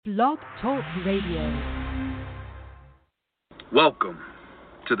Blog Talk Radio. Welcome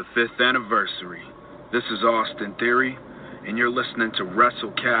to the 5th anniversary. This is Austin Theory, and you're listening to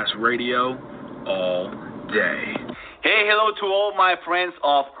WrestleCast Radio all day. Hey, hello to all my friends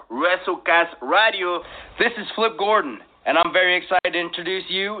of WrestleCast Radio. This is Flip Gordon, and I'm very excited to introduce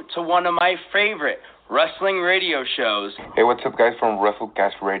you to one of my favorite wrestling radio shows. Hey, what's up, guys, from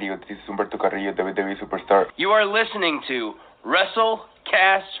WrestleCast Radio? This is Humberto Carrillo, WWE Superstar. You are listening to WrestleCast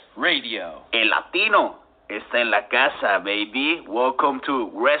Radio. El Latino está en la casa, baby. Welcome to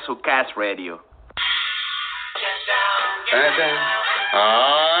WrestleCast Radio.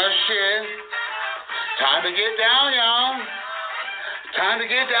 Oh, shit. Time to get down, y'all. Time to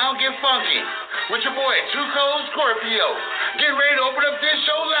get down, get funky. With your boy, Tuco Scorpio. Get ready to open up this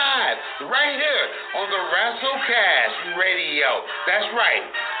show live, right here on the WrestleCast Radio. That's right.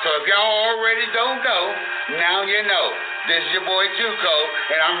 So if y'all already don't know, now you know. This is your boy Tuco,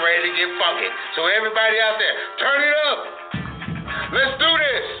 and I'm ready to get funky. So everybody out there, turn it up. Let's do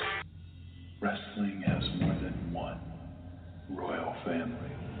this. Wrestling has more than one royal family.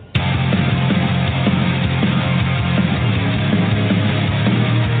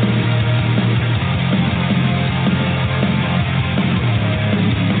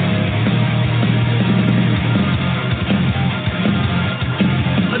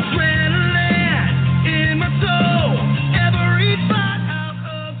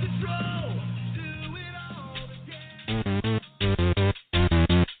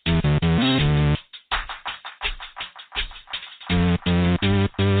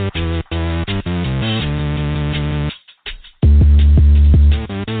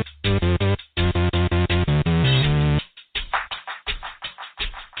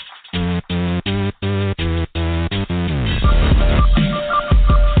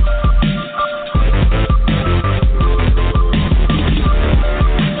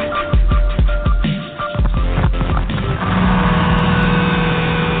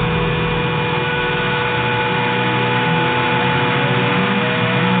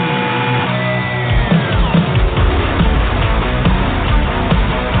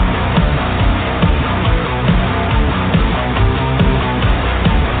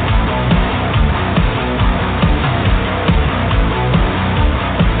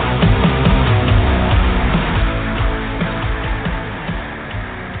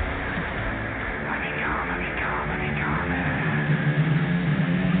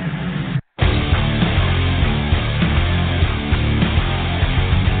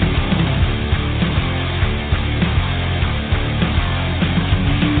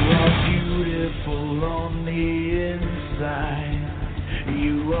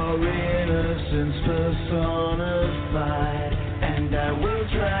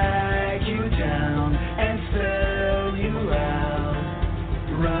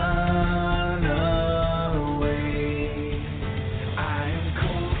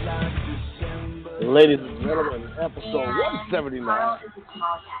 Ladies and gentlemen, episode 179.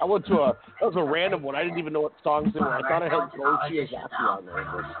 I went to that was a random one. I didn't even know what songs they were. I thought I had Gochi and Zaki on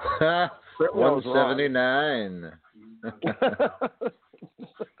there. But 179.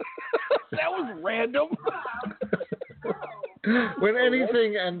 That was random. When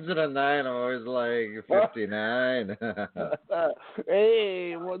anything ends in a 9, I'm always like 59.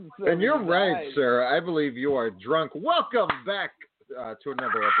 Hey, 179. And you're right, sir. I believe you are drunk. Welcome back to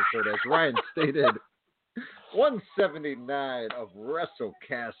another episode, as Ryan stated. 179 of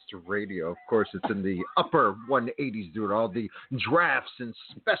WrestleCast Radio. Of course, it's in the upper 180s due to all the drafts and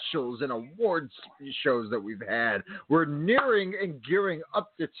specials and awards shows that we've had. We're nearing and gearing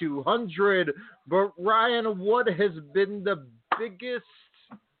up to 200. But, Ryan, what has been the biggest,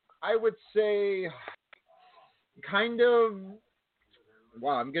 I would say, kind of...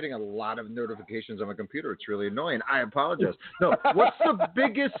 Wow, I'm getting a lot of notifications on my computer. It's really annoying. I apologize. No, what's the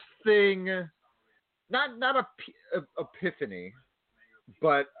biggest thing... Not a epiphany,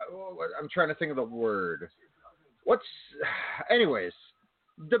 but I'm trying to think of the word. Anyways,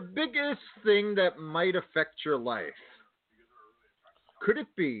 the biggest thing that might affect your life? Could it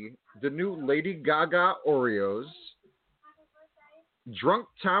be the new Lady Gaga Oreos, drunk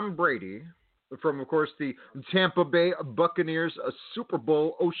Tom Brady from, of course, the Tampa Bay Buccaneers, a Super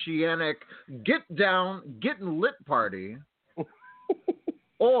Bowl Oceanic get down, getting lit party,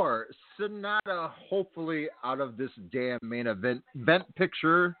 or Sonata, hopefully out of this damn main event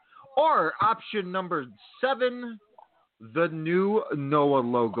picture, or option number 7, the new NOAH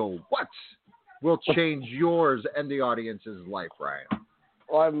logo. What will change yours and the audience's life, Ryan?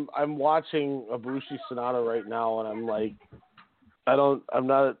 Well, I'm watching Ibushi Sonata right now, and I'm like, I'm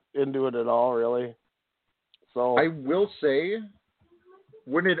not into it at all, really. So I will say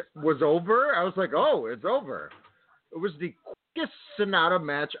when it was over, I was like, oh, it's over. It was the quickest Sonata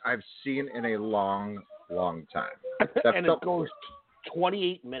match I've seen in a long, long time. And it goes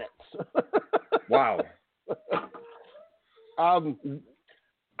 28 minutes. Wow. I don't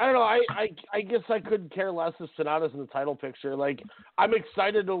know. I guess I couldn't care less if Sonata's in the title picture. Like, I'm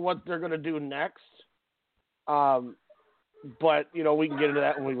excited to what they're going to do next. But, you know, we can get into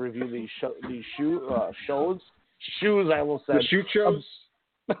that when we review these shows. Shoes, I will say. The shoot shows?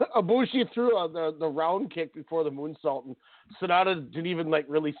 Ibushi threw the round kick before the moonsault, and Sonata didn't even, like,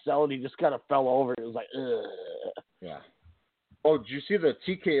 really sell it. He just kind of fell over. It was like, ugh. Yeah. Oh, did you see the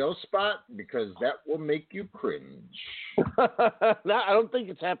TKO spot? Because that will make you cringe. I don't think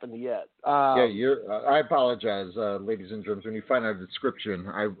it's happened yet. I apologize, ladies and gentlemen. When you find out the description,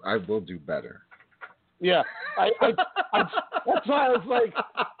 I will do better. Yeah, that's why I was like,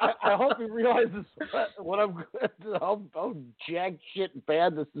 I hope he realizes how jack shit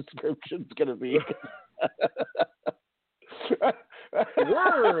bad this description's gonna be.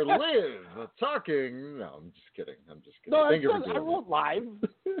 We're live talking. No, I'm just kidding. No, Thank you for doing I wrote live,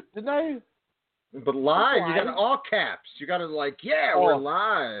 didn't I? But live, you got all caps. You got to we're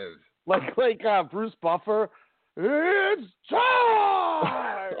live. Like Bruce Buffer. It's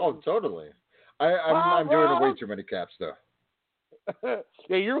time. Oh, totally. I'm doing way too many caps though.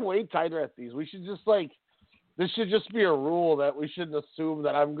 Yeah, you're way tighter at these. We should just this should just be a rule that we shouldn't assume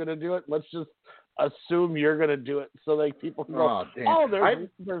that I'm gonna do it. Let's just assume you're gonna do it, so people can go,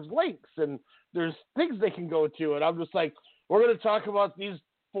 there's links and there's things they can go to, and I'm just like, we're gonna talk about these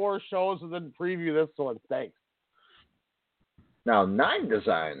 4 shows and then preview this one. Thanks. Now 9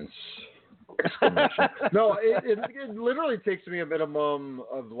 designs. No, it literally takes me a minimum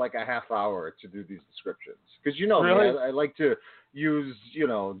of like a half hour to do these descriptions. Because really? I like to use,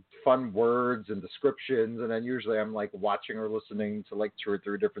 fun words and descriptions, and then usually I'm like watching or listening to like 2 or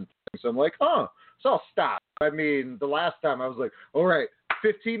 3 different things. So I'm like, so I'll stop. I mean, the last time I was like, all right,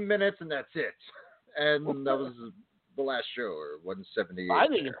 15 minutes and that's it. And that was the last show, or 178. I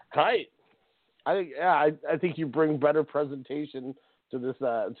think it's tight. I think you bring better presentation to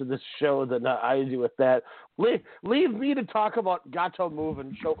this show than I do with that. Leave me to talk about Gato Move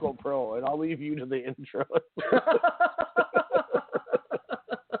and Choco Pro, and I'll leave you to the intro.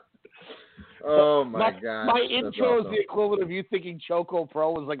 Oh my god! My intro is the equivalent of you thinking Choco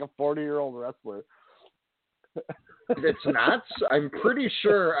Pro was like a 40-year-old wrestler. It's not. I'm pretty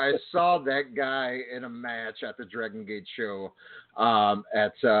sure I saw that guy in a match at the Dragongate show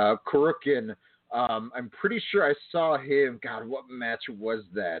at Kurukin. I'm pretty sure I saw him. God, what match was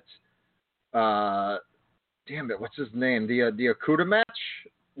that? Damn it, what's his name? The Akuda match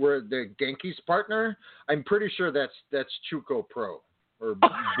where the Genki's partner. I'm pretty sure that's Chuko Pro or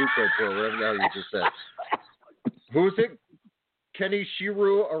Buko Pro, whatever the hell you just said. Who's it?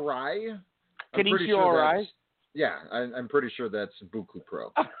 Kenishiru Arai. Kenishiru Arai. Yeah, I'm pretty sure that's Buku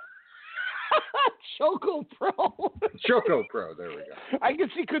Pro. Choco Pro. Choco Pro. There we go. I guess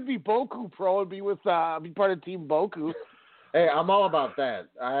he could be Boku Pro and be part of Team Boku. Hey, I'm all about that.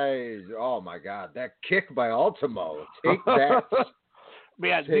 Oh my God, that kick by Ultimo. Take that.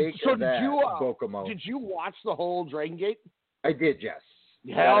 Man, did you watch the whole Dragongate? I did, yes.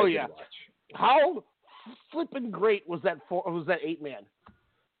 Hell yeah. How flippin' great was that 8-man?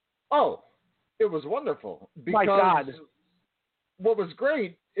 Oh, it was wonderful. Because my God. What was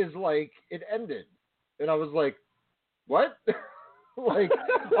great is it ended. And I was like, what?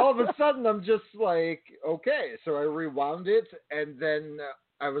 All of a sudden I'm just like, okay. So I rewound it, and then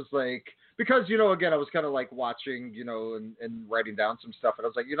I was like, because, again, I was kind of like watching, and writing down some stuff. And I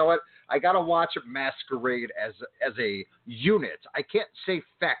was like, you know what? I got to watch Masquerade as a unit. I can't say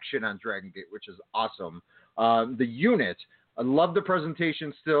faction on Dragongate, which is awesome. The unit, I love the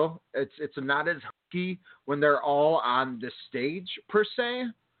presentation still. It's not as hokey when they're all on the stage per se,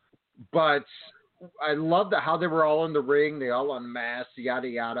 but I love how they were all in the ring. They all unmasked, yada,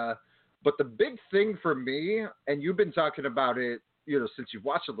 yada. But the big thing for me, and you've been talking about it, since you've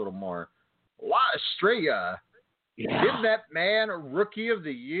watched a little more, La Estrella. Yeah. Give that man a Rookie of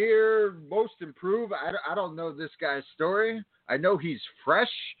the Year, Most Improved. I don't know this guy's story. I know he's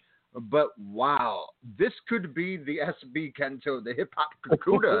fresh, but wow, this could be the SB Kento, the Hip Hop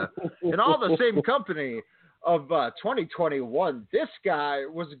Kakuda, and all the same company of 2021. This guy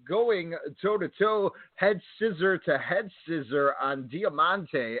was going toe-to-toe, head scissor to head scissor on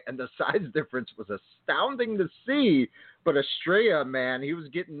Diamante, and the size difference was astounding to see. But Estrella, man, he was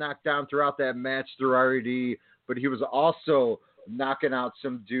getting knocked down throughout that match through RED, but he was also knocking out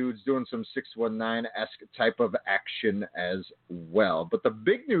some dudes, doing some 619-esque type of action as well. But the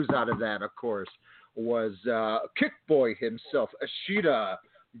big news out of that, of course, was Kick Boy himself, Ashita,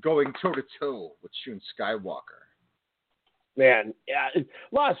 going toe-to-toe with Shun Skywalker. Man, yeah,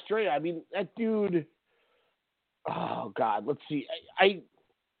 La Estrella, I mean, that dude, oh, God, let's see. I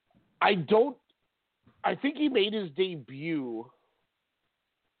think he made his debut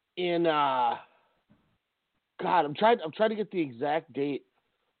in, God, I'm trying to get the exact date.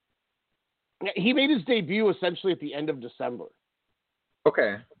 He made his debut essentially at the end of December.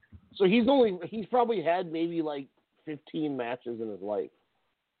 Okay. So he's probably had maybe like 15 matches in his life.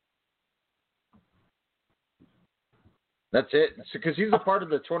 That's it. Because he's a part of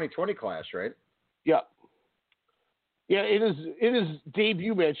the 2020 class, right? Yeah. Yeah, it is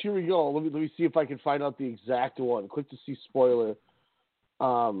debut match. Here we go. Let me see if I can find out the exact one. Click to see spoiler.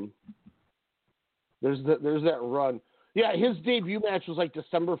 There's that run. Yeah, his debut match was like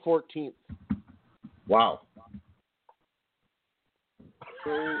December 14th. Wow.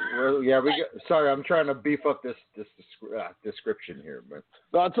 Well, yeah, sorry, I'm trying to beef up this description here, but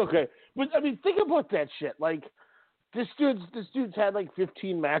no, it's okay. But I mean, think about that shit. Like, this dude's had like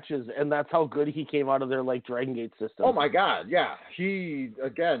 15 matches, and that's how good he came out of their like Dragongate system. Oh my God, yeah, he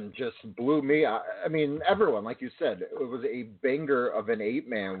again just blew me. I mean, everyone, like you said, it was a banger of an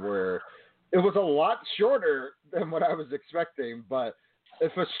 8-man where it was a lot shorter than what I was expecting, but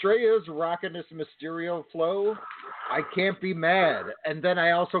if Estrella's rocking this Mysterio flow, I can't be mad. And then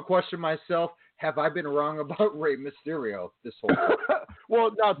I also question myself, have I been wrong about Rey Mysterio this whole time? Well,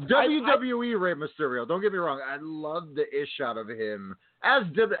 now, WWE Rey Mysterio, don't get me wrong, I love the ish out of him, as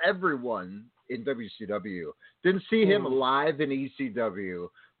did everyone in WCW. Didn't see him live in ECW,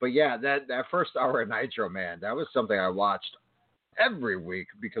 but yeah, that first hour of Nitro, man, that was something I watched every week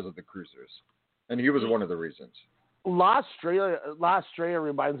because of the Cruisers. And he was one of the reasons. La Estrella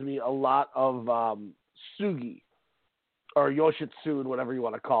reminds me a lot of Sugi, or Yoshitsune, whatever you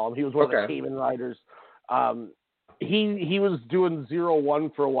want to call him. He was one of the Cayman Riders. He was doing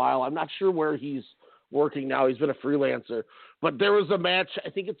 0-1 for a while. I'm not sure where he's working now. He's been a freelancer. But there was a match, I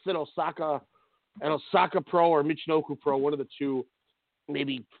think it's an Osaka Pro or Michinoku Pro, one of the two,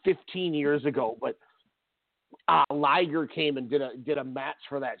 maybe 15 years ago. But Liger came and did a match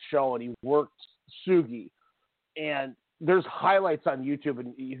for that show, and he worked Sugi. And there's highlights on YouTube,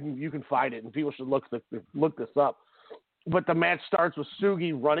 and you can find it, and people should look this up. But the match starts with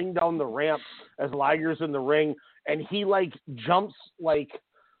Sugi running down the ramp as Liger's in the ring, and he like jumps like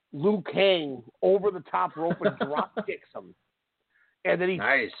Liu Kang over the top rope and drop kicks him. And then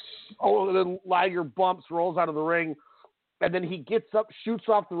then Liger bumps, rolls out of the ring, and then he gets up, shoots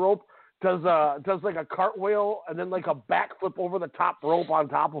off the rope, does like a cartwheel, and then like a backflip over the top rope on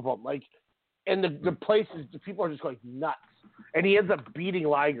top of him, like. And the people are just going nuts. And he ends up beating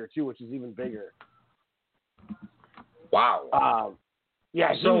Liger, too, which is even bigger. Wow.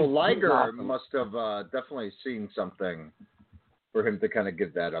 Yeah. So Liger awesome. Must have definitely seen something for him to kind of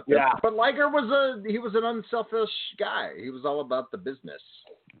give that up. Yeah. But Liger was an unselfish guy. He was all about the business.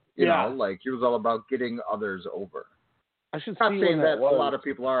 You know, like he was all about getting others over. I should not see saying that was. A lot of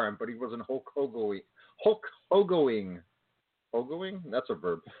people aren't, but he wasn't Hulk Hogoing. Hogoing? That's a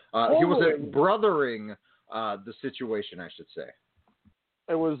verb. He was brothering the situation, I should say.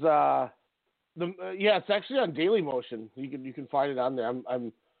 It was it's actually on Daily Motion. You can find it on there.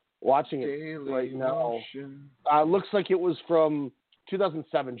 I'm watching it Daily right now. Motion. Looks like it was from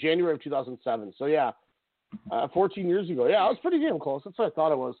 2007, January of 2007. So yeah, 14 years ago. Yeah, it was pretty damn close. That's what I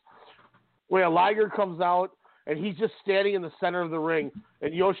thought it was. Where Liger comes out and he's just standing in the center of the ring,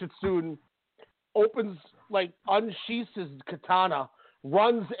 and Yoshitsune unsheaths his katana,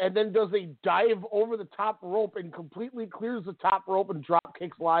 runs, and then does a dive over the top rope and completely clears the top rope and drop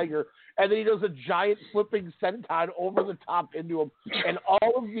kicks Liger. And then he does a giant flipping senton over the top into him. And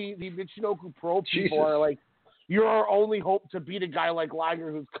all of the Michinoku Pro people are like, you're our only hope to beat a guy like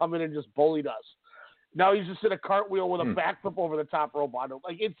Liger who's come in and just bullied us. Now he's just in a cartwheel with a backflip over the top rope on him.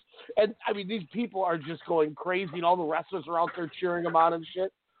 These people are just going crazy, and all the wrestlers are out there cheering him on and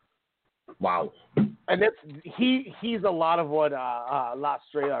shit. Wow. And he's a lot of what La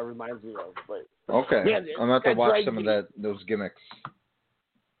Estrella reminds me of. But, okay. Man, I'm going to have to watch some of those gimmicks.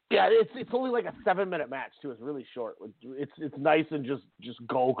 Yeah, it's only like a 7-minute match, too. It's really short. It's nice and just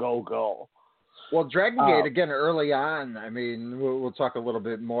go, go, go. Well, Dragongate, again, early on, I mean, we'll talk a little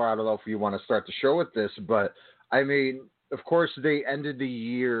bit more. I don't know if you want to start the show with this, but, I mean, of course, they ended the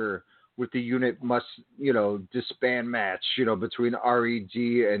year with the unit must, disband match, between RED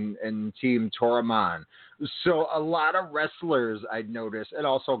and Team Toraman. So a lot of wrestlers I'd noticed, and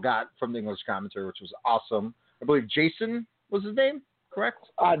also got from the English commentary, which was awesome. I believe Jason was his name, correct?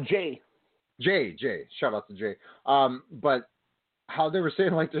 Jay. Shout out to Jay. But how they were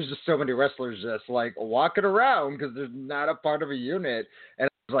saying, like, there's just so many wrestlers just, like, walking around because they're not a part of a unit. And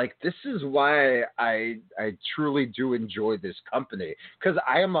I was like, this is why I truly do enjoy this company, because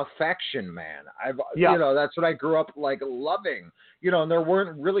I am a faction man. You know, that's what I grew up, like, loving. You know, and there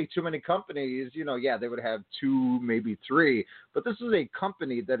weren't really too many companies. You know, yeah, they would have 2, maybe 3. But this is a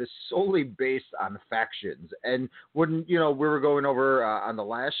company that is solely based on factions. And when, you know, we were going over on the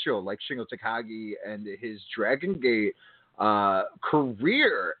last show, like Shingo Takagi and his Dragongate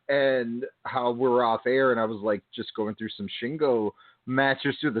career, and how we were off air, and I was like just going through some Shingo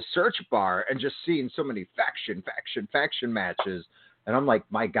matches through the search bar and just seeing so many faction matches, and I'm like,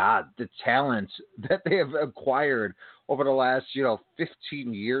 my God, the talent that they have acquired over the last, you know,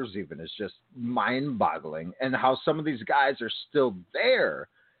 15 years even is just mind-boggling, and how some of these guys are still there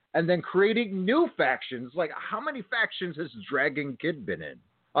and then creating new factions. Like, how many factions has Dragon Kid been in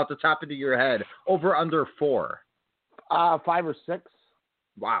off the top of your head? Over under 4? 5 or 6.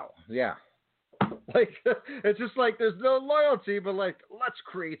 Wow. Yeah. Like, it's just like there's no loyalty, but like, let's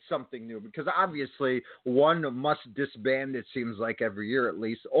create something new, because obviously one must disband, it seems like, every year at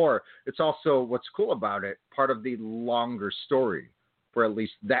least, or it's also, what's cool about it, part of the longer story for at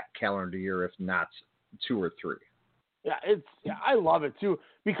least that calendar year, if not 2 or 3. Yeah, I love it too,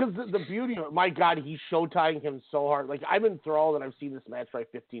 because the beauty of it, my God, he's showtying him so hard. Like, I'm enthralled, and I've seen this match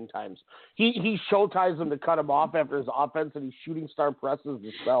like 15 times. He showties him to cut him off after his offense, and he shooting star presses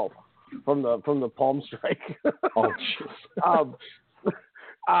himself from the palm strike. Oh, jeez.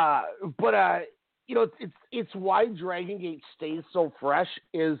 But you know, it's why Dragongate stays so fresh.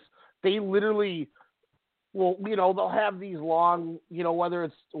 Is they literally, well, you know, they'll have these long, you know, whether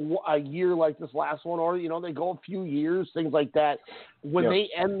it's a year like this last one, or, you know, they go a few years, things like that. When they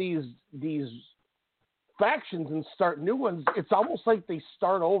end these factions and start new ones, it's almost like they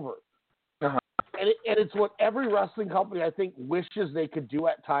start over. Uh-huh. And it's what every wrestling company, I think, wishes they could do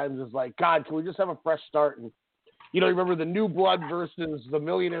at times, is like, God, can we just have a fresh start? And, you know, remember the New Blood versus the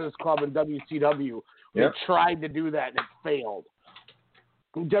Millionaires Club in WCW? They tried to do that, and it failed.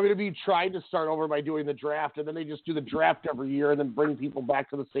 WWE tried to start over by doing the draft, and then they just do the draft every year and then bring people back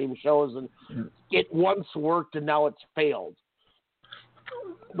to the same shows. And it once worked, and now it's failed.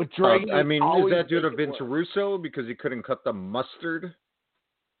 But Dragon, I mean, is that due to Vince Russo because he couldn't cut the mustard?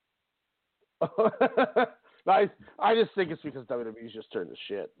 I just think it's because WWE's just turned to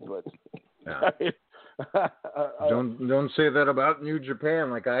shit. But don't say that about New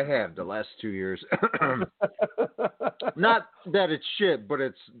Japan like I have the last 2 years. Not that it's shit, but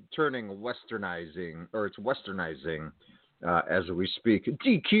it's turning westernizing, or it's westernizing as we speak.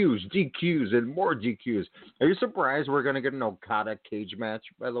 DQs, and more DQs. Are you surprised we're going to get an Okada cage match,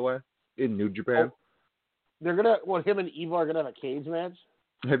 by the way, in New Japan? They're going to, him and Evil are going to have a cage match?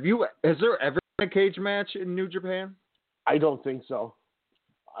 Has there ever been a cage match in New Japan? I don't think so.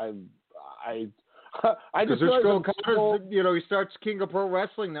 I just Okada, you know, he starts King of Pro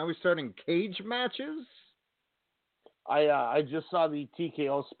Wrestling. Now he's starting cage matches. I just saw the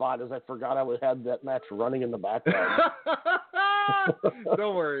TKO spot, as I forgot I had that match running in the background.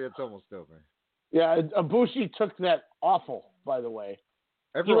 Don't worry, it's almost over. Yeah, Ibushi took that awful, by the way.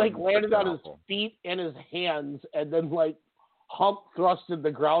 Everyone he landed on his feet and his hands, and then hump thrusted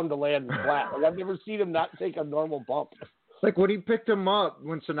the ground to land flat. I've never seen him not take a normal bump. Like when he picked him up,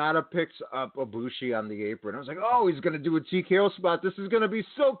 when Sonata picks up Ibushi on the apron, I was like, oh, he's going to do a TKO spot. This is going to be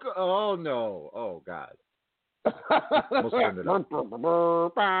so good. Oh, no. Oh, God. Almost ended up.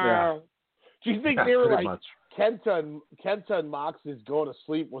 Yeah. Do you think they were like, much. Kenta and Moxley's Go to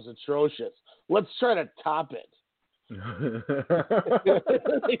Sleep was atrocious. Let's try to top it.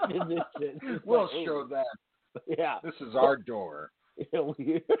 We'll show that. Yeah. This is our door.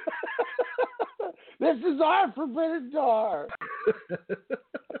 This is our forbidden door.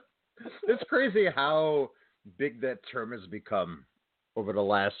 It's crazy how big that term has become over the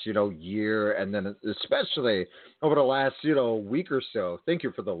last, year, and then especially over the last, week or so. Thank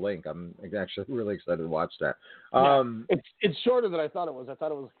you for the link. I'm actually really excited to watch that. It's shorter than I thought it was. I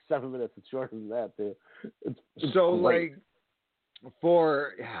thought it was 7 minutes. It's shorter than that, too.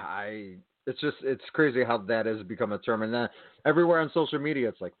 It's crazy how that has become a term. And everywhere on social media,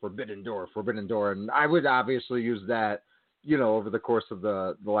 it's like forbidden door. And I would obviously use that, over the course of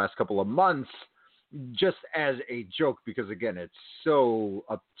the last couple of months, just as a joke, because again, it's so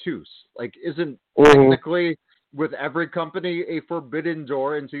obtuse. Like, isn't technically with every company a forbidden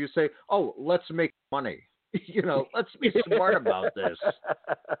door until you say, oh, let's make money. Let's be smart about this.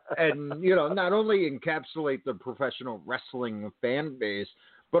 And, not only encapsulate the professional wrestling fan base,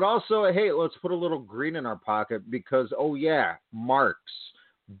 but also, hey, let's put a little green in our pocket because, oh yeah, marks,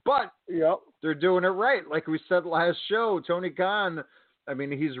 But they're doing it right. Like we said last show, Tony Khan, I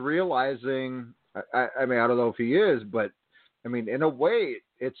mean, he's realizing, I mean, I don't know if he is, but I mean, in a way,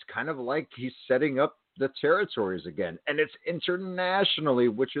 it's kind of like he's setting up the territories again, and it's internationally,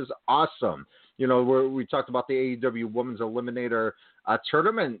 which is awesome. You know, we talked about the AEW Women's Eliminator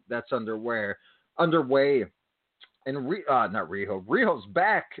tournament that's underway, and not Riho. Riho's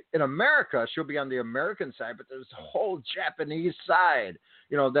back in America. She'll be on the American side, but there's a whole Japanese side.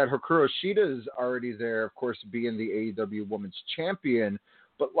 You know, that Hikaru Shida is already there, of course, being the AEW Women's Champion.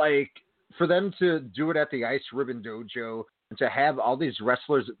 But, like, for them to do it at the Ice Ribbon Dojo and to have all these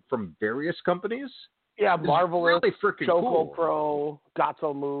wrestlers from various companies. Yeah, Marvelous, really freaking Choco cool. Pro,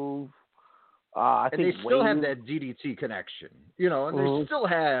 Gato Move. And they still have that DDT connection, you know, and they still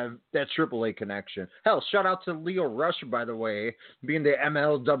have that AAA connection. Hell, shout out to Leo Rush, by the way, being the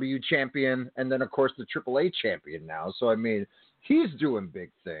MLW champion and then, of course, the AAA champion now. So, I mean, he's doing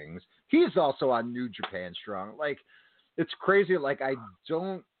big things. He's also on New Japan Strong. Like, it's crazy. Like, I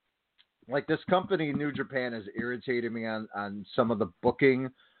don't – like, this company, New Japan, has irritated me on some of the booking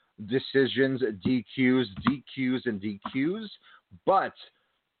decisions, DQs. But –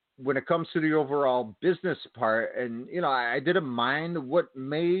 when it comes to the overall business part, and, you know, I didn't mind what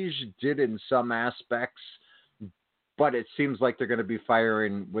Mage did in some aspects, but it seems like they're going to be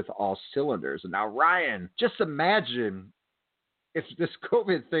firing with all cylinders. And now, Ryan, just imagine if this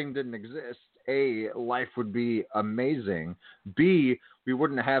COVID thing didn't exist. A, life would be amazing. B, we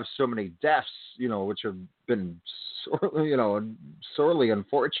wouldn't have so many deaths, you know, which have been sorely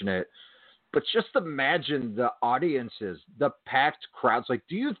unfortunate. But just imagine the audiences, the packed crowds. Like,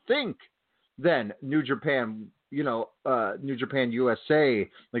 do you think then New Japan, New Japan USA,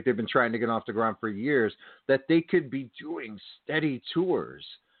 like they've been trying to get off the ground for years, that they could be doing steady tours?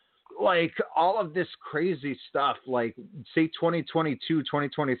 Like, all of this crazy stuff, like, say 2022,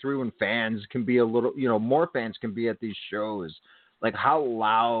 2023, when fans can be a little, more fans can be at these shows. Like, how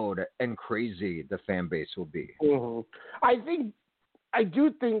loud and crazy the fan base will be. Mm-hmm. I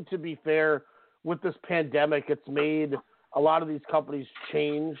do think, to be fair, with this pandemic, it's made a lot of these companies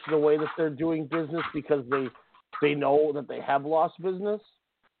change the way that they're doing business because they know that they have lost business.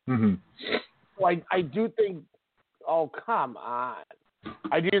 Mm-hmm. So I do think, oh, come on.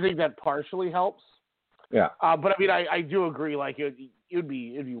 I do think that partially helps. Yeah. But, I mean, I do agree, like, it'd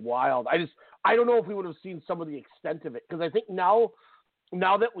be wild. I don't know if we would have seen some of the extent of it, because I think now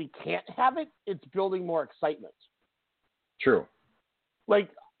that we can't have it, it's building more excitement. True.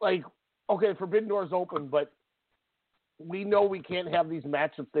 Like, okay, Forbidden Door's open, but we know we can't have these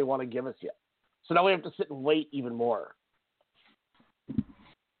matchups they want to give us yet. So now we have to sit and wait even more.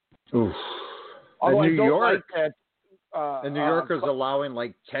 Oof. Although and New York, like that, and New York is allowing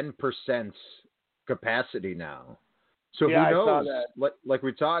like 10% capacity now. So yeah, who knows? I saw that. Like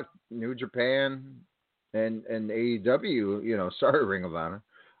we talked, New Japan and AEW, sorry, Ring of Honor.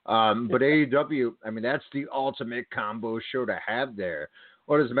 But AEW, I mean, that's the ultimate combo show to have there.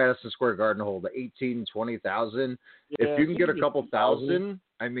 What does Madison Square Garden hold? 18,000, 20,000? Yeah, if you can get a couple thousand,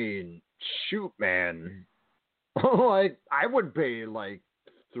 I mean, shoot, man. Like, I would pay like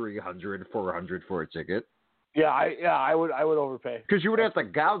 $300, $400 for a ticket. Yeah, I would overpay. Because you would have to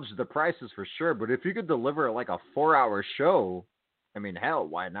gouge the prices for sure. But if you could deliver like a 4-hour show, I mean, hell,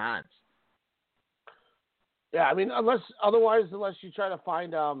 why not? Yeah, I mean, unless you try to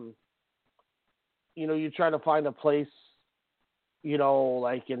find a place,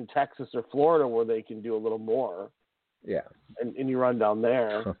 like in Texas or Florida where they can do a little more. Yeah. And you run down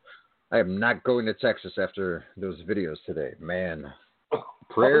there. I am not going to Texas after those videos today, man.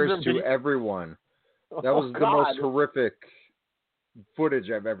 Prayers to everyone. That was the most horrific footage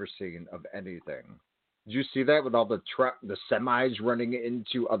I've ever seen of anything. Did you see that with all the semis running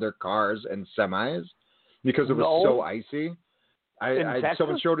into other cars and semis? Because it was so icy.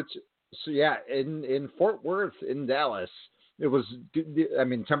 Someone showed it. In Fort Worth, in Dallas, it was. I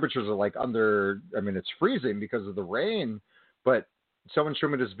mean, temperatures are like under. I mean, it's freezing because of the rain. But someone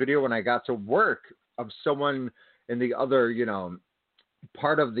showed me this video when I got to work of someone in the other,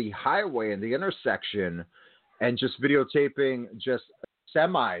 part of the highway in the intersection, and just videotaping just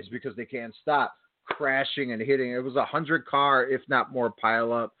semis because they can't stop crashing and hitting. It was 100-car, if not more,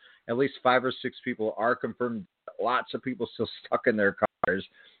 pile up. At least 5 or 6 people are confirmed. Lots of people still stuck in their cars.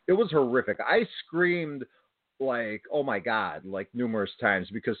 It was horrific. I screamed like, oh my God, like numerous times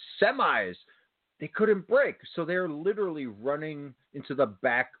because semis, they couldn't brake. So they're literally running into the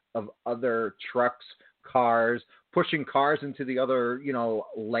back of other trucks, cars, pushing cars into the other,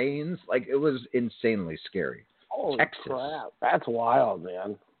 lanes. Like, it was insanely scary. Holy Texas. crap. That's wild,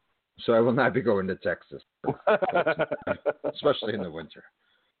 man. So I will not be going to Texas, especially in the winter.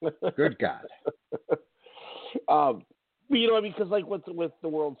 Good God. Because like with the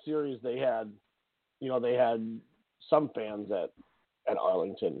World Series, they had some fans at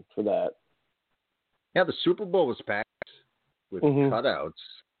Arlington for that. Yeah, the Super Bowl was packed with cutouts.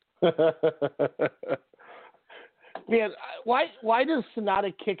 Man, why does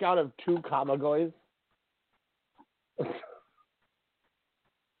Sonata kick out of 2 Kamagoys?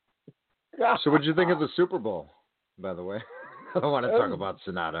 So what did you think of the Super Bowl, by the way? I don't want to talk about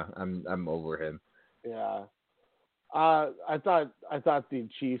Sonata. I'm over him. Yeah. I thought the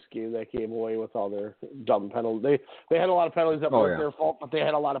Chiefs gave that game away with all their dumb penalties. They had a lot of penalties that weren't their fault, but they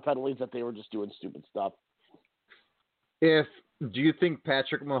had a lot of penalties that they were just doing stupid stuff. Do you think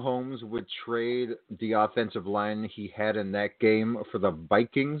Patrick Mahomes would trade the offensive line he had in that game for the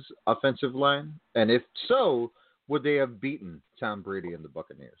Vikings offensive line? And if so, would they have beaten Tom Brady and the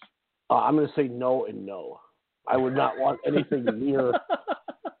Buccaneers? I'm going to say no and no. I would not want anything near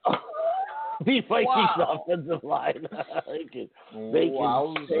the Vikings offensive line. They can stay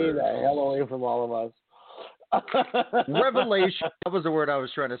the hell away from all of us. Revelation. That was the word I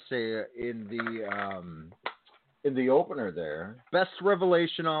was trying to say in the opener there. Best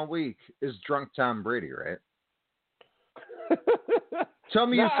revelation all week is drunk Tom Brady, right? Tell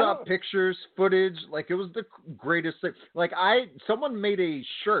me you saw pictures, footage. Like, it was the greatest thing. Like, someone made a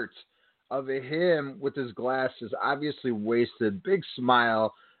shirt of him with his glasses, obviously wasted, big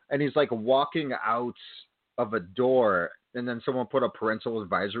smile, and he's like walking out of a door, and then someone put a parental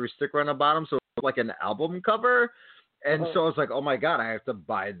advisory sticker on the bottom, so it was like an album cover. And so I was like, oh my God, I have to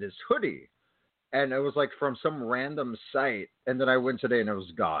buy this hoodie. And it was like from some random site, and then I went today and it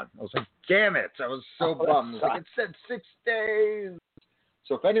was gone. I was like, damn it. I was so bummed. Like, it said 6 days.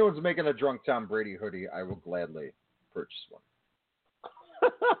 So if anyone's making a drunk Tom Brady hoodie, I will gladly purchase one.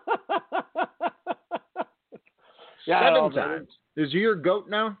 7 times. Is he your GOAT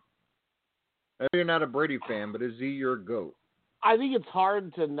now? I know you're not a Brady fan, but is he your GOAT? I think it's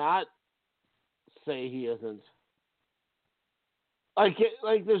hard to not say he isn't. Like,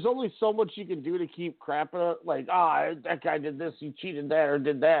 there's only so much you can do to keep crapping it. Like, that guy did this, he cheated that, or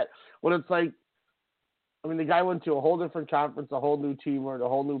did that. When it's like, I mean, the guy went to a whole different conference, a whole new team, or a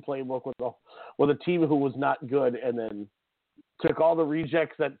whole new playbook with a team who was not good, and then took all the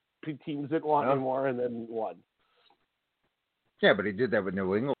rejects that teams didn't want anymore, and then won. Yeah, but he did that with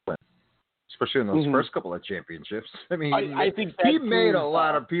New England, especially in those first couple of championships. I mean, I think he made a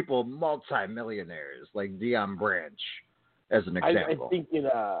lot of people multi-millionaires, like Deion Branch, as an example.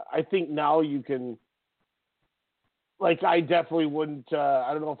 I think now you can. Like, I definitely wouldn't.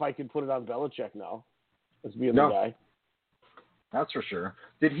 I don't know if I could put it on Belichick now as being the guy. That's for sure.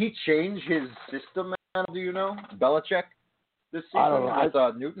 Did he change his system? Do you know, Belichick? This season I don't know.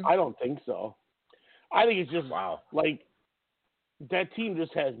 With Newton? I don't think so. I think it's just like that team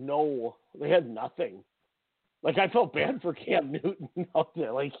just has they had nothing. Like, I felt bad for Cam Newton out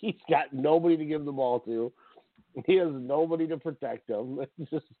there. Like, he's got nobody to give the ball to. He has nobody to protect him.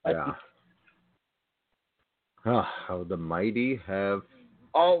 It's just like, how the mighty have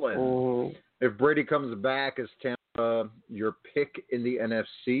fallen. If Brady comes back, is Tampa your pick in the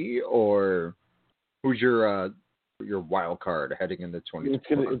NFC, or who's your wild card heading into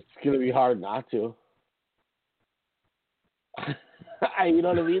 2024? It's gonna be hard not to. You know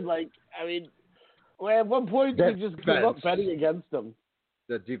what I mean? Like, at one point we just gave up betting against them.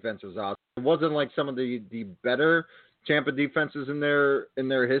 The defense was awesome. It wasn't like some of the better Tampa defenses in their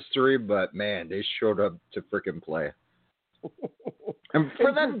history, but man, they showed up to freaking play. And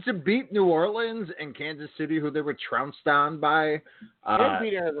for them to beat New Orleans and Kansas City, who they were trounced on by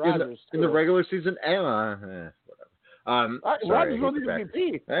beat Aaron Rodgers in the regular season, whatever. Rodgers won the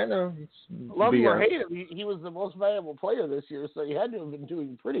MVP. I know. Love him or hate him, he was the most valuable player this year, so he had to have been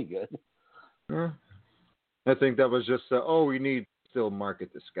doing pretty good. I think that was just we need to still market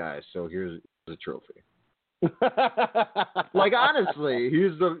this guy, so here's a trophy. Like, honestly,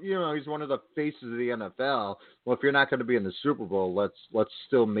 he's one of the faces of the NFL. Well, if you're not going to be in the Super Bowl, let's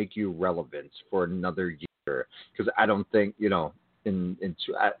still make you relevant for another year, because I don't think I don't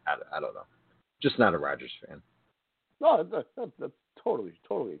know, just not a Rodgers fan. No, that's totally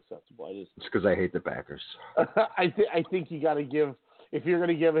acceptable. It's because I hate the Packers. I think you got to give, if you're going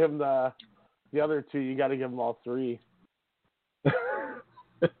to give him the other two, you got to give him all three.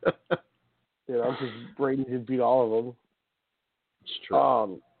 Because Brady did beat all of them. It's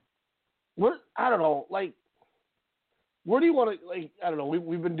true. I don't know. Like, where do you want to? Like, I don't know.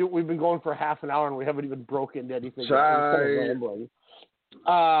 We've been going for half an hour and we haven't even broken into anything. Sorry.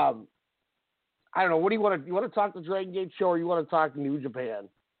 I don't know. What do you want to? You want to talk the Dragongate show, or you want to talk New Japan?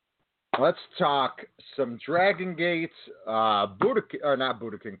 Let's talk some Dragongate, Budokan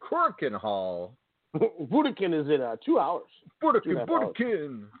Hall. Budokan is in 2 hours.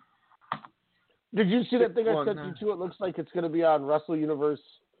 Budokan. Did you see that thing I sent you to? It looks like it's going to be on Wrestle Universe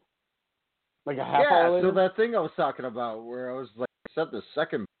like a half hour later. So that thing I was talking about where I was like, set the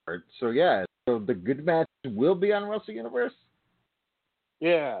second part. So yeah, so the good match will be on Wrestle Universe?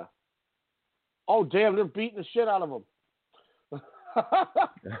 Yeah. Oh, damn, they're beating the shit out of them.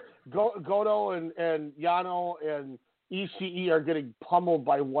 Goto and Yano and Ishii are getting pummeled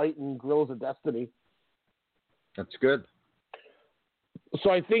by White and Grills of Destiny. That's good.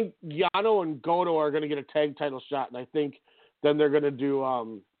 So I think Yano and Goto are going to get a tag title shot, and I think then they're going to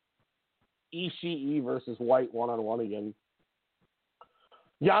do Ishii versus White one-on-one again.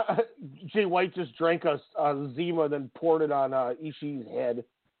 Yeah, Jay White just drank a Zima, then poured it on Ishii's head.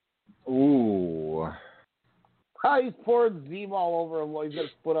 Ooh. He's poured Zima all over him while he's got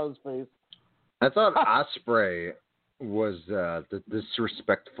his foot on his face. I thought Ospreay was the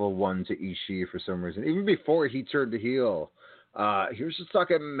disrespectful one to Ishii for some reason. Even before he turned the heel, he was just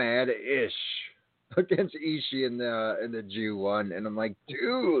talking mad-ish against Ishii in the G1, and I'm like,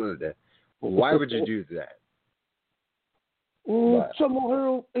 dude, why would you do that?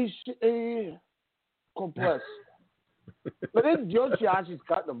 Tomohiro Ishii complex. But then Yoshihashi's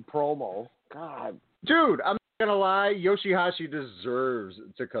cutting him promo. God. Dude, I'm not going to lie. Yoshihashi deserves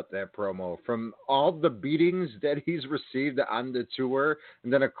to cut that promo. From all the beatings that he's received on the tour,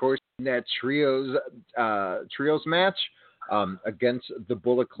 and then, of course, in that trios match against the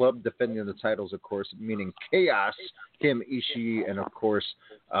Bullet Club, defending the titles, of course, meaning Chaos, him, Ishii, and, of course,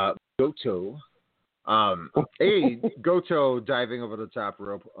 Goto. Goto diving over the top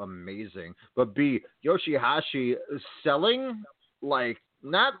rope, amazing. But B, Yoshihashi selling like,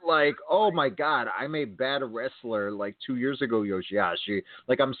 not like, oh my God, I'm a bad wrestler like 2 years ago, Yoshihashi.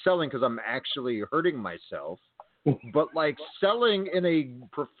 Like I'm selling because I'm actually hurting myself. But like selling in a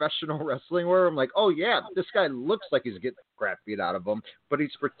professional wrestling where I'm like, oh yeah, this guy looks like he's getting crap beat out of him, but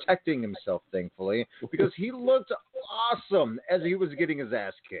he's protecting himself, thankfully, because he looked awesome as he was getting his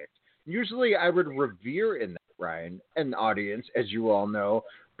ass kicked. Usually I would revere in that, Ryan, an audience, as you all know,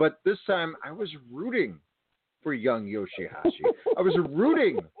 but this time I was rooting for young Yoshihashi. I was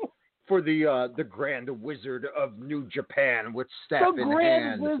rooting for the Grand Wizard of New Japan with staff in hand. The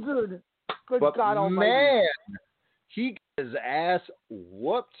Grand Wizard. Good but God Almighty. Man, he got his ass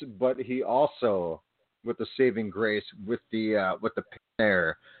whooped, but he also, with the saving grace, with the pin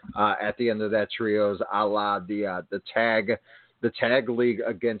there at the end of that trios, a la the tag league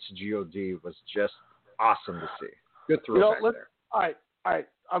against God was just awesome to see. Good throwback there. All right.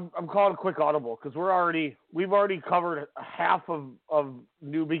 I'm calling a quick audible because we've already covered half of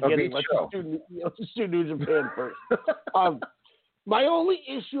New Beginning. Let's just do New Japan first. My only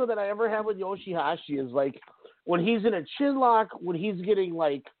issue that I ever have with Yoshihashi is like when he's in a chin lock, when he's getting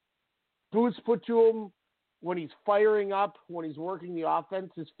like boots put to him, when he's firing up, when he's working the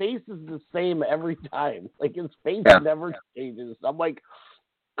offense, his face is the same every time. Like his face never changes. I'm like,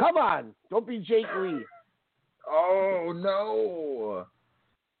 come on, don't be Jake Lee. Oh no.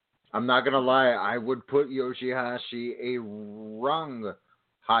 I'm not going to lie, I would put Yoshihashi a rung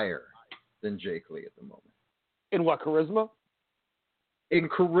higher than Jake Lee at the moment. In what, charisma? In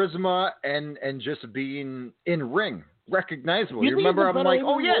charisma and just being in ring, recognizable. You remember, I'm like,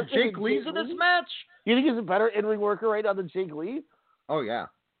 oh yeah, Jake Lee's in this match? You think he's a better in-ring worker right now than Jake Lee? Oh yeah.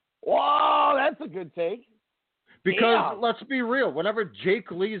 Whoa, that's a good take. Because let's be real, whenever Jake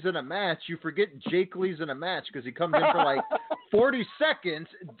Lee's in a match, you forget Jake Lee's in a match because he comes in for like 40 seconds,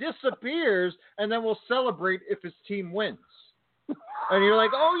 disappears, and then we'll celebrate if his team wins. And you're like,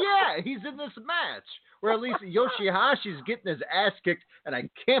 oh yeah, he's in this match. Or at least Yoshihashi's getting his ass kicked, and I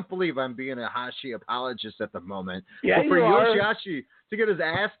can't believe I'm being a Hashi apologist at the moment. Yeah, but for Yoshihashi to get his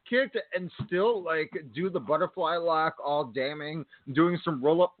ass kicked and still like do the butterfly lock, all damning, doing some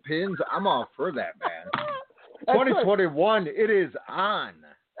roll-up pins, I'm all for that, man. 2021, it is on.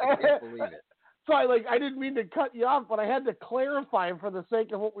 I can't believe it. So I didn't mean to cut you off, but I had to clarify for the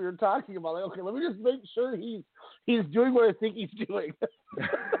sake of what we were talking about. Like, okay, let me just make sure he's doing what I think he's doing.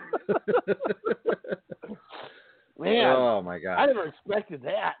 Man, oh my God, I never expected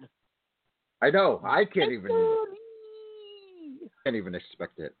that. I know. I can't even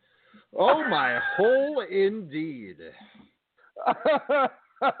expect it. Oh my hole, indeed.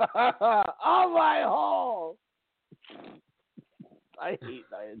 Oh my hole. I hate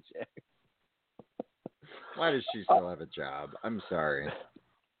Nia Jax. Why does she still have a job? I'm sorry.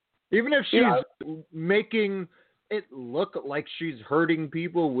 Even if she's making it look like she's hurting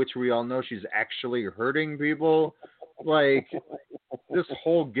people, which we all know she's actually hurting people, like, this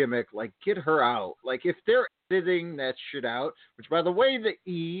whole gimmick, like, get her out. Like, if they're editing that shit out, which, by the way,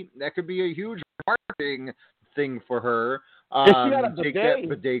 that could be a huge marketing thing for her. Take that,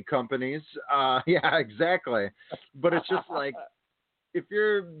 bidet companies. Yeah, exactly. But it's just like, if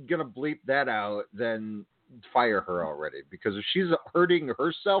you're gonna bleep that out, then fire her already. Because if she's hurting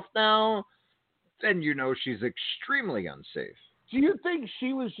herself now, then you know she's extremely unsafe. Do you think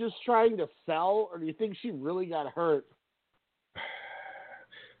she was just trying to sell, or do you think she really got hurt?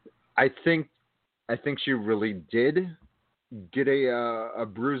 I think she really did get a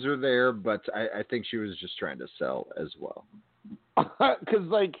bruiser there, but I think she was just trying to sell as well. Because,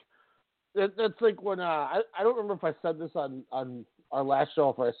 like, that's like when I don't remember if I said this on our last show,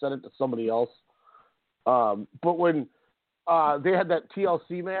 if I said it to somebody else. But when they had that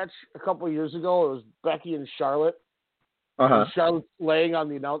TLC match a couple of years ago, it was Becky and Charlotte. And Charlotte's laying on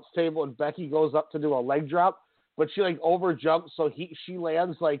the announce table, and Becky goes up to do a leg drop, but she like over jumps, so she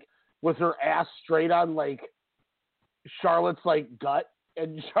lands like with her ass straight on like Charlotte's like gut,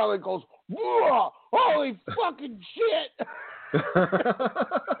 and Charlotte goes, "Whoa, holy fucking shit!"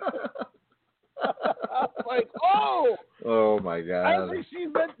 Like, oh my god! I don't think she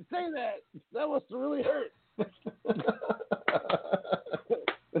meant to say that. That must have really hurt.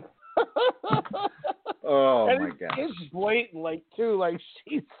 Oh and my god! It's blatant, like, too. Like,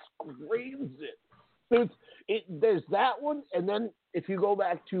 she screams it. So there's that one, and then if you go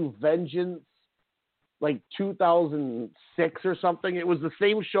back to Vengeance, like 2006 or something, it was the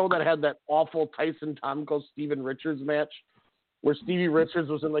same show that had that awful Tyson Tomko Steven Richards match, where Stevie Richards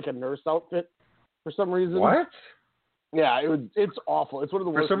was in like a nurse outfit for some reason. What? Yeah, it's awful. It's one of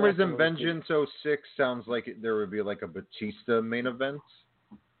the worst. For some reason, Vengeance 06 sounds like there would be like a Batista main event.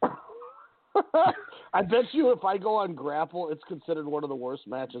 I bet you if I go on Grapple, it's considered one of the worst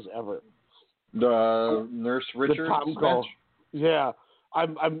matches ever. The Nurse Richards match? Yeah.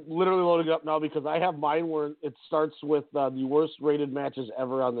 I'm literally loading it up now because I have mine where it starts with the worst rated matches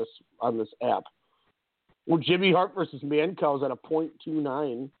ever on this app. Well, Jimmy Hart versus Mancow is at a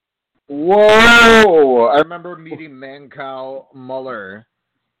 .29. Whoa! I remember meeting Mancow Muller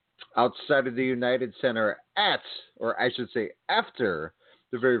outside of the United Center after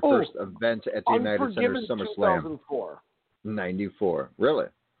the very first event at the United Center SummerSlam. 2004. 94. Really?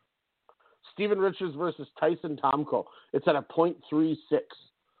 Steven Richards versus Tyson Tomko. It's at a .36.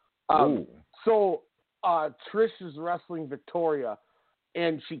 So Trish is wrestling Victoria,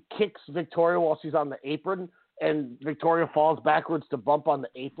 and she kicks Victoria while she's on the apron, and Victoria falls backwards to bump on the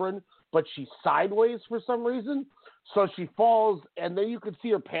apron, but she's sideways for some reason. So she falls, and then you can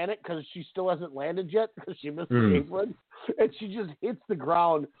see her panic because she still hasn't landed yet because she missed the apron. And she just hits the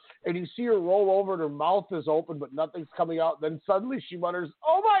ground, and you see her roll over, and her mouth is open, but nothing's coming out. Then suddenly she mutters,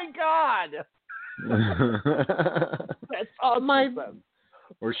 "Oh, my God!" That's awesome.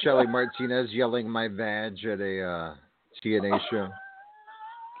 Or Shelly Martinez yelling "my vag" at a TNA show.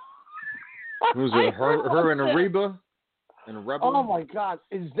 Who's it? Her and Reba? And Rebel? Oh, my God.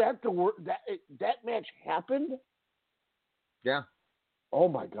 Is that the word? That match happened? Yeah. Oh,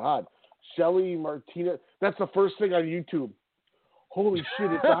 my God. Shelly Martinez. That's the first thing on YouTube. Holy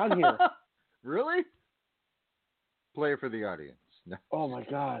shit, it's on here. Really? Play it for the audience. No. Oh, my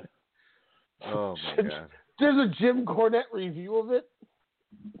God. Oh, my God. There's a Jim Cornette review of it.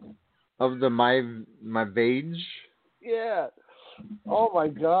 Of the My Vage? Yeah. Oh, my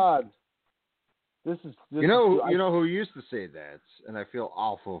God. This is you know who used to say that, and I feel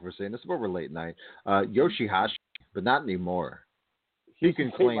awful for saying this, but we're late night. Yoshihashi, but not anymore. He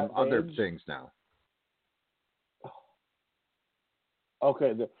can claim other things now.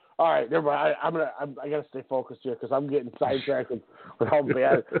 Okay, all right, never mind. I gotta stay focused here because I'm getting sidetracked with how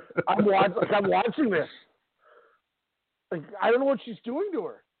bad I'm watching this. Like, I don't know what she's doing to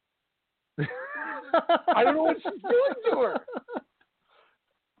her. I don't know what she's doing to her.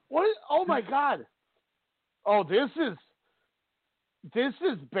 What? Oh my God! Oh, this is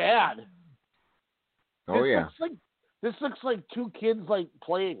bad. Oh yeah. This looks like two kids like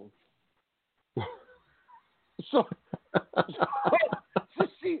playing. So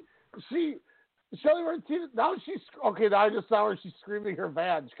she Shelly Martinez, now she's okay. Now I just saw her. She's screaming her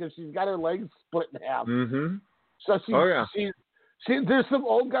badge because she's got her legs split in half. Mm-hmm. So there's some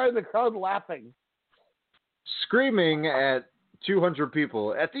old guy in the crowd laughing, screaming at 200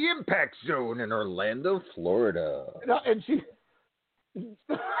 people at the Impact Zone in Orlando, Florida. And she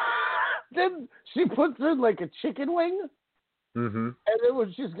then she puts her in like a chicken wing. Mm-hmm. And then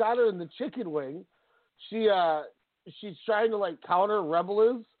when she's got her in the chicken wing, she's trying to like counter Rebel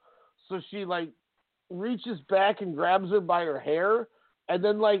is, so she like reaches back and grabs her by her hair, and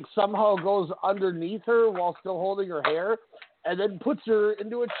then like somehow goes underneath her while still holding her hair, and then puts her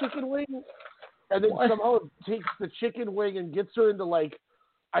into a chicken wing, and then somehow takes the chicken wing and gets her into like,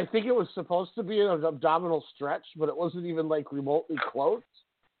 I think it was supposed to be an abdominal stretch, but it wasn't even like remotely close.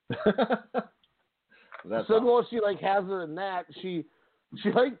 So while she like has her in that, she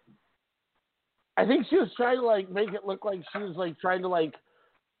like, I think she was trying to like make it look like she was like trying to like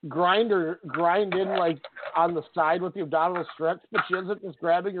grind in like on the side with the abdominal stretch, but she ends up just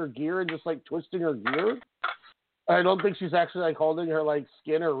grabbing her gear and just like twisting her gear. I don't think she's actually like holding her like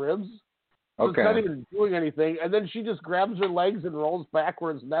skin or ribs. So it's not even doing anything. And then she just grabs her legs and rolls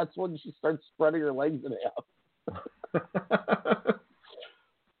backwards, and that's when she starts spreading her legs in half.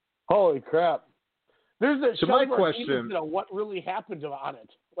 Holy crap. There's a show where even, what really happened on it.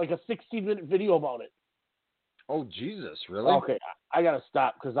 Like a 60-minute video about it. Oh, Jesus, really? Okay, I got to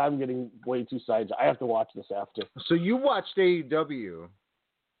stop because I'm getting way too sidetracked. I have to watch this after. So you watched AEW.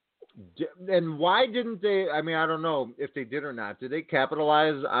 And why didn't they, I mean, I don't know if they did or not. Did they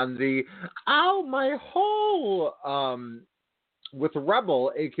capitalize on the, ow, my hole, with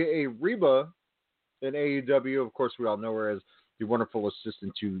Rebel, a.k.a. Reba, in AEW? Of course, we all know her as the wonderful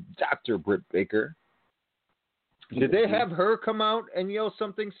assistant to Dr. Britt Baker. Did they have her come out and yell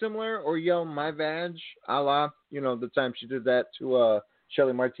something similar or yell my vag, a la, the time she did that to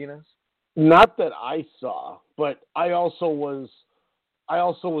Shelly Martinez? Not that I saw, but I also was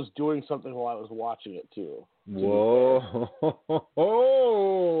doing something while I was watching it too. Whoa!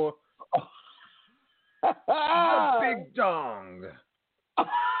 The big dong.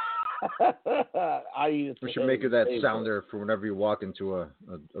 We should make it that sounder for whenever you walk into a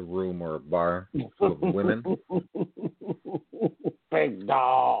room or a bar full of women. Big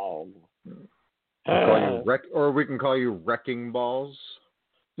dong. We can call you Wrecking Balls.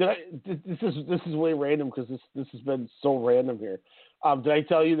 This is way random because this has been so random here. Did I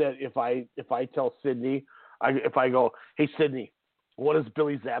tell you that if I tell Sydney, if I go, hey Sydney, what does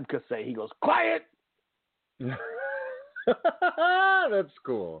Billy Zabka say? He goes, quiet. That's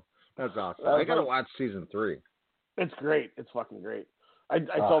cool. That's awesome. I gotta watch season 3. It's great. It's fucking great. I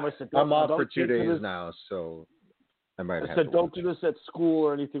told him, I said, I'm off for 2 days now, so I might have to. I said, don't do this at school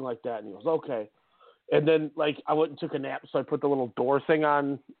or anything like that. And he goes, okay. And then, like, I went and took a nap, so I put the little door thing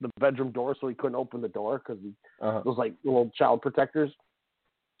on the bedroom door so he couldn't open the door because those, like, little child protectors.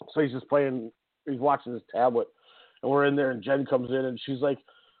 So he's just he's watching his tablet. And we're in there, and Jen comes in, and she's like,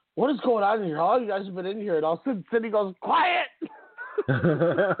 what is going on in here? How long you guys have been in here? And all of a sudden, Cindy goes, quiet!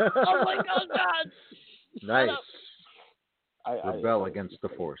 I'm like, oh, God! Nice. Rebel against the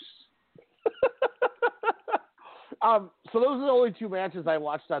Force. So those are the only 2 matches I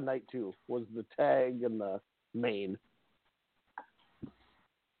watched on night 2, was the tag and the main.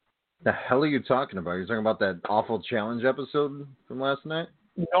 The hell are you talking about? You're talking about that awful challenge episode from last night?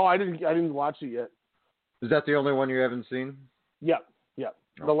 No, I didn't watch it yet. Is that the only one you haven't seen? Yep.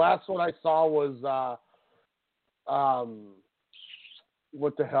 Okay. The last one I saw was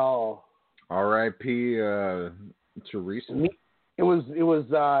what the hell? R.I.P. Teresa. It was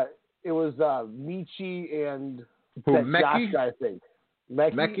Michi and Meki? Josh guy, I think.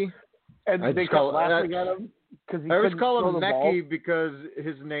 Meki? And I they kept laughing at him. I always call him Meki because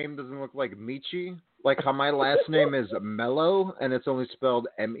his name doesn't look like Michi. Like how my last name is Mello, and it's only spelled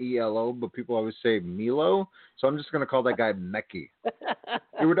M-E-L-O, but people always say Milo. So I'm just going to call that guy Meki.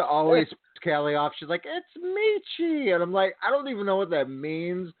 It would always Callie off. She's like, it's Michi. And I'm like, I don't even know what that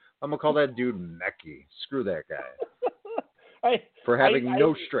means. I'm going to call that dude Meki. Screw that guy. For having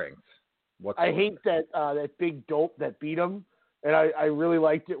no strength whatsoever. I hate that big dope that beat him, and I really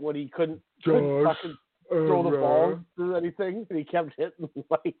liked it when he couldn't fucking throw the ball through anything, and he kept hitting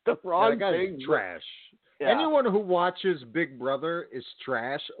like the wrong thing. Trash. Yeah. Anyone who watches Big Brother is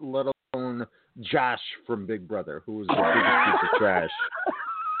trash, let alone Josh from Big Brother, who was the biggest piece of trash.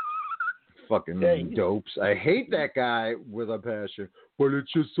 Fucking dopes. I hate that guy with a passion. But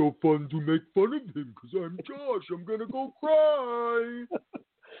it's just so fun to make fun of him because I'm Josh. I'm gonna go cry.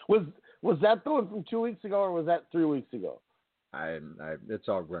 Was that the one from 2 weeks ago, or was that 3 weeks ago? It's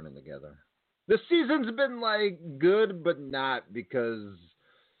all running together. The season's been like good, but not, because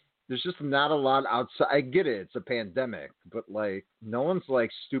there's just not a lot outside. I get it, it's a pandemic, but like no one's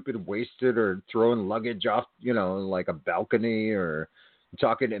like stupid wasted or throwing luggage off, like a balcony or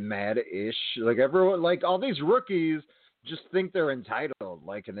talking mad-ish. Like everyone, like all these rookies just think they're entitled,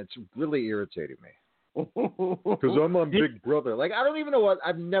 like, and it's really irritating me. Because I'm on Big Brother. Like, I don't even know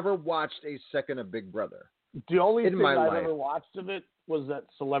I've never watched a second of Big Brother. The only thing I've ever watched of it was that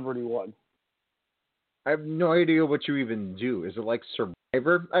celebrity one. I have no idea what you even do. Is it like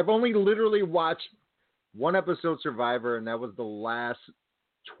Survivor? I've only literally watched one episode Survivor, and that was the last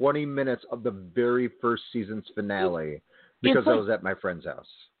 20 minutes of the very first season's finale. Because I was at my friend's house.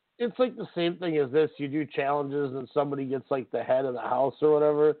 It's like the same thing as this. You do challenges and somebody gets like the head of the house or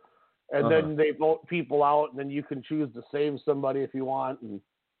whatever, and then they vote people out, and then you can choose to save somebody if you want, and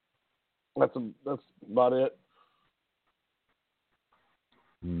that's about it.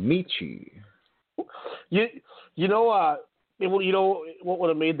 Michi. You know what would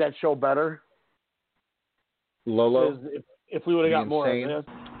have made that show better? Lolo? If we would have got more of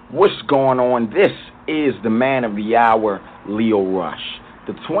this. What's going on? This is the man of the hour, Leo Rush.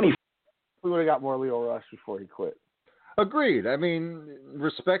 We would have got more Leo Rush before he quit. Agreed. I mean,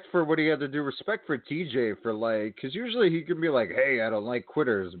 respect for what he had to do. Respect for TJ for because usually he could be like, hey, I don't like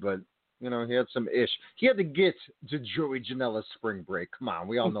quitters, but he had some ish. He had to get to Joey Janela's spring break. Come on,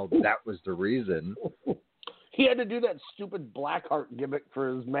 we all know that was the reason. He had to do that stupid Blackheart gimmick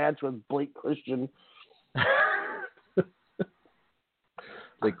for his match with Blake Christian.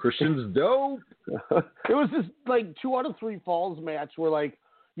 Blake Christian's dope. It was this 2 out of 3 falls match where you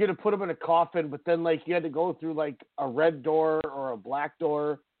had to put him in a coffin, but then you had to go through a red door or a black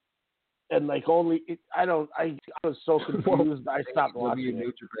door, and I was so confused. I stopped watching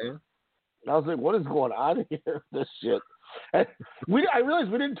it. Japan? I was like, what is going on here? This shit. And I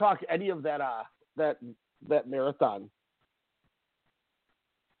realized we didn't talk any of that marathon.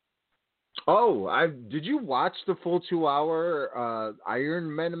 Oh, did you watch the full 2-hour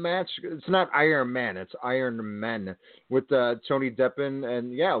Iron Men match? It's not Iron Man, it's Iron Men with Tony Deppen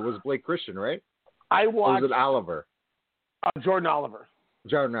and it was Blake Christian, right? I watched. Or was it Oliver? Jordan Oliver.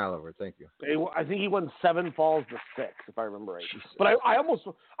 Jordan Oliver, thank you. I think he won 7 falls to 6, if I remember right. Jesus. But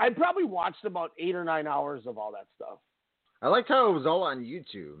I probably watched about 8 or 9 hours of all that stuff. I liked how it was all on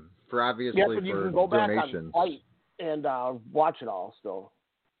YouTube for obviously but you for can go donations. Back on Fight and watch it all still.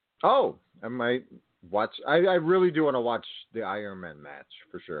 Oh, I might watch. I really do want to watch the Iron Man match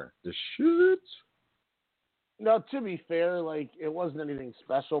for sure. The shit. No, to be fair, it wasn't anything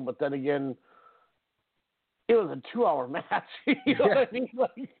special, but then again, it was a 2-hour match. You know what I mean?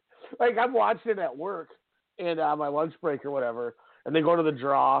 I'm watching it at work and my lunch break or whatever, and they go to the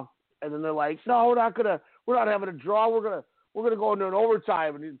draw, and then they're like, "No, we're not having a draw. We're gonna go into an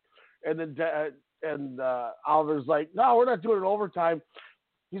overtime." And then Oliver's like, "No, we're not doing an overtime."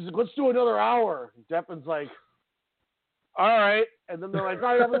 He's like, "Let's do another hour." And Deppen's like, "All right." And then they're like, "All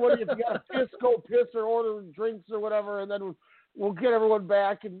right, everybody, if you got to piss, go piss or order drinks or whatever, and then we'll get everyone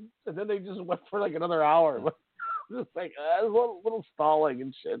back." And then they just went for another hour. Just a little stalling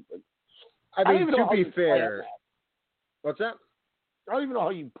and shit. But I mean, to be fair, what's that? I don't even know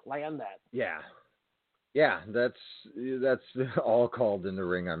how you plan that. Yeah, that's all called in the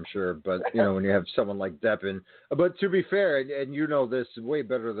ring, I'm sure. But when you have someone like Deppen, but to be fair, and you know this way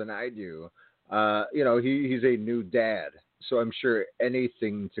better than I do, he's a new dad, so I'm sure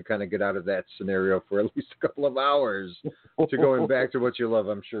anything to kind of get out of that scenario for at least a couple of hours to going back to what you love,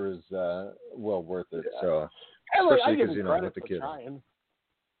 I'm sure is well worth it. Yeah. So especially because with the kids. Trying.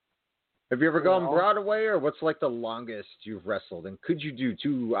 Have you ever gone Broadway, or what's the longest you've wrestled, and could you do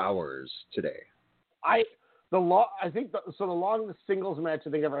 2 hours today? The longest singles match I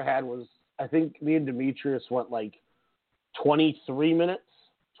think I ever had was, I think me and Demetrius went 23 minutes,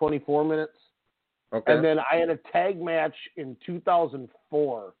 24 minutes. Okay. And then I had a tag match in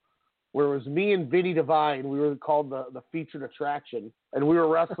 2004 where it was me and Vinny Divine. We were called the featured attraction, and we were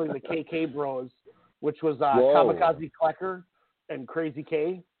wrestling the KK Bros, which was Kamikaze Klecker and Crazy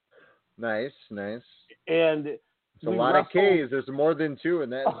K. Nice. And it's a lot of K's. There's more than 2 in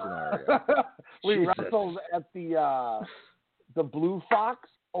that scenario. We wrestled at the Blue Fox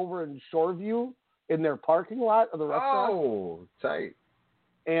over in Shoreview in their parking lot of the restaurant. Oh, tight.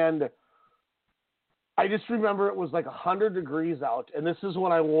 And I just remember it was 100 degrees out, and this is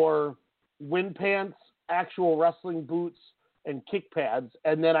when I wore wind pants, actual wrestling boots, and kick pads,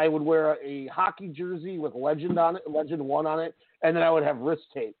 and then I would wear a hockey jersey with Legend on it, Legend 1 on it, and then I would have wrist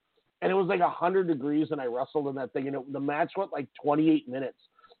tape. And it was 100 degrees, and I wrestled in that thing, and the match went 28 minutes.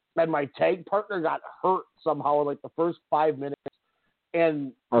 And my tag partner got hurt somehow in the first 5 minutes.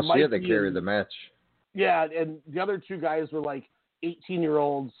 And they carried the match. Yeah, and the other 2 guys were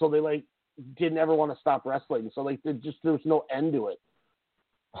 18-year-olds, so they didn't ever want to stop wrestling. So there was no end to it.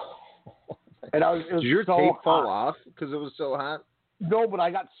 And did your tape fall off because it was so hot? No, but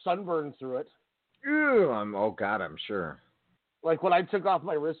I got sunburned through it. Ew, I'm sure. When I took off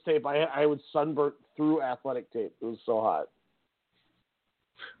my wrist tape, I would sunburn through athletic tape. It was so hot.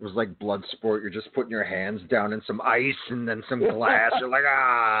 It was like blood sport. You're just putting your hands down in some ice and then some glass. You're like,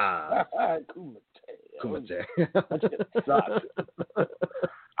 Kumite. That shit sucked.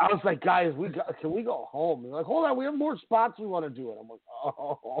 I was like, guys, can we go home? They're like, hold on, we have more spots we want to do it. I'm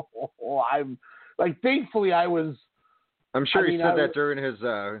like, I'm thankfully I was I'm sure he said that during his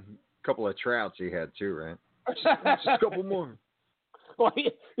couple of tryouts he had too, right? Just a couple more. Well,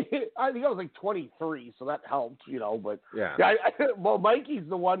 I think I was like 23, so that helped, But yeah, well, Mikey's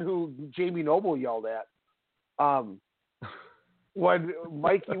the one who Jamie Noble yelled at. When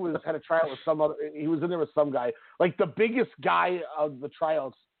Mikey had a tryout with some other, he was in there with some guy, like the biggest guy of the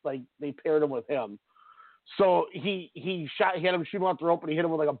tryouts. Like they paired him with him, so he had him shoot him off the rope, and he hit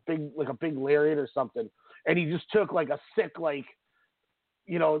him with like a big lariat or something, and he just took like a sick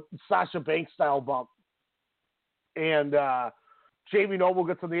Sasha Banks style bump, and Jamie Noble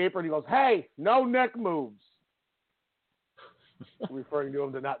gets on the apron, and he goes, "Hey, no neck moves," referring to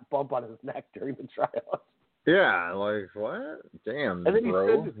him to not bump on his neck during the tryouts. Yeah, like what? Damn, and then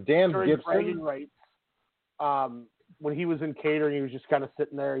bro. He said Damn, during Gibson. bragging rights, when he was in catering, he was just kind of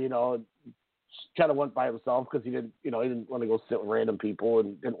sitting there, kind of went by himself because he didn't want to go sit with random people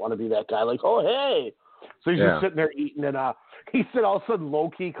and didn't want to be that guy like, oh, hey. So he's just sitting there eating, and he said all of a sudden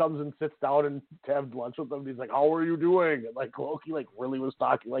Loki comes and sits down and to have lunch with him. And he's like, how are you doing? And Loki really was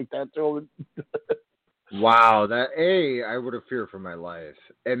talking like that to him. Wow, that A, I would have feared for my life,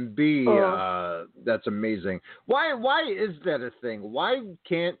 and B, that's amazing. Why is that a thing? Why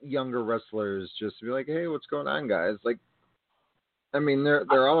can't younger wrestlers just be like, hey, what's going on, guys? Like, I mean,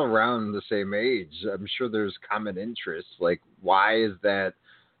 they're all around the same age. I'm sure there's common interests. Like, why is that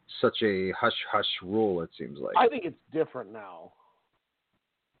such a hush rule? It seems like. I think it's different now.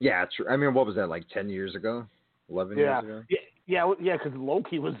 Yeah, true. I mean, what was that, like 10 years ago, 11 years ago? Yeah, because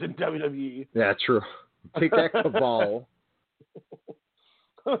Loki was in WWE. Yeah, true. Take that, Cabal.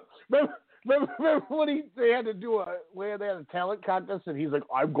 remember when they had a talent contest and he's like,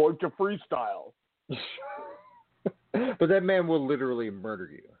 I'm going to freestyle. But that man will literally murder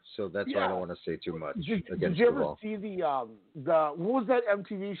you. So that's why I don't want to say too much. Did you ever see the what was that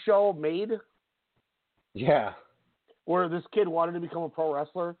MTV show Made? Yeah. Where this kid wanted to become a pro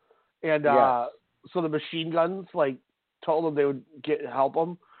wrestler, and so the Machine Guns told him they would help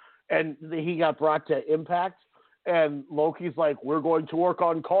him, and he got brought to Impact, and Loki's like, we're going to work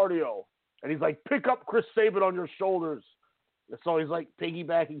on cardio, and he's like, pick up Chris Sabin on your shoulders. So he's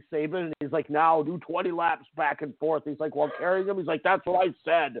piggybacking Sabin, and he's like, now do 20 laps back and forth. He's like, while carrying him, he's like, that's what I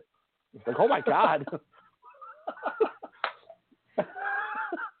said. It's like, oh my God.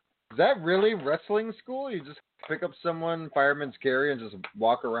 Is that really wrestling school? You just pick up someone, fireman's carry, and just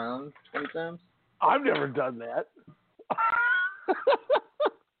walk around 20 times? I've never done that.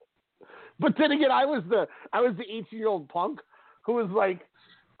 But then again, I was the 18-year-old punk who was like,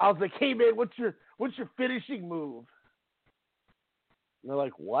 I was like, hey man, what's your finishing move? And they're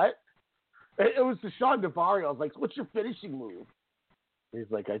like, what? It was the Sean Devario. I was like, what's your finishing move? He's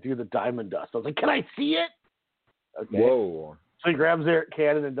like, I do the diamond dust. I was like, can I see it? Okay. Whoa. So he grabs Eric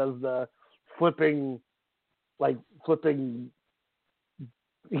Cannon and does the flipping. I don't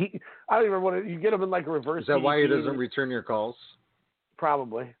even remember what you get him in a reverse. Is that why he doesn't return your calls?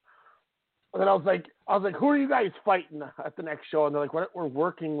 Probably. And then I was like, who are you guys fighting at the next show? And they're like, we're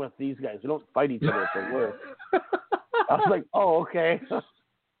working with these guys. We don't fight each other for work. I was like, oh, okay.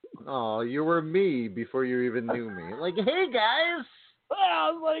 Oh, you were me before you even knew me. Like, hey guys.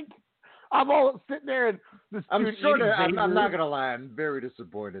 I was like, I'm all sitting there and this I'm dude I'm not gonna lie, I'm very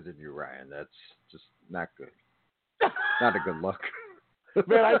disappointed in you, Ryan. That's just not good. Not a good look.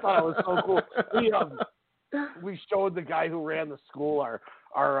 Man, I thought it was so cool. We showed the guy who ran the school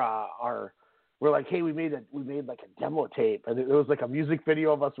our we're like, hey, we made a demo tape, and it was a music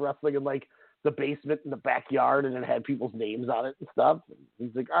video of us wrestling in the basement in the backyard, and it had people's names on it and stuff. And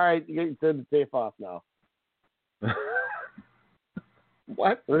he's like, all right, you get the tape off now.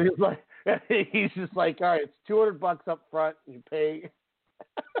 What? And he's just like, all right, it's $200 up front, and you pay.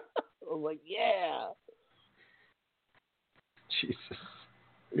 I was like, yeah. Jesus.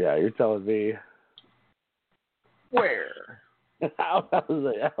 Yeah, you're telling me. Where? I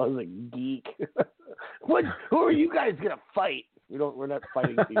was a geek. Who are you guys gonna fight? We're not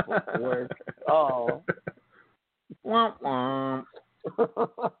fighting people for work. Oh. Womp womp.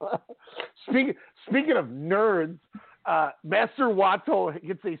 Speaking of nerds, Master Wato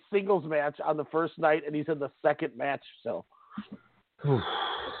gets a singles match on the first night, and he's in the second match. So.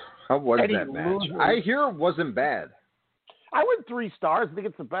 How was that match? I hear it wasn't bad. I went 3 stars. I think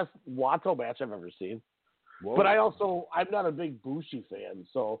it's the best Wato match I've ever seen. Whoa. But I'm not a big Bushi fan,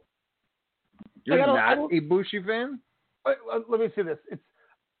 so. You're not a Bushi fan? Let me say this: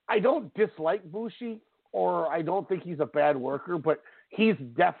 I don't dislike Bushi, or I don't think he's a bad worker, but he's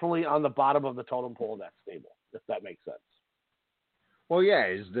definitely on the bottom of the totem pole in that stable. If that makes sense. Well,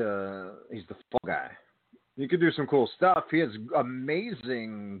 yeah, he's the fall guy. You could do some cool stuff. He has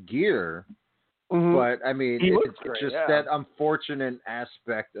amazing gear, Mm-hmm. But I mean, it's great, just that unfortunate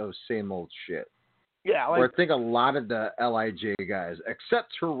aspect of same old shit. Yeah, like, where I think a lot of the LIJ guys,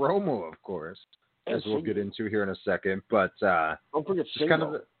 except Hiromu, of course, as we'll get into here in a second, but don't forget Shingo. Kind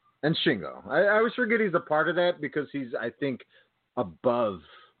of and Shingo. I always forget he's a part of that because he's, I think, above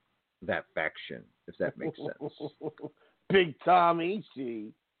that faction, if that makes sense. Big Tom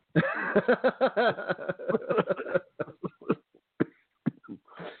Ishii.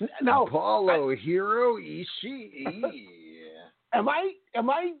 Now, Paulo Hiro Ishii. Am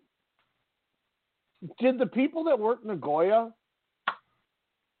I? Did the people that work Nagoya?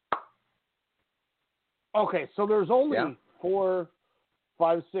 Okay, so there's only 4,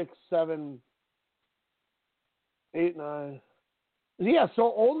 5, 6, 7, 8, 9. Yeah,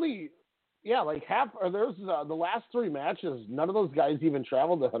 so only like half. Or there's the last 3 matches. None of those guys even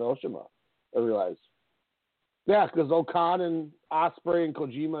traveled to Hiroshima. I realized. Yeah, because Okan and Ospreay and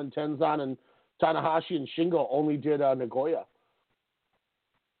Kojima and Tenzan and Tanahashi and Shingo only did Nagoya.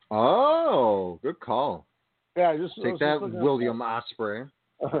 Oh, good call. Yeah, take that, William Ospreay.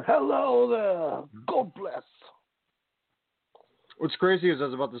 Hello there. God bless. What's crazy is I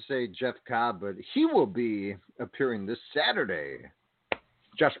was about to say Jeff Cobb, but he will be appearing this Saturday.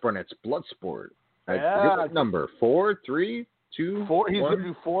 Josh Barnett's Bloodsport. I forget what number. 4, 3, 2, 4. He's 1? going to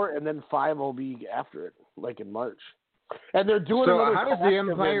do 4, and then 5 will be after it, like in March. And they're doing. So how does the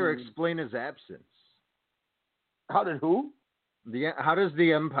Empire explain his absence? How did who? How does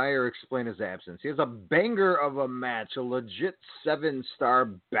the Empire explain his absence? He has a banger of a match, a legit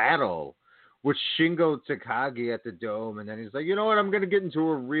 7-star battle with Shingo Takagi at the Dome, and then he's like, you know what? I'm going to get into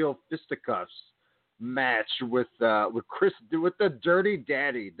a real fisticuffs match with Chris, with the Dirty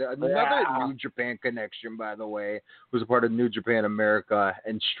Daddy, another New Japan connection, by the way, who's a part of New Japan America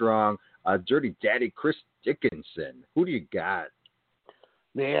and Strong. Dirty Daddy, Chris Dickinson. Who do you got?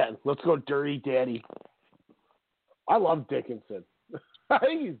 Man, let's go Dirty Daddy. I love Dickinson. I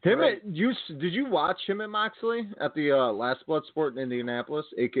think he's great. Did you watch him at Moxley at the last Bloodsport in Indianapolis,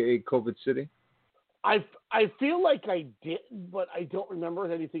 a.k.a. COVID City? I feel like I did, but I don't remember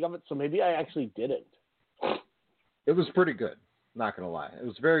anything of it, so maybe I actually didn't. It was pretty good, not going to lie. It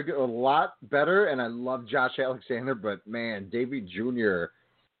was very good, a lot better, and I love Josh Alexander, but, man, Davey Jr.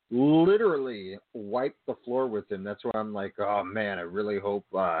 literally wiped the floor with him. That's why I'm like, oh, man, I really hope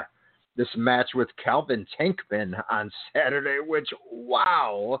this match with Calvin Tankman on Saturday, which,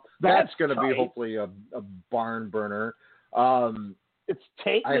 wow, that's going to be hopefully a barn burner. It's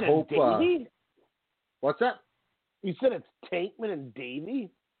Tankman and Davey? What's that? You said it's Tankman and Davey?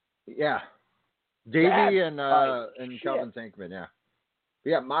 Yeah. Davey and Calvin Tankman, yeah. But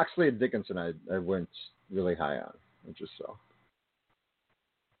yeah, Moxley and Dickinson I went really high on, just so.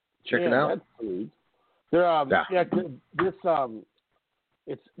 Check it out. That's sweet. They're,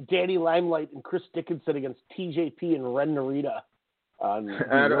 it's Danny Limelight and Chris Dickinson against TJP and Ren Narita. I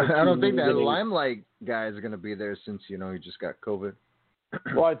don't think that Limelight guy is going to be there since, he just got COVID.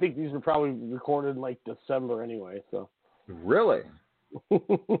 Well, I think these were probably recorded in December anyway. So. Really?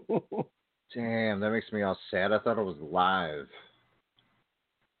 Damn, that makes me all sad. I thought it was live.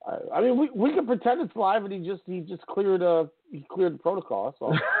 I mean, we could pretend it's live, and he just cleared the protocol.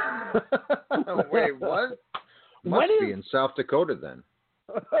 So. Wait, what? Must be in South Dakota then.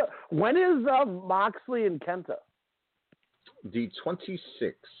 When is Moxley and Kenta? The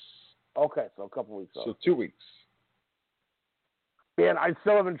 26th. Okay, so a couple weeks. So 2 weeks. Man, I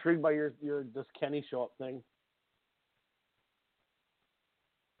still am intrigued by your does Kenny show up thing.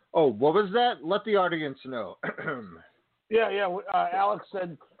 Oh, what was that? Let the audience know. Yeah. Alex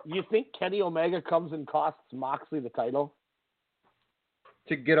said, you think Kenny Omega comes and costs Moxley the title?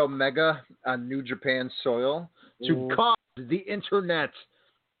 To get Omega on New Japan soil? To cause the internet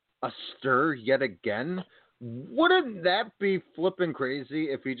a stir yet again? Wouldn't that be flipping crazy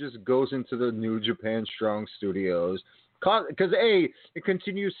if he just goes into the New Japan Strong Studios? Because, it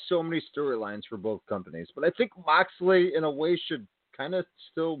continues so many storylines for both companies. But I think Moxley, in a way, should kind of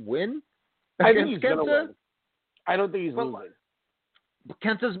still win. I think he's going to win. I don't think he's losing. But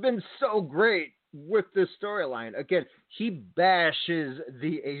Kenta's been so great with this storyline. Again, he bashes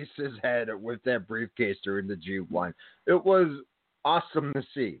the Ace's head with that briefcase during the G1. It was awesome to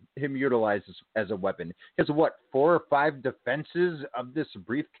see him utilize this as a weapon. He has, 4 or 5 defenses of this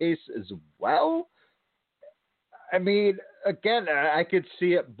briefcase as well? I mean, again, I could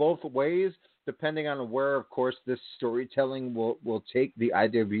see it both ways, depending on where, of course, this storytelling will take the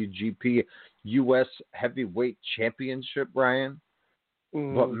IWGP U.S. Heavyweight Championship, Brian.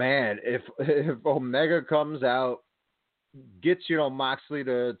 But, man, if Omega comes out, gets, Moxley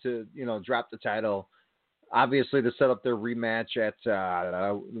to drop the title, obviously to set up their rematch at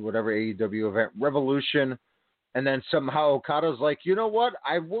whatever AEW event, Revolution. And then somehow Okada's like, you know what?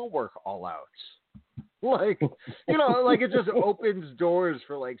 I will work All Out. Like, you know, like it just opens doors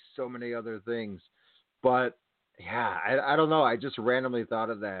for like so many other things. But yeah, I don't know. I just randomly thought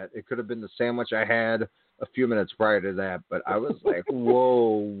of that. It could have been the sandwich I had a few minutes prior to that. But I was like,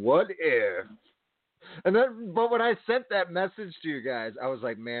 whoa, what if? And then, but when I sent that message to you guys, I was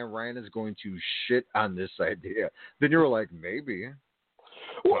like, man, Ryan is going to shit on this idea. Then you were like, maybe.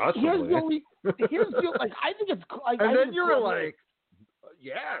 Well, possibly. Here's the like, I think it's like, and then you were like,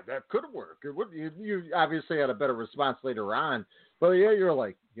 yeah, that could work. It would. You obviously had a better response later on, but yeah, you're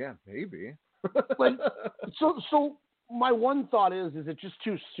like, yeah, maybe. like, so my one thought is it just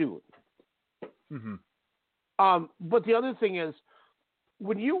too soon? Mm-hmm. But the other thing is,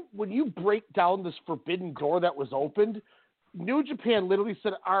 when you break down this forbidden door that was opened, New Japan literally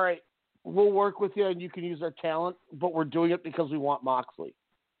said, all right, we'll work with you and you can use our talent, but we're doing it because we want Moxley.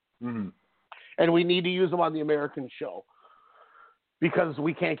 Mm-hmm. And we need to use him on the American show because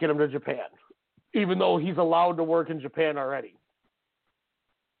we can't get him to Japan, even though he's allowed to work in Japan already.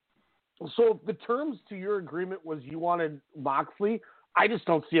 So if the terms to your agreement was you wanted Moxley, I just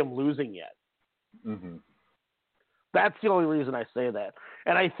don't see him losing yet. Mm-hmm. That's the only reason I say that.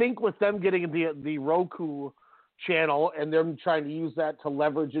 And I think with them getting the Roku channel and them trying to use that to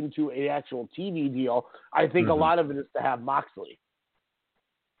leverage into an actual TV deal, I think a lot of it is to have Moxley.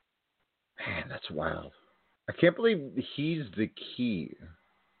 Man, that's wild. I can't believe he's the key.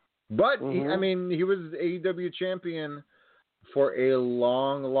 But, he was AEW champion for a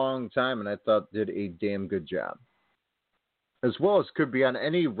long, long time, and I thought did a damn good job. As well as could be on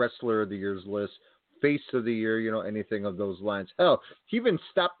any Wrestler of the Year's list, Face of the Year, you know, anything of those lines. Hell, he even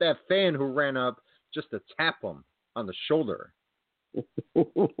stopped that fan who ran up just to tap him on the shoulder. But,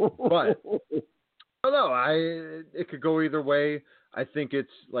 I don't know, it could go either way. I think it's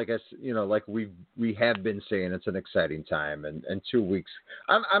like we have been saying, it's an exciting time, and 2 weeks.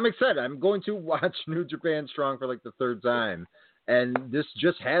 I'm excited. I'm going to watch New Japan Strong for like the third time, and this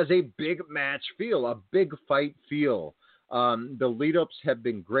just has a big match feel, a big fight feel. The lead ups have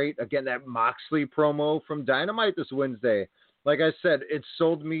been great. Again, that Moxley promo from Dynamite this Wednesday, like I said, it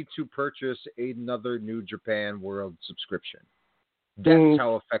sold me to purchase another New Japan World subscription. That's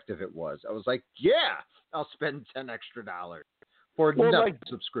how effective it was. I was like, yeah, I'll spend $10 extra for another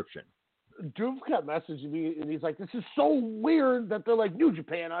subscription. Drew kept messaging me, and he's like, "This is so weird that they're like New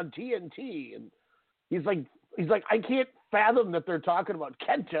Japan on TNT," and he's like, "I can't fathom that they're talking about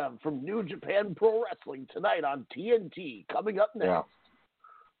Kenta from New Japan Pro Wrestling tonight on TNT coming up next." Yeah.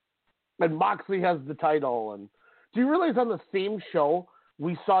 And Moxley has the title, and do you realize on the same show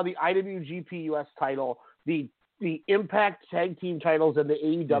we saw the IWGP US title, the Impact Tag Team titles, and the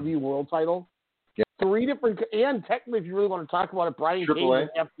AEW World title? Yeah. 3 different, and technically, if you really want to talk about it, Brian Cage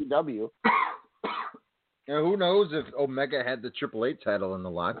and FTW. Yeah, who knows if Omega had the AAA title in the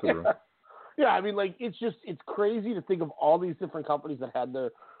locker room? Yeah, I mean, like it's crazy to think of all these different companies that had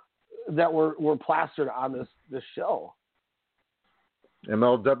that were plastered on this show.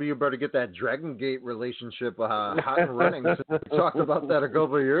 MLW better get that Dragongate relationship hot and running. We talked about that a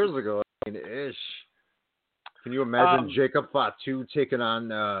couple of years ago. I mean, ish. Can you imagine Jacob Fatu taking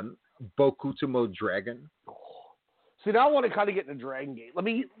on Bokutomo Dragon? See, now I want to kind of get into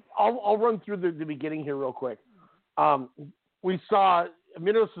Dragongate. I'll run through the beginning here real quick. We saw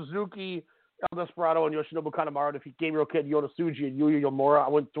Minoru Suzuki, El Desperado, and Yoshinobu Kanemaru defeat Gabriel Kidd, Yota Tsuji, and Yuya Uemura. I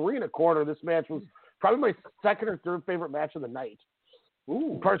went 3 1/4. This match was probably my second or third favorite match of the night.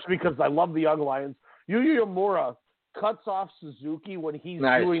 Ooh. Partially because I love the Young Lions. Yuya Uemura cuts off Suzuki when he's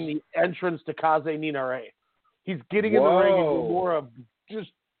doing the entrance to Kaze Ninare. He's getting in the ring, and Uemura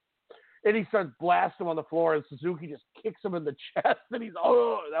and he starts blasting him on the floor, and Suzuki just kicks him in the chest, and that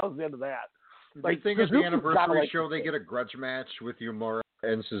was the end of that. Like, I think at the anniversary show, they get a grudge match with Uemura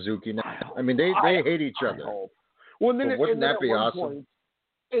and Suzuki now. I mean, they hate each other. Well, then, wouldn't that be awesome?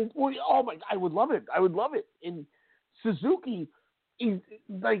 I would love it. I would love it. And Suzuki,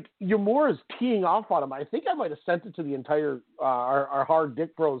 Uemura's teeing off on him. I think I might have sent it to the entire our Hard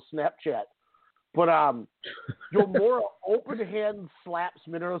Dick Bros Snapchat. But Uemura open hand slaps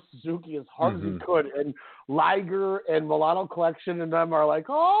Minoru Suzuki as hard as he could, and Liger and Milano Collection and them are like,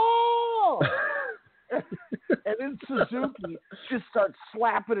 oh! And then Suzuki just starts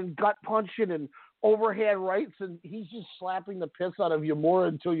slapping and gut punching and overhand rights, and he's just slapping the piss out of Uemura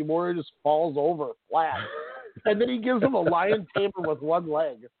until Uemura just falls over flat. And then he gives him a lion tamer with one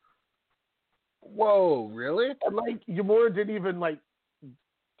leg. Whoa, really? And Uemura didn't even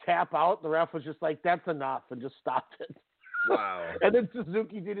tap out. The ref was just like, that's enough, and just stopped it. Wow. And then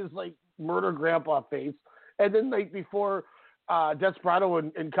Suzuki did his murder grandpa face, And then like before Desperado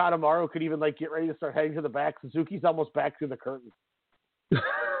and Kanemaru could even like get ready to start heading to the back, Suzuki's almost back through the curtain.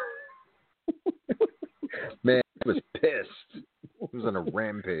 Man, he was pissed. He was on a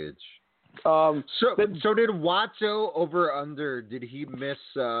rampage. So did Watto over under? Did he miss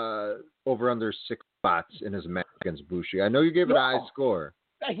over under 6 spots in his match against Bushi? I know you gave it a high score.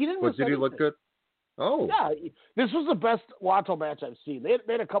 Yeah, he didn't. But did he look good? Oh, yeah. This was the bbest Watto match I've seen. They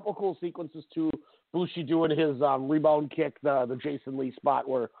had a couple cool sequences too. Bushi doing his rebound kick, the Jason Lee spot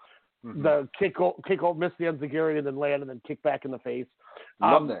where the kick missed the enziguri and then land and then kick back in the face.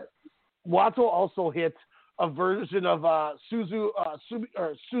 Love that. Watto also hit a version of Suzu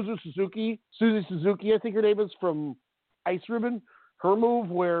Suzuki, I think her name is, from Ice Ribbon. Her move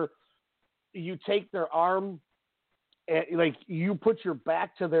where you take their arm and like you put your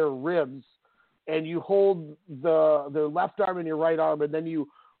back to their ribs and you hold their left arm and your right arm and then you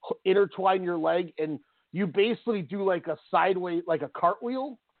intertwine your leg and you basically do like a sideways, like a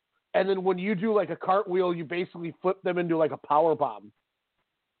cartwheel. And then when you do like a cartwheel, you basically flip them into like a power bomb.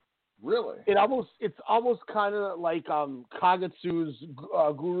 Really? It's almost kind of like Kagetsu's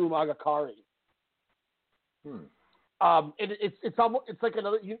Guru Magakari. It's like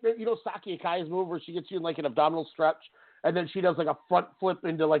another, Saki Akai's move where she gets you in like an abdominal stretch and then she does like a front flip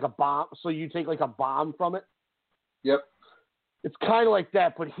into like a bomb. So you take like a bomb from it. Yep. It's kind of like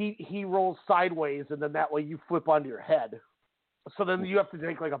that, but he rolls sideways and then that way you flip onto your head. So then you have to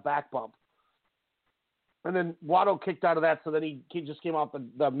take like a back bump. And then Watto kicked out of that, so then he just came off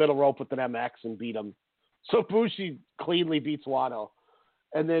the middle rope with an MX and beat him. So Bushi cleanly beats Watto.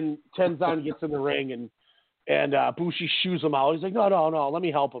 And then Tenzan gets in the ring and Bushi shoos him out. He's like, no, let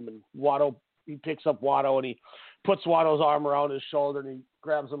me help him. And he picks up Watto and he puts Watto's arm around his shoulder and he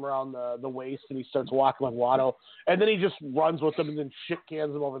grabs him around the waist and he starts walking with Watto. And then he just runs with him and then shit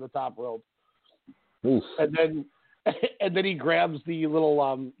cans him over the top rope. Oof. And then he grabs the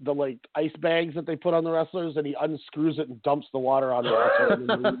little the like ice bags that they put on the wrestlers and he unscrews it and dumps the water on the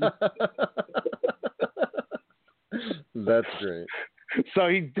wrestler. That's great. So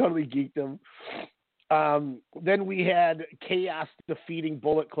he totally geeked him. Then we had Chaos defeating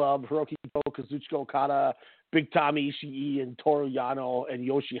Bullet Club, Hiroki Goto, Kazuchika Okada, Big Tom Ishii, and Toru Yano and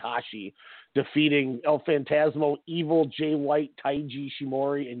Yoshihashi defeating El Phantasmo, Evil, Jay White, Taiji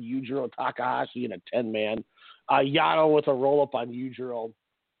Shimori, and Yujiro Takahashi in a 10-man. Yano with a roll-up on Yujiro,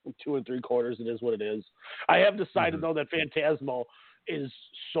 2 3/4. It is what it is. I have decided, though, that Phantasmo is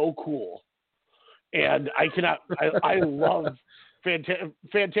so cool. And I love Phantasmo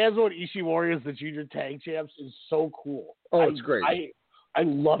and Ishimori as the junior tag champs is so cool. Oh, it's great. I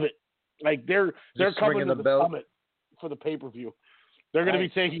love it. Like, they're coming to the belt. summit for the pay-per-view. They're going to be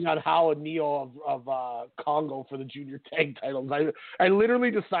taking on Hao and Neo of Congo for the junior tag titles. I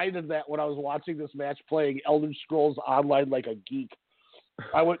literally decided that when I was watching this match playing Elder Scrolls Online like a geek.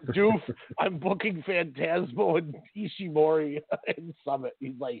 I went, Doof, I'm booking Phantasmo and Ishimori in Summit.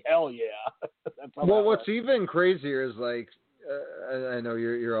 He's like, hell yeah. Well, what's even crazier is like, I know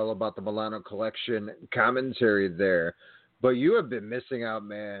you're all about the Milano Collection commentary there. But you have been missing out,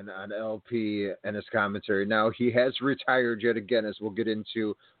 man, on LP and his commentary. Now, he has retired yet again, as we'll get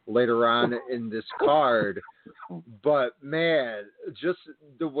into later on in this card. But, man, just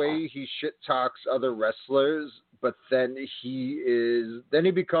the way he shit-talks other wrestlers, but then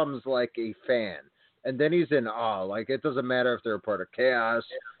he becomes like a fan. And then he's in awe. Like, it doesn't matter if they're a part of Chaos,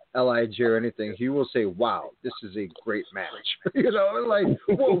 LIJ, or anything. He will say, wow, this is a great match. Like,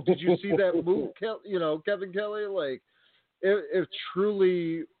 whoa, did you see that move, Kevin Kelly? Like, it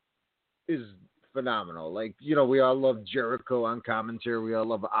truly is phenomenal. Like, we all love Jericho on commentary. We all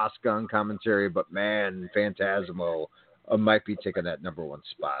love Asuka on commentary. But, man, Phantasmo might be taking that number 1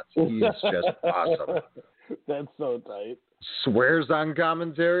 spot. He's just awesome. That's so tight. Swears on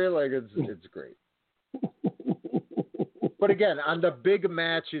commentary. Like, it's great. But, again, on the big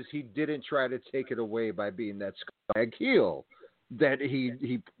matches, he didn't try to take it away by being that scumbag heel that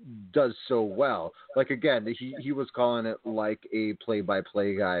he does so well. Like, again, he was calling it like a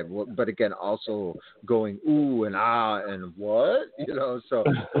play-by-play guy, but again, also going ooh and ah and what, so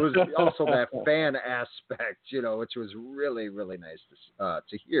it was also that fan aspect, which was really, really nice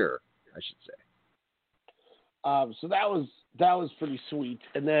to hear, I should say. So that was pretty sweet.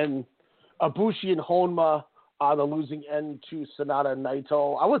 And then Ibushi and Honma, the losing end to Sonata and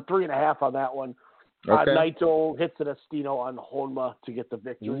Naito. I went 3.5 on that one. Okay. Naito hits an Estino on Honma to get the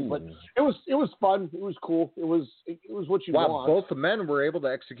victory, but it was fun. It was cool. It was what you want. Wow, both the men were able to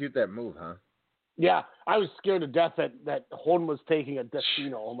execute that move, huh? Yeah, I was scared to death that Honma was taking a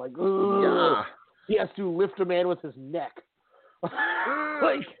Destino. I'm like, yeah. He has to lift a man with his neck.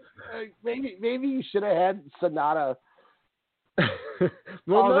 Like, maybe you should have had Sonata. I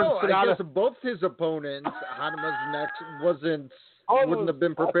guess both his opponents, Hanema's next wouldn't have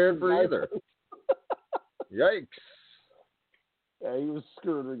been prepared for either. Yikes. Yeah, he was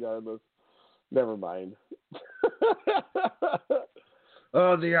screwed regardless. Never mind.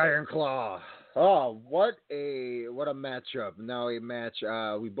 Oh, the Iron Claw. Oh, what a matchup. Now a match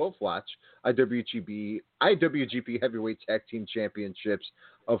we both watch. IWGP Heavyweight Tag Team Championships.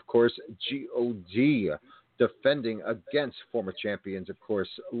 Of course, GOD defending against former champions. Of course,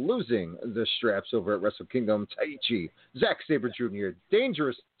 losing the straps over at Wrestle Kingdom. Taichi, Zack Sabre Jr.,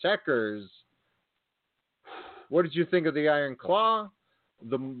 Dangerous Tekkers. What did you think of the Iron Claw?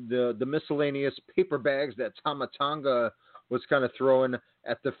 The miscellaneous paper bags that Tama Tonga was kind of throwing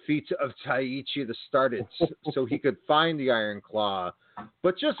at the feet of Taichi to start it so he could find the Iron Claw.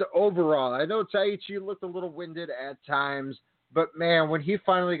 But just overall, I know Taichi looked a little winded at times, but man, when he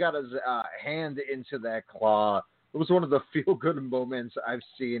finally got his hand into that claw, it was one of the feel-good moments I've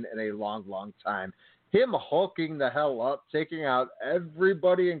seen in a long, long time. Him hulking the hell up, taking out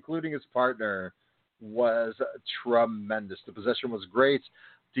everybody, including his partner, was tremendous. The possession was great.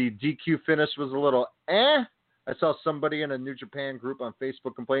 The DQ finish was a little I saw somebody in a New Japan group on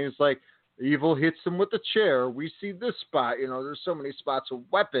Facebook complaining. It's like, Evil hits him with the chair. We see this spot. There's so many spots of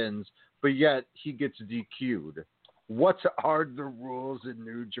weapons, but yet he gets DQ'd. What are the rules in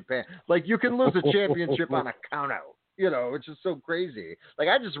New Japan? Like, you can lose a championship on a countout, which is so crazy. Like,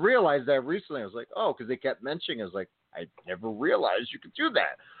 I just realized that recently. I was like, oh, because they kept mentioning it. I was like, I never realized you could do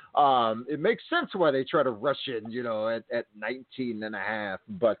that. It makes sense why they try to rush in, at 19 and a half.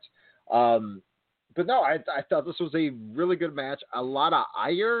 But no, I thought this was a really good match. A lot of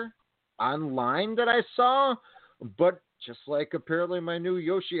ire online that I saw, but just like apparently my new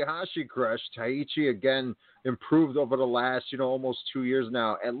Yoshihashi crush, Taichi again improved over the last, almost 2 years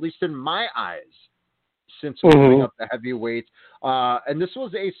now, at least in my eyes, since moving up the heavyweight. And this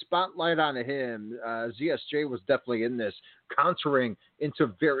was a spotlight on him. ZSJ was definitely in this, countering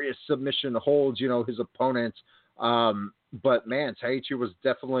into various submission holds, his opponents. But man, Taichi was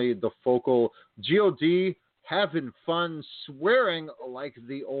definitely the focal. GOD having fun, swearing like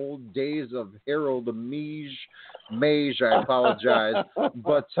the old days of Harold Mage, I apologize.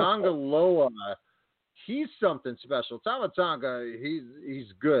 But Tonga Loa, he's something special. Tama Tonga,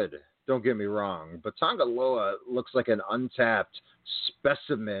 he's good. Don't get me wrong. But Tonga Loa looks like an untapped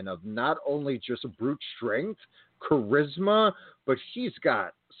specimen of not only just brute strength, charisma, but he's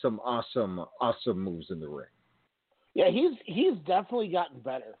got some awesome moves in the ring. Yeah, he's definitely gotten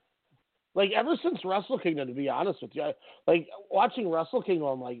better. Like, ever since Wrestle Kingdom, to be honest with you, like, watching Wrestle Kingdom,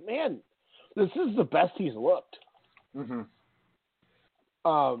 I'm like, man, this is the best he's looked. Mm-hmm.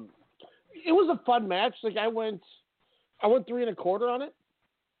 It was a fun match. Like, I went 3 1/4 on it.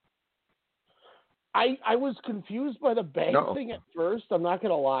 I was confused by the bag thing at first. I'm not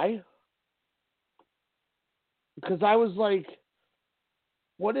gonna lie, because I was like,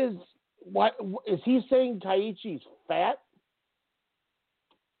 what is he saying? Taichi's fat?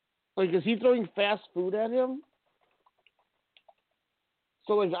 Like, is he throwing fast food at him?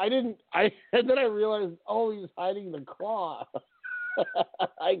 So, like, and then I realized, oh, he's hiding the claw.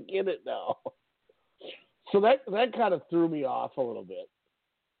 I get it now. So that kind of threw me off a little bit.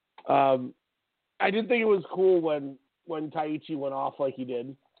 I did think it was cool when Taichi went off like he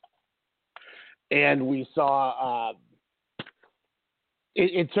did. And we saw,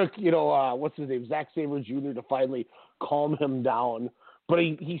 it took, what's his name, Zack Sabre Jr. to finally calm him down. But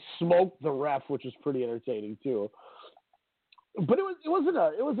he smoked the ref, which was pretty entertaining too. But it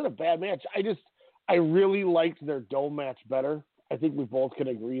wasn't a bad match. I really liked their Dome match better. I think we both can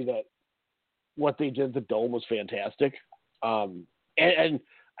agree that what they did at the Dome was fantastic. And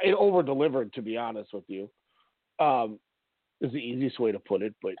it over-delivered, to be honest with you. Is the easiest way to put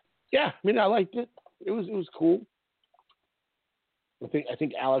it. But yeah, I mean, I liked it. It was cool. I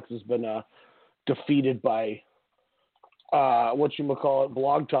think Alex has been defeated by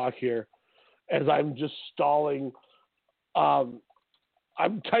Blog Talk here, as I'm just stalling. I'm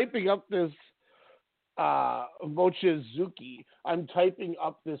typing up this Mochizuki. I'm typing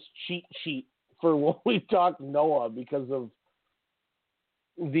up this cheat sheet for when we talk NOAH because of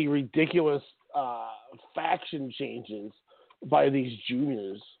the ridiculous faction changes by these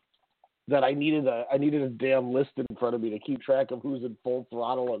juniors that I needed a damn list in front of me to keep track of who's in Full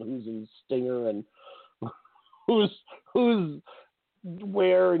Throttle and who's in Stinger and who's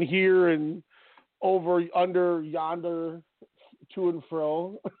where and here and over, under, yonder, to and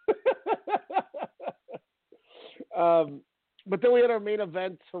fro. But then we had our main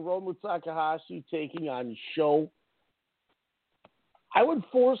event, Hiromu Takahashi taking on Sho. I would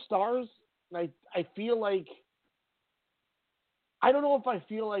 4 stars. And I feel like, I don't know if I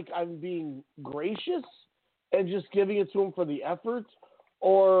feel like I'm being gracious and just giving it to him for the effort,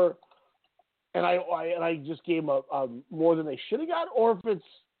 or and I just gave him a more than they should have got, or if it's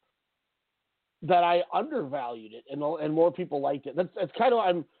that I undervalued it and more people liked it. That's kind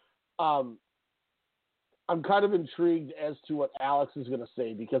of I'm kind of intrigued as to what Alex is going to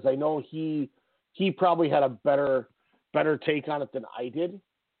say, because I know he probably had a better take on it than I did,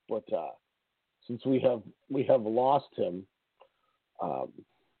 but since we have lost him,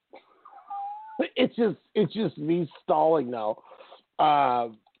 it's just me stalling now. I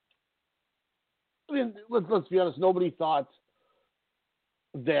mean, let's be honest. Nobody thought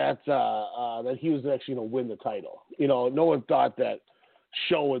that he was actually going to win the title. You know, no one thought that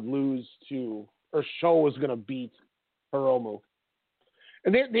Sho would lose to, or Sho was going to beat Hiromu.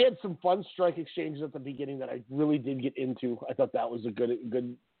 And they had some fun strike exchanges at the beginning that I really did get into. I thought that was a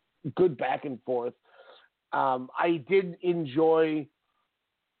good back and forth. I did enjoy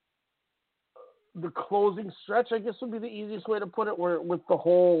the closing stretch, I guess would be the easiest way to put it, where with the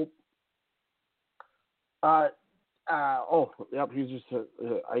whole he's just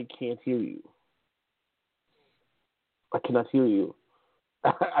I can't hear you. I cannot hear you.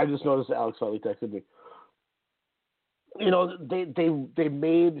 I just noticed Alex finally texted me. You know, they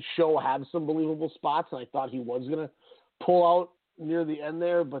made Sho have some believable spots, and I thought he was going to pull out near the end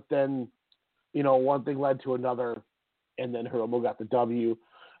there, but then, you know, one thing led to another, and then Hiromu got the W.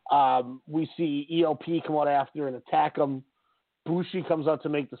 We see ELP come out after and attack him. Bushi comes out to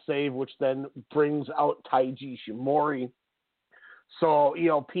make the save, which then brings out Taiji Ishimori. So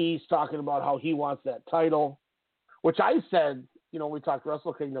ELP's talking about how he wants that title, which I said, you know, we talked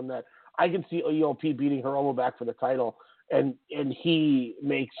Wrestle Kingdom, that I can see ELP beating Hiromu back for the title, and he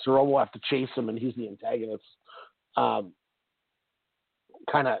makes Hiromu have to chase him, and he's the antagonist, kind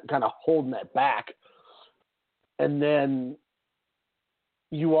of holding that back. And then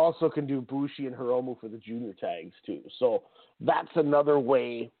you also can do Bushi and Hiromu for the junior tags too. So that's another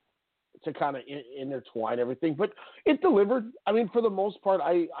way to kind of intertwine everything. But it delivered. I mean, for the most part,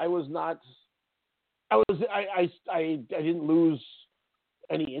 I didn't lose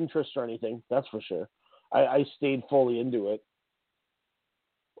any interest or anything. That's for sure. I stayed fully into it.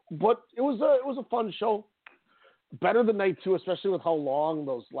 But it was a fun show. Better than night 2, especially with how long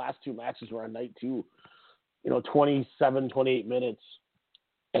those last 2 matches were on night 2. You know, 27, 28 minutes.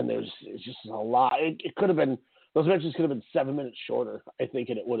 And it's just a lot. It could have been, those matches could have been 7 minutes shorter, I think,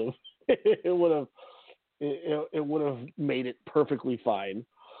 and it would have made it perfectly fine.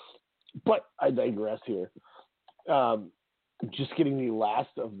 But I digress here. Just getting the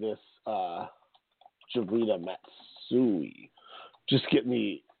last of this Jabita Matsui. Just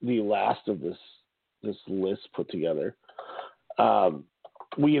getting the last of this list put together.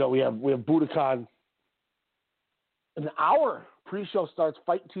 We have Budokan. An hour pre-show starts.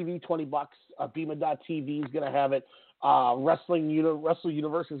 Fight TV, $20. Bima.tv is going to have it. Wrestle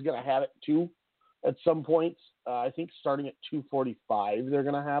Universe is going to have it too at some point. I think starting at 2:45 they're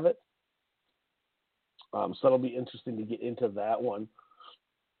going to have it. So that'll be interesting to get into that one.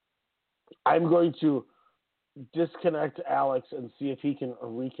 I'm going to disconnect Alex and see if he can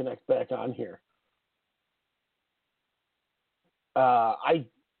reconnect back on here.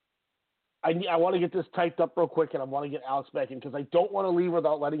 I want to get this typed up real quick, and I want to get Alex back in because I don't want to leave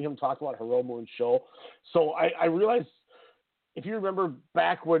without letting him talk about Hiromu and Sho. So I realized, if you remember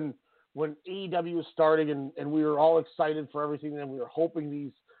back when AEW was starting and we were all excited for everything, and we were hoping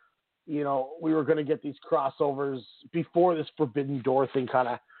these, you know, we were going to get these crossovers before this Forbidden Door thing kind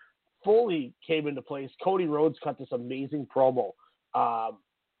of fully came into place. Cody Rhodes cut this amazing promo.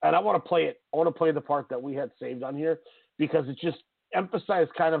 And I want to play it. I want to play the part that we had saved on here because it just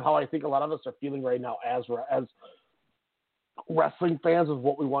emphasized kind of how I think a lot of us are feeling right now as wrestling fans, of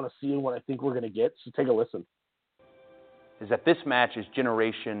what we want to see and what I think we're going to get. So take a listen. Is that this match is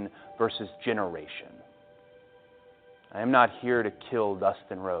generation versus generation. I am not here to kill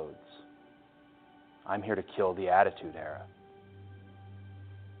Dustin Rhodes. I'm here to kill the Attitude Era.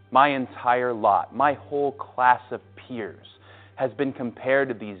 My entire lot, my whole class of peers, has been compared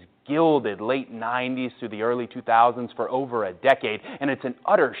to these gilded late 90s through the early 2000s for over a decade, and it's an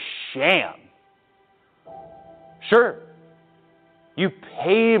utter sham. Sure, you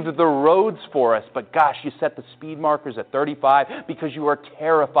paved the roads for us, but gosh, you set the speed markers at 35 because you are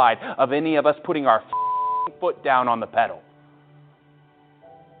terrified of any of us putting our foot down on the pedal.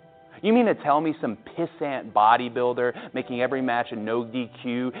 You mean to tell me some pissant bodybuilder making every match a no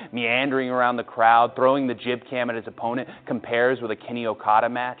DQ, meandering around the crowd, throwing the jib cam at his opponent compares with a Kenny Okada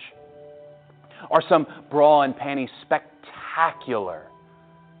match? Or some bra and panty spectacular spectacular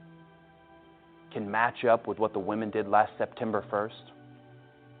can match up with what the women did last September 1st?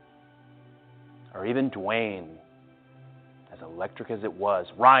 Or even Dwayne, as electric as it was,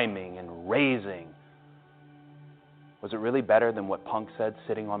 rhyming and raising, was it really better than what Punk said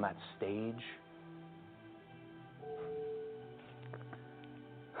sitting on that stage?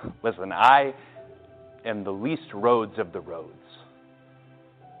 Listen, I am the least Rhodes of the Rhodes.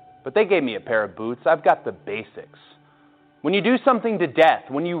 But they gave me a pair of boots. I've got the basics. When you do something to death,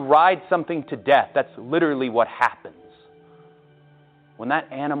 when you ride something to death, that's literally what happens. When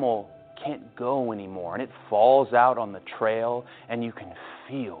that animal can't go anymore and it falls out on the trail and you can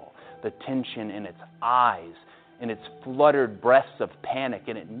feel the tension in its eyes, in its fluttered breaths of panic,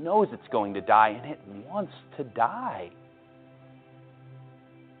 and it knows it's going to die and it wants to die.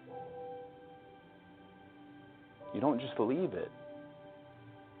 You don't just believe it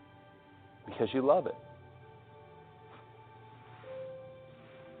because you love it.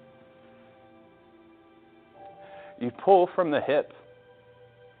 You pull from the hip.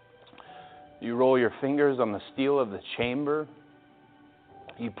 You roll your fingers on the steel of the chamber.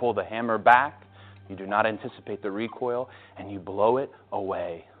 You pull the hammer back. You do not anticipate the recoil, and you blow it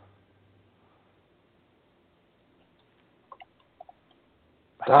away.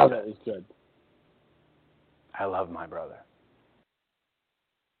 God, that is good. I love my brother.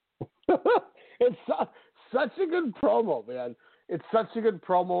 It's such a good promo, man. It's such a good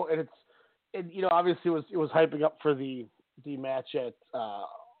promo, and obviously it was hyping up for the match at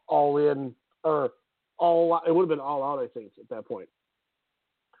All In, or All Out. It would have been All Out, I think, at that point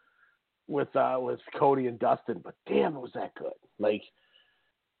with Cody and Dustin. But damn, was that good! Like,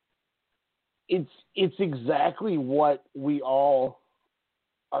 it's exactly what we all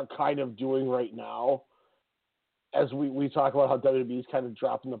are kind of doing right now. As we talk about how WWE is kind of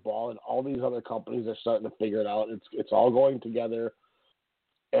dropping the ball, and all these other companies are starting to figure it out. It's all going together,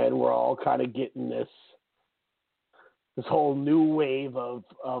 and we're all kind of getting this whole new wave of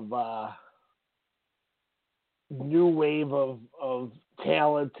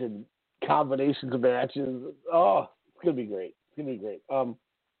talent and combinations of matches. Oh, it's gonna be great.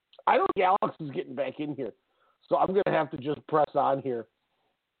 I know Galax is getting back in here, so I'm gonna have to just press on here.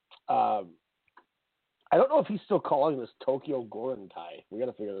 I don't know if he's still calling this Tokyo Gorentai. We got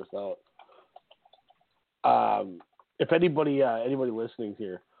to figure this out. If anybody listening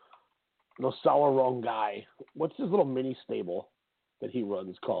here, no sour wrong guy. What's his little mini stable that he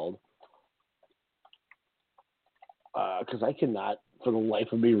runs called? Because I cannot, for the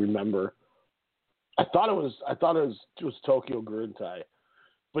life of me, remember. I thought it was Tokyo Gorentai,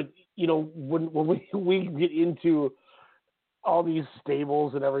 but when we get into all these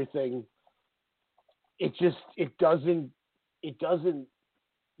stables and everything, it doesn't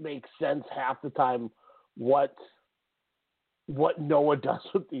make sense half the time what Noah does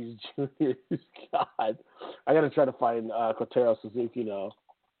with these juniors. God, I got to try to find Kotaro Suzuki now.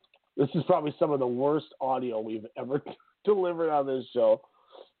 This is probably some of the worst audio we've ever delivered on this show.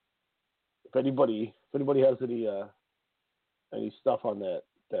 If anybody has any stuff on that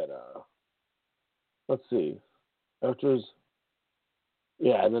let's see. After's.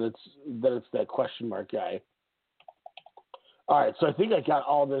 Yeah, and then it's that question mark guy. All right, so I think I got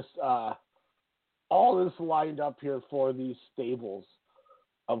all this lined up here for these stables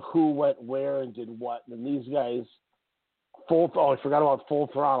of who went where and did what. And these guys, I forgot about Full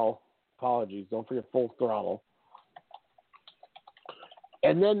Throttle. Apologies, don't forget Full Throttle.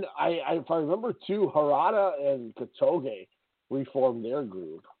 And then if I remember too, Harada and Katoge reformed their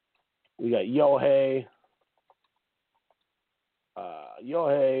group. We got Yohei,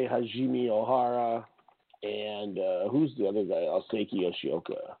 Hajime Ohara, and who's the other guy? Seiki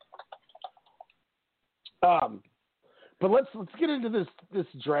Yoshioka. But let's get into this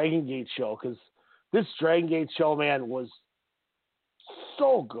Dragongate show, because this Dragongate show, man, was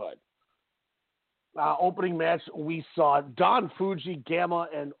so good. Opening match, we saw Don Fuji, Gamma,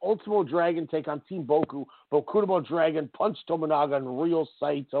 and Ultimo Dragon take on Team Boku. Bokudomo Dragon punched Tominaga and Ryo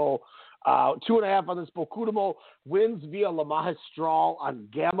Saito. 2.5 on this. Bokudomo wins via La Magistral on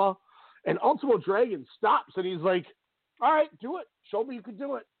Gamma. And Ultimo Dragon stops, and he's like, all right, do it. Show me you can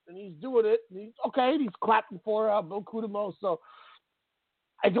do it. And he's doing it. And he's clapping for Bokudomo. So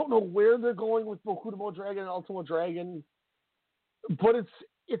I don't know where they're going with Bokudomo Dragon and Ultimo Dragon, but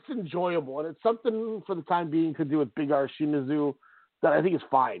it's enjoyable, and it's something for the time being to do with Big R Shimizu that I think is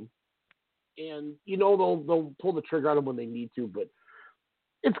fine. And they'll pull the trigger on him when they need to, but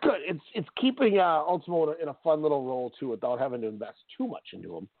it's good. It's keeping Ultimo in a fun little role too, without having to invest too much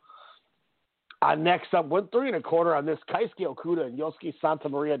into him. Next up, went 3 1/4 on this. Keisuke Okuda and Yosuke Santa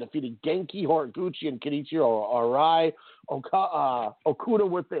Maria defeated Genki Horiguchi and Kenichiro Arai. Okuda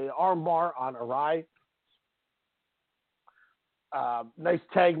with the armbar on Arai. Nice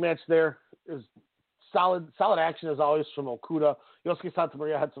tag match there. It was solid action as always from Okuda. Yosuke Santa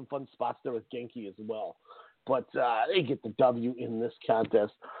Maria had some fun spots there with Genki as well. But they get the W in this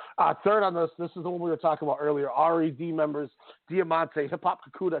contest. Third on this is the one we were talking about earlier. RED members Diamante, Hip Hop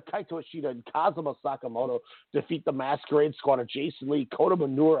Kakuta, Kaito Ishida, and Kazuma Sakamoto defeat the Masquerade Squad of Jason Lee, Kota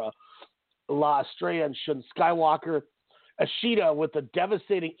Minoura, La Estrella, and Shun Skywalker. Ishida with a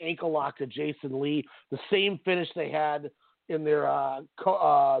devastating ankle lock to Jason Lee, the same finish they had in their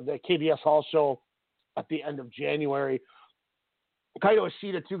the KBS Hall show at the end of January. Kaito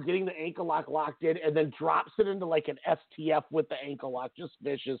Ishida, too, getting the ankle lock locked in and then drops it into like an STF with the ankle lock. Just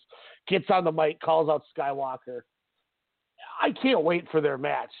vicious. Gets on the mic, calls out Skywalker. I can't wait for their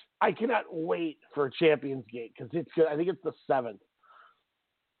match. I cannot wait for Champions Gate because I think it's the 7th.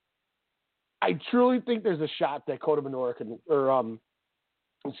 I truly think there's a shot that Kota Minoura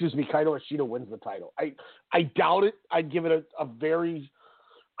Kaito Ishida wins the title. I doubt it. I'd give it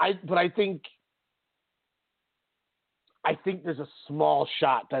but I think there's a small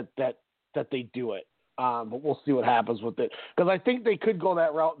shot that they do it. But we'll see what happens with it. Because I think they could go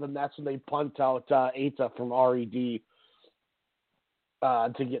that route, and then that's when they punt out Eita from RED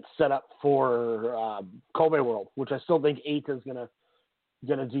to get set up for Kobe World, which I still think Eita's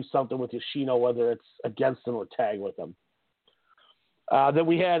gonna do something with Yoshino, whether it's against him or tag with him. Then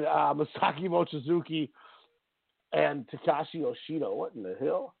we had Masaki Mochizuki and Takashi Yoshida. What in the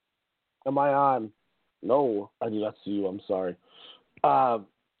hell am I on? No, I do not see you. I'm sorry.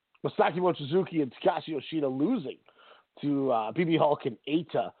 Masaki Mochizuki and Takashi Yoshida losing to BB Hulk and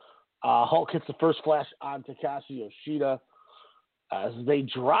Eita. Hulk hits the first flash on Takashi Yoshida as they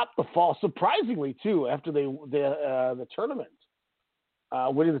drop the fall, surprisingly, too, after the tournament.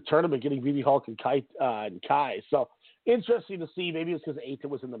 Winning the tournament, getting BB Hulk and Kai. So, interesting to see. Maybe it's because Eita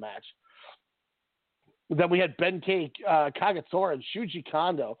was in the match. Then we had Benkei Kagetora and Shuji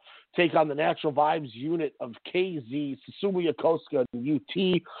Kondo take on the Natural Vibes unit of KZ, Susumu Yokosuka, and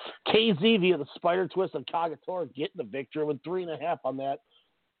UT. KZ via the Spider Twist and Kagetora getting the victory with 3.5 on that.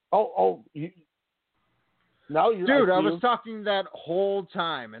 Dude, I was talking that whole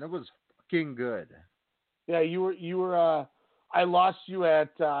time, and it was fucking good. Yeah, you were. I lost you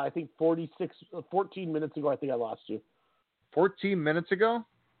at I think 14 minutes ago. I think I lost you. 14 minutes ago?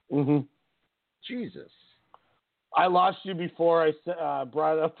 Mm-hmm. Jesus. I lost you before I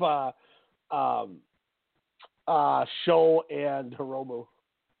brought up Sho and Hiromu.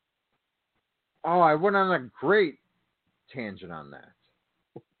 Oh, I went on a great tangent on that.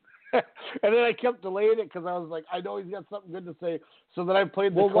 And then I kept delaying it because I was like, I know he's got something good to say. So then I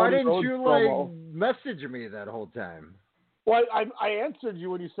played the Well, why Cody didn't Rhodes you promo. message me that whole time? Well, I answered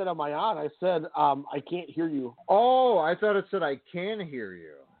you when you said, am I on? I said, I can't hear you. Oh, I thought it said I can hear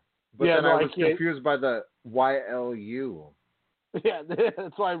you. But then I was confused by the YLU. Yeah,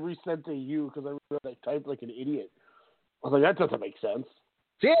 that's why I resent to you because I typed like an idiot. I was like, that doesn't make sense.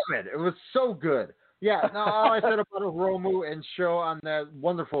 Damn it. It was so good. Yeah, no, all I said about Hiromu and Sho on that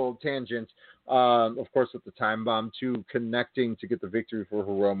wonderful tangent, of course, at the time bomb, to connecting to get the victory for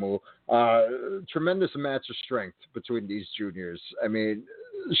Hiromu. Tremendous match of strength between these juniors. I mean,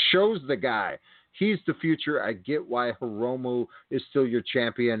 Sho's the guy. He's the future. I get why Hiromu is still your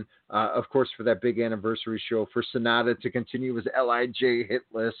champion. Of course, for that big anniversary show, for Sonata to continue his LIJ hit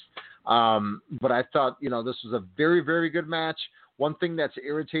list. But I thought, this was a very, very good match. One thing that's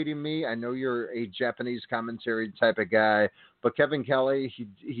irritating me, I know you're a Japanese commentary type of guy, but Kevin Kelly,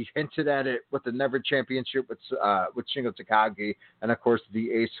 he hinted at it with the Never Championship with Shingo Takagi, and of course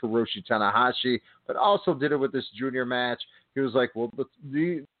the ace Hiroshi Tanahashi, but also did it with this junior match. He was like, well,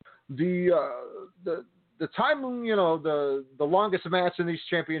 the time, the longest match in these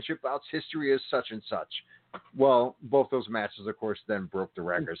championship bouts history is such and such. Well, both those matches, of course, then broke the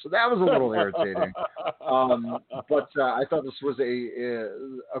record. So that was a little irritating. But I thought this was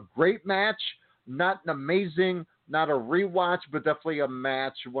a great match. Not an amazing, not a rewatch, but definitely a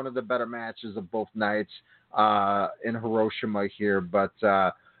match. One of the better matches of both nights in Hiroshima here. But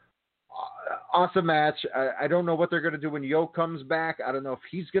awesome match. I don't know what they're going to do when Yo comes back. I don't know if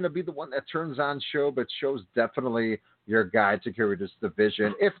he's going to be the one that turns on Sho, but Sho's definitely your guy to carry this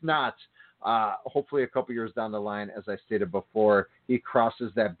division. If not, hopefully a couple years down the line, as I stated before, he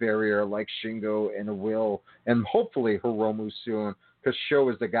crosses that barrier like Shingo and Will, and hopefully Hiromu soon, because Sho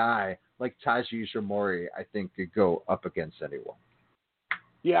is the guy, like Taiji Ishimori, I think could go up against anyone.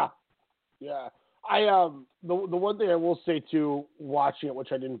 Yeah. The one thing I will say too, watching it,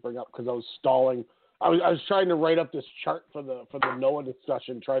 which I didn't bring up because I was stalling. I was trying to write up this chart for the NOAH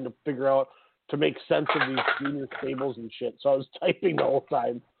discussion, trying to figure out to make sense of these junior stables and shit. So I was typing the whole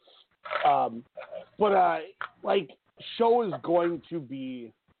time. Like Show is going to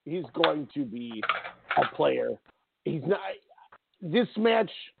be. He's going to be a player. He's not. This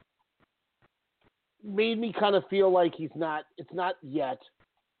match made me kind of feel like he's not. It's not yet.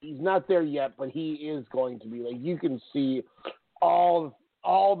 He's not there yet, but he is going to be. Like you can see all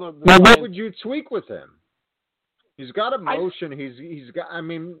the. Now, what would you tweak with him? He's got emotion. He's got. I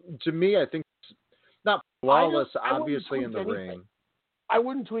mean, to me, I think it's not flawless, obviously in the ring. I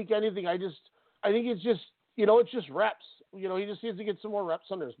wouldn't tweak anything. I think it's just. It's just reps. He just needs to get some more reps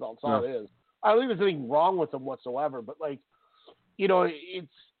under his belt. That's all it is. I don't think there's anything wrong with him whatsoever. But it's.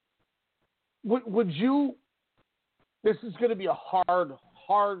 Would you? This is going to be a hard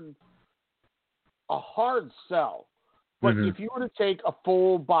sell. But if you were to take a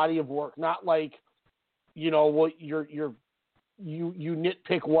full body of work, not like, what you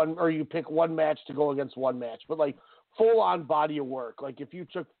nitpick one or you pick one match to go against one match, but like full on body of work. Like if you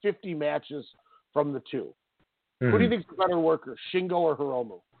took 50 matches from the two, who do you think's the better worker, Shingo or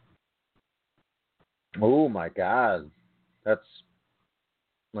Hiromu? Oh my God, that's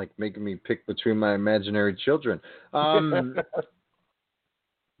like making me pick between my imaginary children.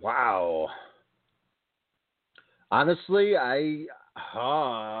 Wow. Honestly, I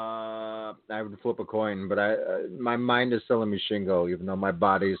would flip a coin, but my mind is telling me Shingo, even though my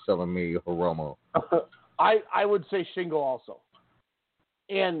body is telling me Hiromu. I would say Shingo also.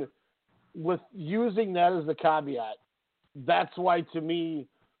 And with using that as the caveat, that's why to me,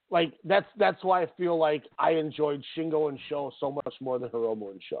 like that's why I feel like I enjoyed Shingo and Show so much more than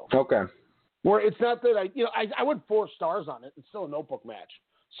Hiromu and Show. Okay. Where it's not that I went 4 stars on it. It's still a notebook match,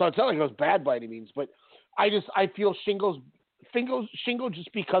 so it's not like it was bad by any means. But I feel Shingo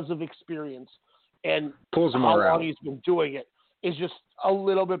just because of experience and pulls him how around. long he's been doing it is just a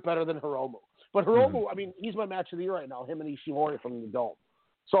little bit better than Hiromu. But Hiromu, I mean, he's my match of the year right now. Him and Ishimori from the Dome.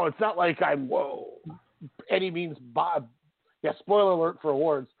 So it's not like I'm any means Bob. Yeah, spoiler alert for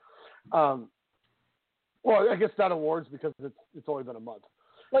awards. Well, I guess not awards because it's only been a month.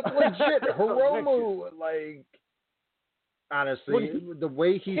 Like legit, Hiromu, like honestly, the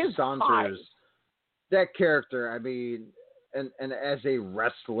way he saunters that character. I mean, and as a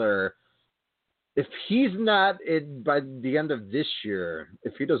wrestler, if he's not in by the end of this year,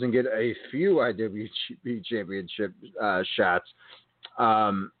 if he doesn't get a few IWGP championship shots,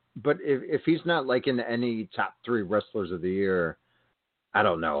 but if he's not like in any top 3 wrestlers of the year, I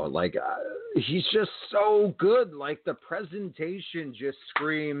don't know. Like he's just so good. Like the presentation just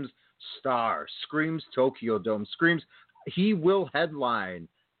screams star, screams Tokyo Dome, screams he will headline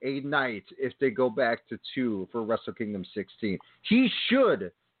a night if they go back to 2 for Wrestle Kingdom 16. He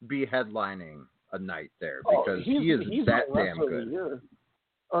should be headlining a night there because he's that damn good.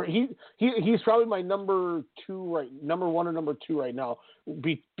 Or he's probably my number 1 or number 2 right now.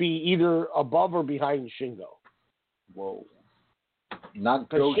 Be either above or behind Shingo. Whoa. Not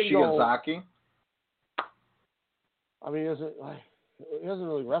Go Shiozaki? I mean, he hasn't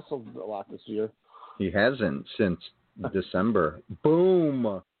really wrestled a lot this year. He hasn't since December.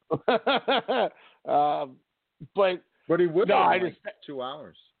 Boom. But he would have 2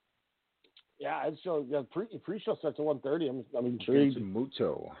 hours. Yeah, it's so pre-show starts at 1:30. I'm intrigued.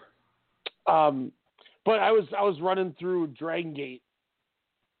 Muto. But I was running through Dragongate.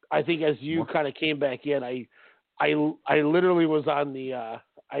 I think as you kind of came back in, I literally was on the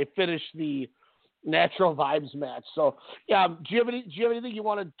I finished the Natural Vibes match. So yeah, do you have anything you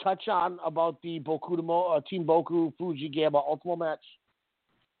want to touch on about the Team Boku Fuji Gamma Ultimo match?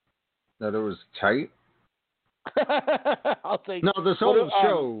 That it was tight. I'll take. No, this whole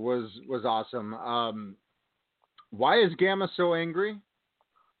show was awesome. Why is Gamma so angry?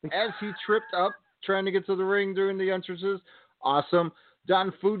 As he tripped up trying to get to the ring during the entrances, awesome.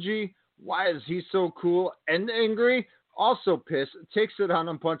 Don Fuji, why is he so cool and angry? Also pissed. Takes it on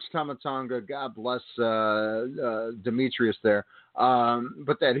and punch Tamatonga. God bless Demetrius there.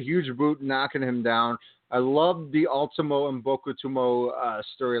 But that huge boot knocking him down. I love the Ultimo and Boku Tumo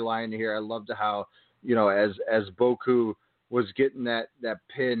storyline here. I loved how, as Boku was getting that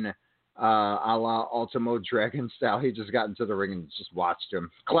pin a la Ultimo Dragon style, he just got into the ring and just watched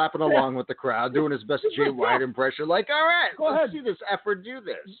him, clapping along with the crowd, doing his best Jay White impression. Like, all right, let's see this effort do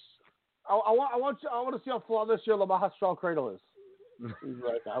this. I want to see how flawless your Yamaha Strong Cradle is. He's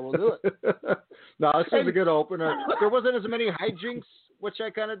like, I will do it. No, this was a good opener. There wasn't as many hijinks, which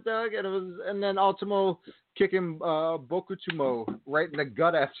I kind of dug, and then Ultimo kicking Boku Tumo right in the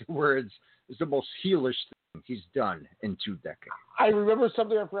gut afterwards. is the most heelish thing he's done in 2 decades. I remember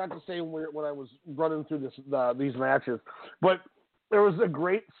something I forgot to say when I was running through these matches, but there was a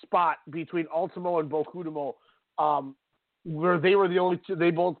great spot between Ultimo and Bokudamo where they were the only two. They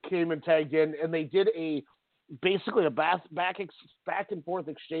both came and tagged in, and they did basically a back and forth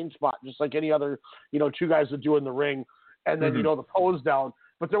exchange spot, just like any other, two guys would do in the ring, and then the pose down.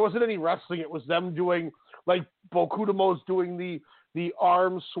 But there wasn't any wrestling. It was them doing, like, Bokudamo's doing the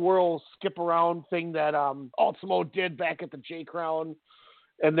arm swirl skip around thing that Ultimo did back at the J Crown,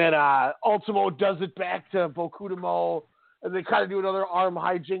 and then Ultimo does it back to Bokudamo, and they kind of do another arm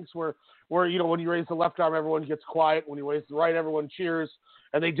hijinks where when you raise the left arm, everyone gets quiet. When you raise the right, everyone cheers.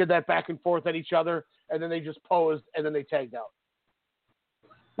 And they did that back and forth at each other, and then they just posed, and then they tagged out.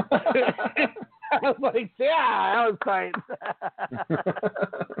 I was like, yeah, that was tight.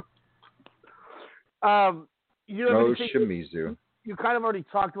 Shimizu. You kind of already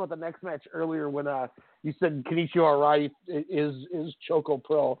talked about the next match earlier when you said Kenichi Arai is Choco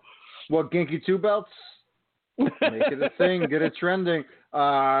Pro. What, Genki 2 belts? Make it a thing. Get it trending.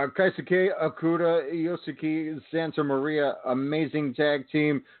 Kaisuke, Okuda, Yosuke, Santa Maria, amazing tag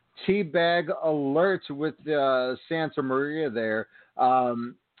team. Teabag alert with Santa Maria there.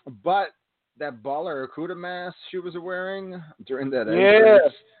 But that baller Okuda mask she was wearing during that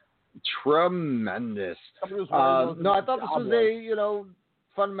entrance, tremendous. No, I thought this was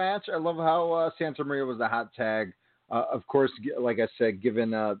a fun match. I love how Santa Maria was the hot tag. Of course, like I said,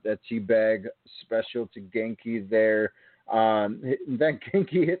 given that teabag special to Genki there, that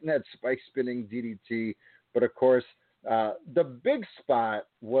Genki hitting that spike spinning DDT. But of course, the big spot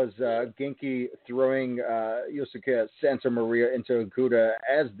was Genki throwing Yosuke Santa Maria into Okuda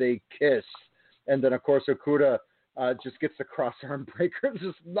as they kiss. And then, of course, Okuda just gets the cross-arm breaker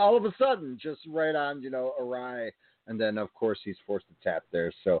just all of a sudden, just right on, Arai. And then, of course, he's forced to tap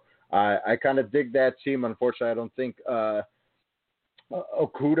there. So I kind of dig that team. Unfortunately, I don't think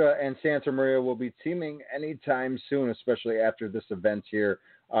Okuda and Santa Maria will be teaming anytime soon, especially after this event here.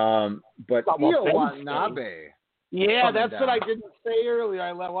 But Io Watanabe. Yeah, that's what I didn't say earlier.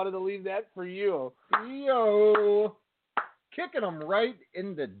 I wanted to leave that for you. Yo, kicking him right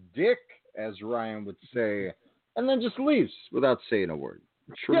in the dick, as Ryan would say, and then just leaves without saying a word.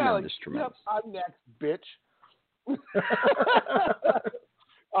 Tremendous. Yep, I'm next, bitch.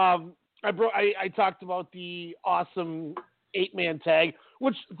 I talked about the awesome 8-man tag,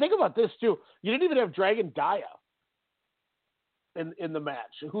 which, think about this too. You didn't even have Dragon Dia in the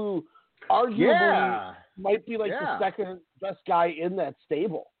match, who arguably might be like the second best guy in that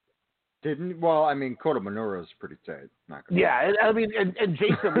stable. Kota Minoru is pretty tight. And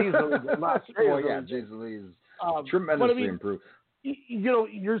Jason Lee's really good. Jason Lee's tremendously improved.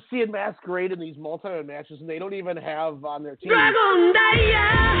 You're seeing Masquerade in these multi-man matches, and they don't even have on their team.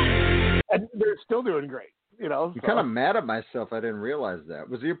 And they're still doing great, I'm kind of mad at myself. I didn't realize that.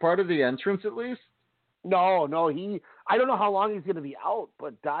 Was he a part of the entrance at least? No. I don't know how long he's going to be out,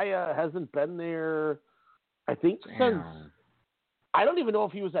 but Dia hasn't been there, I think, since. I don't even know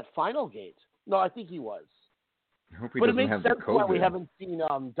if he was at Final Gate. No, I think he was. I hope he doesn't have the COVID. But it makes sense why we haven't seen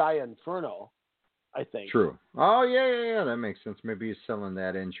Dia Inferno, I think. True. Oh, yeah. That makes sense. Maybe he's selling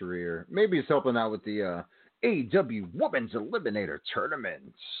that injury, or maybe he's helping out with the AEW Women's Eliminator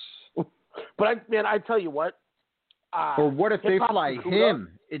Tournament. But, I tell you what. Or what if they fly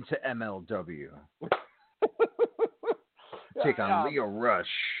him into MLW? Take on Leo Rush.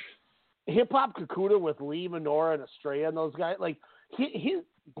 Hip Hop Kakuta with Lee Minora and Estrella and those guys, like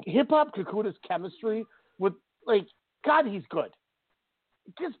Hip Hop Kakuta's chemistry with, God, he's good.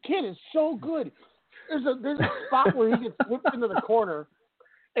 This kid is so good. There's a spot where he gets whipped into the corner,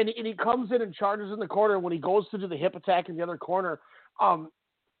 and he comes in and charges in the corner. When he goes to do the hip attack in the other corner,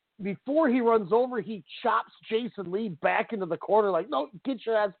 before he runs over, he chops Jason Lee back into the corner, like, no, get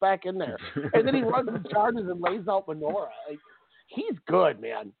your ass back in there. And then he runs and charges and lays out Minora. He's good,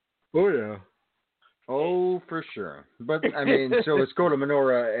 man. Oh, yeah. Oh, for sure. But, so it's Kota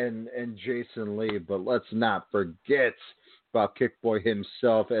Minoura and Jason Lee, but let's not forget about Kickboy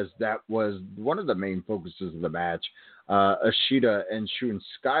himself, as that was one of the main focuses of the match. Ashita and Shun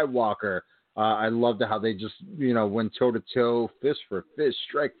Skywalker. I loved how they just, went toe-to-toe, fist for fist,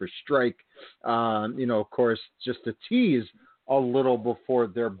 strike for strike. Of course, just to tease a little before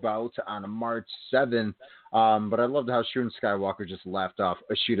their bout on March 7th. But I loved how Shun Skywalker just laughed off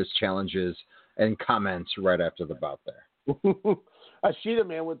Ashita's challenges and comments right after the bout there. Ashita,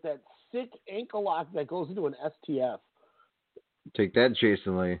 man, with that sick ankle lock that goes into an STF. Take that,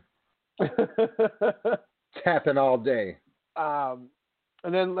 Jason Lee. Tapping all day. And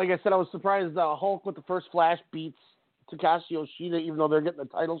then, like I said, I was surprised Hulk with the first flash beats Takashi Yoshida, even though they're getting the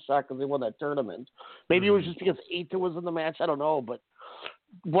title shot because they won that tournament. Maybe it was just because Eita was in the match. I don't know, but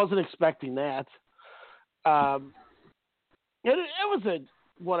wasn't expecting that. It was a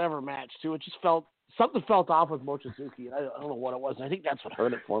whatever match, too. It just something felt off with Mochizuki, and I don't know what it was. I think that's what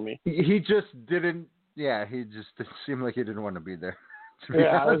hurt it for me. He just didn't. Yeah, he just seemed like he didn't want to be there. To be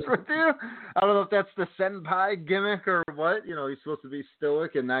honest with you, I don't know if that's the senpai gimmick or what. You know, he's supposed to be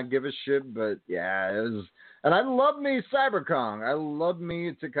stoic and not give a shit, but yeah, it was. And I love me Cyber Kong. I love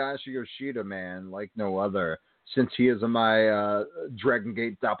me Takashi Yoshida, man, like no other. Since he is my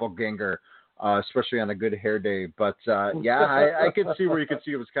Dragongate doppelganger, especially on a good hair day. But yeah, I could see where you could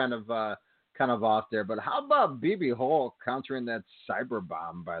see it was kind of off there. But how about BB Hulk countering that cyber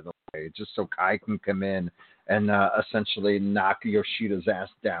bomb, by the way, just so Kai can come in and essentially knock Yoshida's ass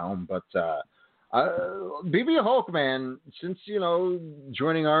down. But BB Hulk, man, since,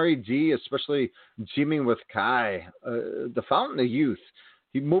 joining RED, especially teaming with Kai, the Fountain of Youth,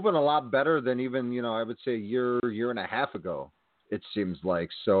 he's moving a lot better than even, I would say a year and a half ago, it seems like.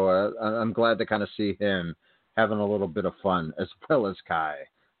 So I'm glad to kind of see him having a little bit of fun, as well as Kai.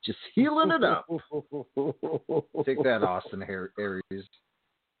 Just healing it up. Take that, Austin Aries.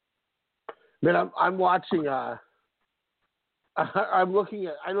 Man, I'm watching. I'm looking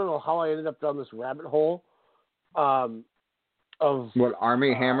at. I don't know how I ended up down this rabbit hole. Of what,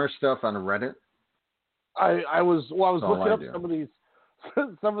 Army Hammer stuff on Reddit? I was looking up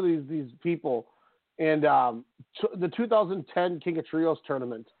some of these people, and the 2010 King of Trios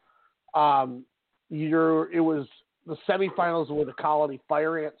tournament. It was the semifinals were the Colony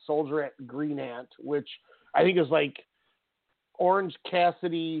Fire Ant, Soldier Ant, Green Ant, which I think is like Orange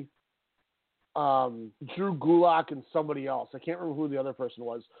Cassidy, Drew Gulak, and somebody else. I can't remember who the other person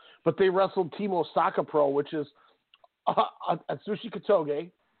was, but they wrestled Team Osaka Pro, which is Atsushi Katoge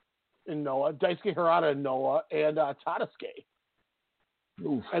in NOAH, Daisuke Harada in NOAH, and Tadasuke.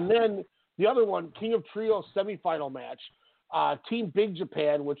 Oof. And then the other one, King of Trios semifinal match, Team Big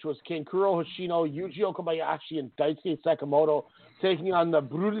Japan, which was Kankuro Hoshino, Yuji Okabayashi, and Daisuke Sakamoto, taking on the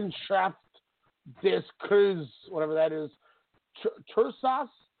Brudenschaft des Cruz, whatever that is, Tursas,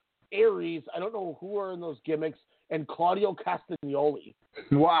 Aries, I don't know who are in those gimmicks, and Claudio Castagnoli.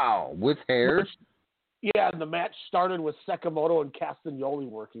 Wow, with hair? Yeah, and the match started with Sakamoto and Castagnoli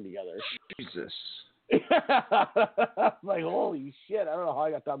working together. Jesus. Like, holy shit, I don't know how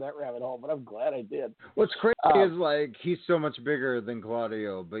I got down that rabbit hole, but I'm glad I did. What's crazy is, like, he's so much bigger than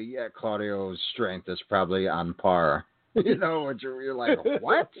Claudio, but yet Claudio's strength is probably on par. You're like,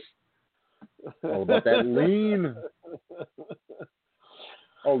 what? All about that lean.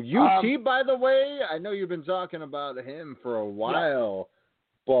 Oh, UT, by the way, I know you've been talking about him for a while,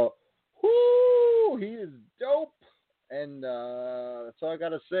 but he is dope. And that's all I got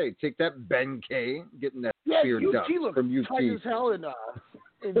to say. Take that, Ben K, getting that spear duck from UT. Tight as hell in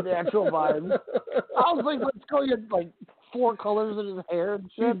natural vibes. I was like, let's go get like 4 colors in his hair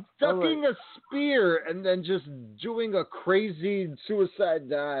and shit. He's ducking a spear and then just doing a crazy suicide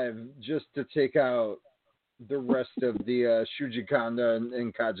dive just to take out the rest of the Shuji Kanda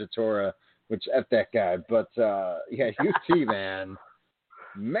and Kagetora, which F that guy. But UT, man.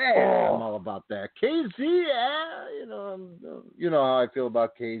 Man, I'm all about that. KZ, you know how I feel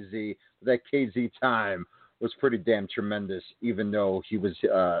about KZ. That KZ time was pretty damn tremendous, even though he was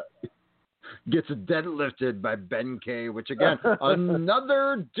gets deadlifted by Ben K, which again,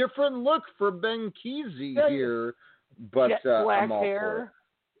 another different look for Ben Kesey here. But black I'm all hair,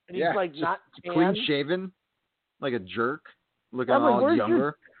 for it. and he's like not tan. Clean shaven, like a jerk, looking all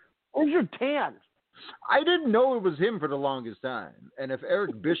younger. Where's your tan? I didn't know it was him for the longest time. And if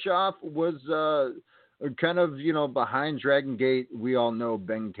Eric Bischoff was kind of, behind Dragongate, we all know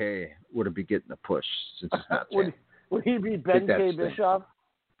Ben K would be getting a push since it's not tan. Would he be Ben K Bischoff?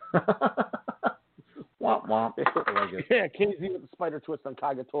 Womp womp. Yeah, KZ with the spider twist on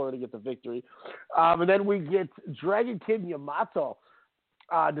Kagetora to get the victory. And then we get Dragon Kid Yamato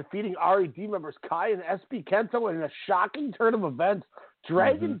defeating RED members Kai and SB Kento in a shocking turn of events.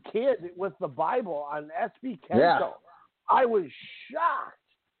 Dragon Kid with the Bible on SB Kento. Yeah. I was shocked.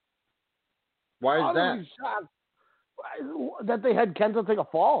 Why is that? Shocked that they had Kento take a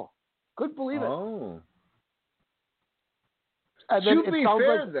fall. Couldn't believe it. Oh. And then to be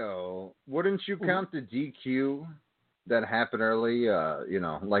fair, though, wouldn't you count the DQ that happened early,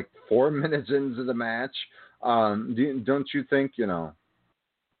 like 4 minutes into the match? Don't you think, Well,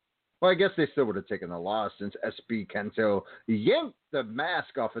 I guess they still would have taken the loss since SB Kento yanked the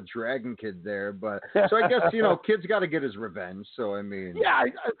mask off of Dragon Kid there. But so I guess, Kid's got to get his revenge. So, I mean. Yeah, I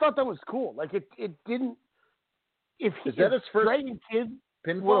thought that was cool. Like, it didn't. Is that his first Dragon Kid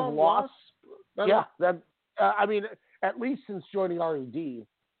pinfall lost? Yeah. That, at least since joining RED.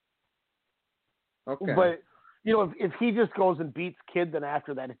 Okay. But, you know, if he just goes and beats Kid, then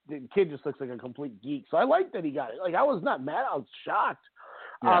after that, the Kid just looks like a complete geek. So I like that he got it. Like, I was not mad. I was shocked.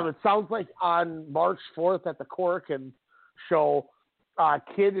 Yeah. It sounds like on March 4th at the Korakuen show,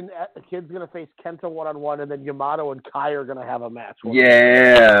 Kid's going to face Kenta one-on-one, and then Yamato and Kai are going to have a match.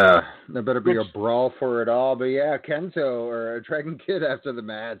 Yeah. There better be a brawl for it all. But, yeah, Kento or Dragon Kid after the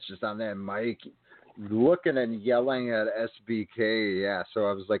match, just on that mic, looking and yelling at SBK. Yeah, so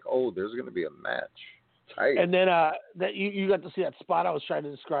I was like, oh, there's going to be a match. Tight. And then that you got to see that spot I was trying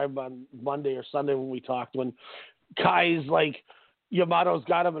to describe on Monday or Sunday when we talked, when Kai's like, Yamato's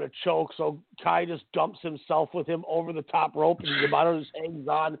got him in a choke, so Kai just dumps himself with him over the top rope, and Yamato just hangs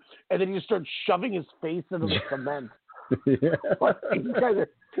on, and then he just starts shoving his face into the cement.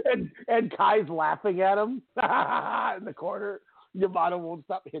 and Kai's laughing at him in the corner. Yamato won't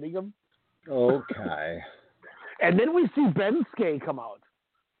stop hitting him. Oh, Kai. And then we see Bensuke come out.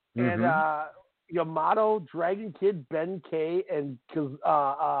 And Yamato, Dragon Kid, Ben K, and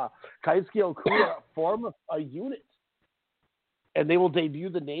Kaisuke Okuda form a unit. And they will debut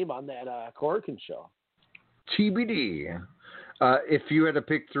the name on that Korakuen show. TBD. If you had to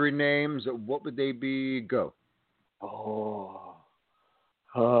pick 3 names, what would they be? Go. Oh,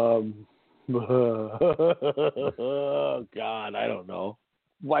 God, I don't know.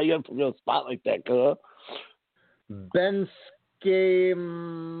 Why you have to put me on a spot like that, huh? Bensuke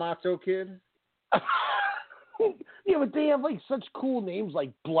Mato Kid? Yeah, but they have like such cool names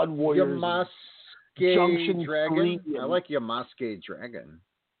like Blood Warriors. Junction Dragon. 3 I like Yamasuke Dragon.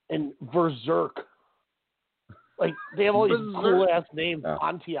 And Berserk. Like, they have all these cool-ass names.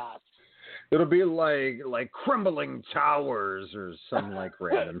 Pontiac. It'll be like Crumbling Towers or some like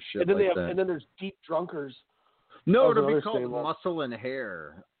random shit and then like that. And then there's Deep Drunkers. No, it'll be called Muscle and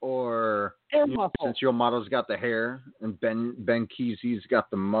Hair. Or, Muscle. Since Yamato's got the hair and Ben Kesey's got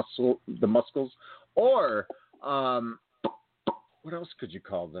the muscles. Or, what else could you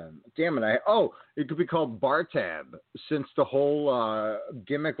call them? Damn it! It could be called Bar Tab, since the whole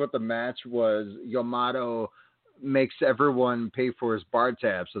gimmick with the match was Yamato makes everyone pay for his bar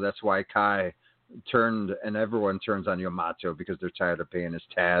tab, so that's why Kai turned and everyone turns on Yamato because they're tired of paying his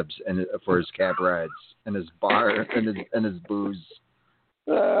tabs and for his cab rides and his bar and his booze.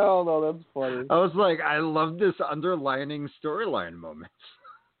 Oh no, that's funny. I was like, I love this underlining storyline moment.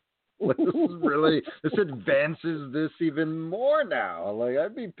 This advances this even more now. Like,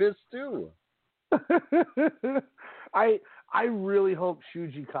 I'd be pissed too. I really hope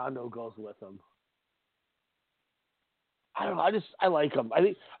Shuji Kondo goes with him. I don't know. I like him. I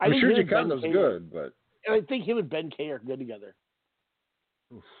think Shuji Kondo's good, but I think him and Ben K are good together.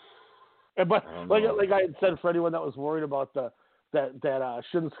 But like I had said, for anyone that was worried about that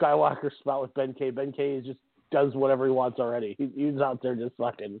Shun Skywalker spot with Ben K just does whatever he wants already. He's out there just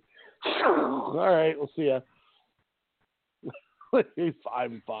fucking. All right, we'll see ya.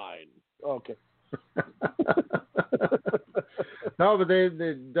 I'm fine. Okay. No, but they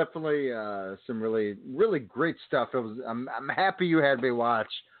definitely some really, really great stuff. I'm happy you had me watch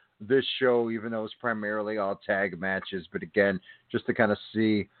this show, even though it's primarily all tag matches. But again, just to kind of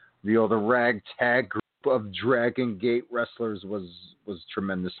see the ragtag group of Dragon Gate wrestlers was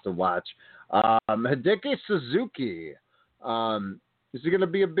tremendous to watch. Hideki Suzuki, is he going to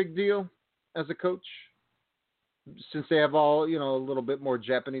be a big deal as a coach since they have all a little bit more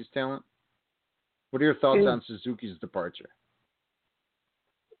Japanese talent? What are your thoughts on Suzuki's departure?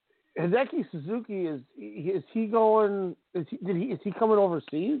 Hideki Suzuki is he going? Is he coming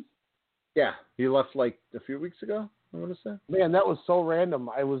overseas? Yeah, he left like a few weeks ago. I want to say. Man, that was so random.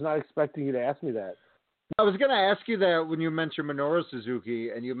 I was not expecting you to ask me that. I was going to ask you that when you mentioned Minoru Suzuki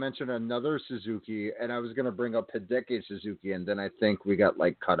and you mentioned another Suzuki, and I was going to bring up Hideki Suzuki, and then I think we got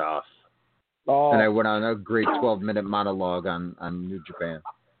cut off. Oh. And I went on a great 12-minute monologue on New Japan.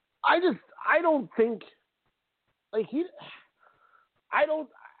 I don't think I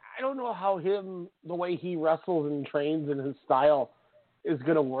don't know how the way he wrestles and trains and his style is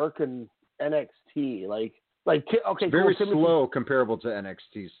going to work in NXT. Okay, very cool, slow, comparable to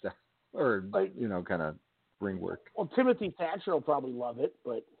NXT stuff, or kind of ring work. Well, Timothy Thatcher will probably love it,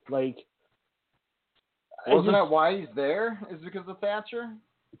 but wasn't that why he's there? Is it because of Thatcher?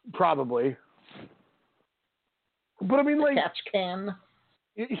 Probably. But I mean, catch can.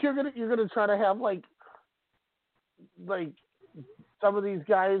 You're gonna try to have like some of these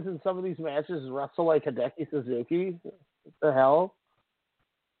guys in some of these matches wrestle like Hideki Suzuki. What the hell?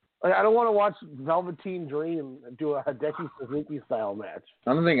 I don't want to watch Velveteen Dream do a Hideki Suzuki style match.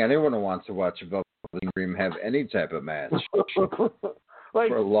 I don't think anyone wants to watch Velveteen Dream have any type of match for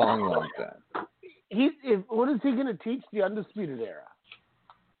a long, long time. what is he going to teach the Undisputed Era?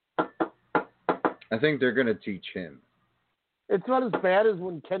 I think they're going to teach him. It's not as bad as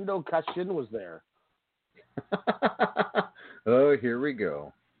when Kendo Kashin was there. Oh, here we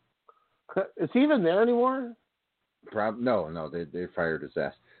go. Is he even there anymore? No, they fired his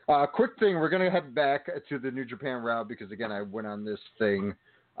ass. Quick thing, we're going to head back to the New Japan route because, again, I went on this thing,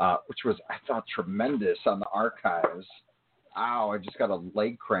 which was, I thought, tremendous on the archives. Ow, I just got a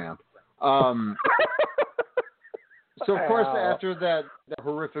leg cramp. So, of course, after that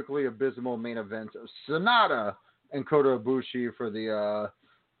horrifically abysmal main event of Sonata and Kota Ibushi for the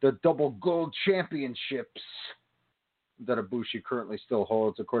double gold championships that Ibushi currently still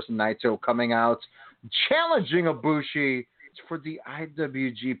holds. Of course, Naito coming out, challenging Ibushi for the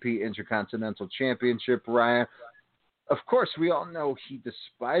IWGP Intercontinental Championship, Ryan. Of course, we all know he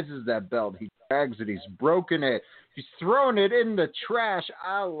despises that belt. He drags it. He's broken it. He's thrown it in the trash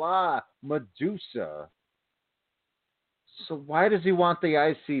a la Medusa. So why does he want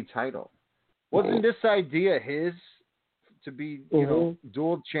the IC title? Wasn't this idea his to be,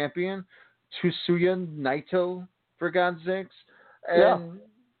 dual champion? Tetsuya Naito, for God's sakes. And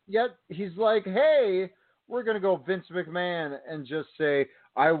yet he's like, hey, we're going to go Vince McMahon and just say,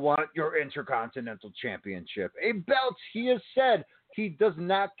 I want your Intercontinental Championship. A belt he has said he does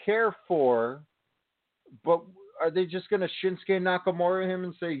not care for. But are they just going to Shinsuke Nakamura him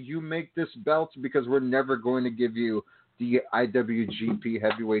and say, you make this belt because we're never going to give you the IWGP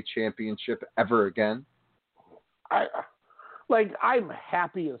Heavyweight Championship ever again? I'm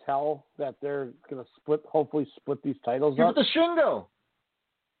happy as hell that they're going to hopefully split these titles Give up. it to Shingo.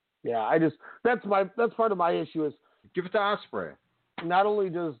 Yeah, that's part of my issue is give it to Ospreay. Not only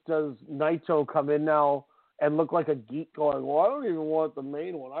does Naito come in now and look like a geek going, well, I don't even want the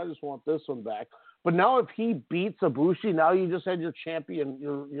main one. I just want this one back. But now if he beats Ibushi, now you just had your champion,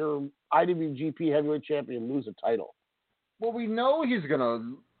 your IWGP Heavyweight Champion lose a title. Well, we know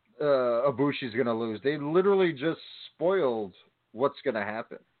Ibushi's gonna lose. They literally just spoiled what's gonna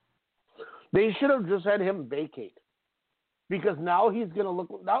happen. They should have just had him vacate, because now he's gonna look.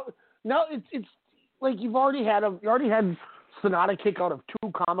 Now it's like you already had Sonata kick out of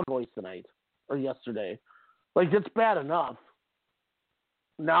 2 Kamigoys tonight or yesterday. Like, it's bad enough.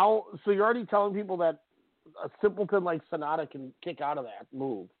 Now, so you're already telling people that a simpleton like Sonata can kick out of that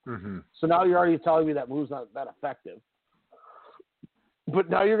move. Mm-hmm. So now you're already telling me that move's not that effective. But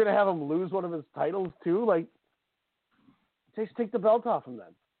now you're going to have him lose one of his titles too? Like, just take the belt off him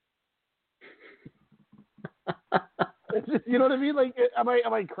then. You know what I mean? Like, am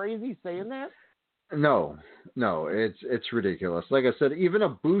I crazy saying that? No, it's ridiculous. Like I said, even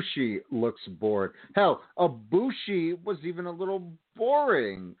Ibushi looks bored. Hell, Ibushi was even a little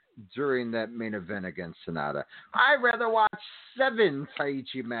boring during that main event against Sonata. I'd rather watch 7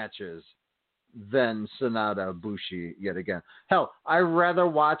 Taichi matches than Sonata Ibushi yet again. Hell, I'd rather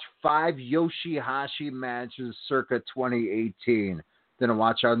watch 5 Yoshihashi matches circa 2018 than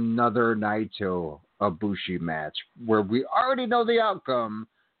watch another Naito Ibushi match where we already know the outcome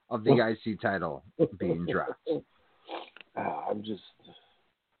of the IC title being dropped. I'm just...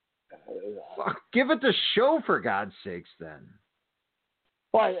 give it the show, for God's sakes, then.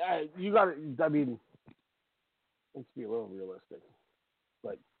 Well, you got to... I mean, let's be a little realistic.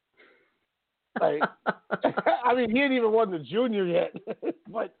 Like, I mean, he ain't even won the junior yet.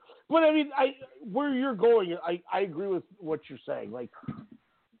 but I mean, where you're going, I agree with what you're saying. Like,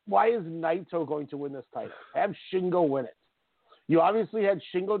 why is Naito going to win this title? Have Shingo win it. You obviously had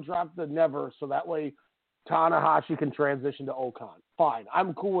Shingo drop the Never, so that way Tanahashi can transition to Okan. Fine.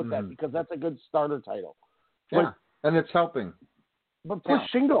 I'm cool with that because that's a good starter title. Yeah, and it's helping. But push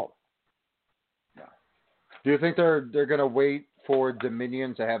Shingo. Yeah. Do you think they're going to wait for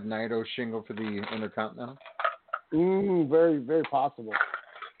Dominion to have Naito Shingo for the Intercontinental? Very, very possible.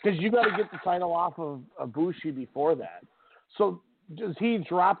 Because you got to get the title off of Ibushi before that. So does he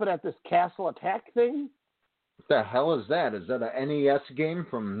drop it at this Castle Attack thing? What the hell is that? Is that an NES game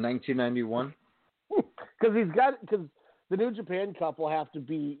from 1991? Because the New Japan Cup will have to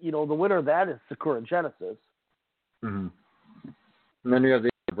be, the winner of that is Sakura Genesis. Mm-hmm. And then you have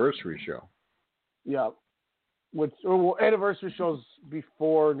the anniversary show. Yeah. Anniversary shows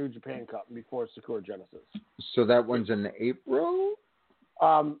before New Japan Cup, before Sakura Genesis. So that one's in April?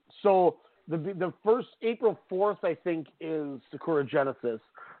 So the first, April 4th, I think, is Sakura Genesis.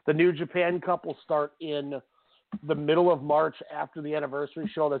 The New Japan Cup will start in the middle of March after the anniversary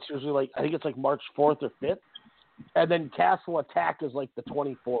show. That's usually I think it's March 4th or 5th. And then Castle Attack is the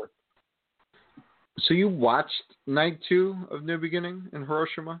 24th. So you watched night 2 of New Beginning in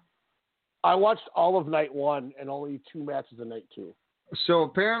Hiroshima? I watched all of night 1 and only 2 matches in night 2. So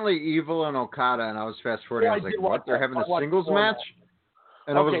apparently Evil and Okada, and I was fast forwarding. I was like, what? They're having a singles match?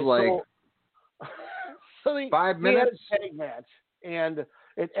 And I was like, so 5 minutes? They had a tag match, and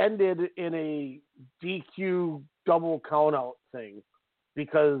it ended in a DQ double countout thing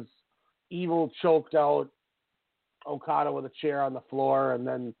because Evil choked out Okada with a chair on the floor, and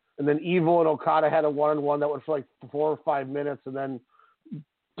then Evil and Okada had a one-on-one that went for like 4 or 5 minutes, and then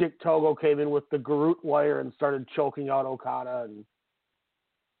Dick Togo came in with the Garroot wire and started choking out Okada, and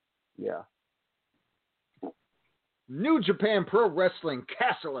yeah. New Japan Pro Wrestling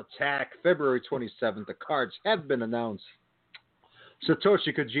Castle Attack, February 27th. The cards have been announced.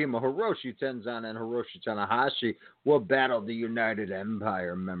 Satoshi Kojima, Hiroshi Tenzan, and Hiroshi Tanahashi will battle the United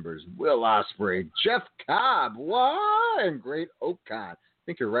Empire members Will Ospreay, Jeff Cobb, and Great Okan. I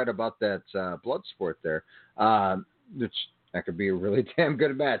think you're right about that blood sport there. Which that could be a really damn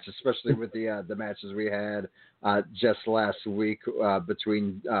good match, especially with the matches we had just last week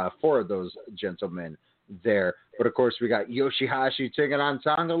between 4 of those gentlemen there. But of course, we got Yoshihashi taking on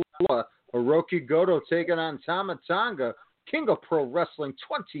Tonga Loa, Hiroki Goto taking on Tama Tonga, King of Pro Wrestling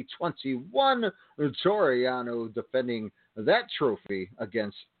 2021, Toriano defending that trophy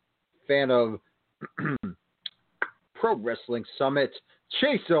against fan of Pro Wrestling Summit,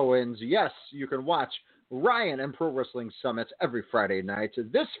 Chase Owens. Yes, you can watch Ryan and Pro Wrestling Summit every Friday night.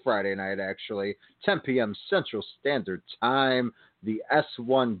 This Friday night, actually, 10 p.m. Central Standard Time. The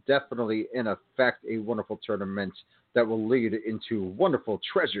S1 definitely in effect, a wonderful tournament that will lead into wonderful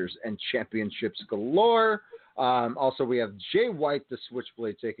treasures and championships galore. Also, we have Jay White, the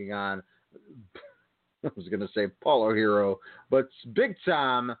Switchblade, taking on, I was going to say Paulo Hero, but Big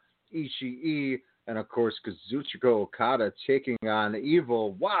Tom Ishii, and of course, Kazuchika Okada taking on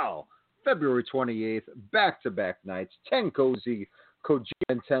Evil. Wow. February 28th, back-to-back nights, Tenkozy, Kojima,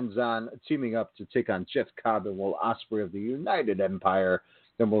 and Tenzan teaming up to take on Jeff Cobb and Will Ospreay of the United Empire.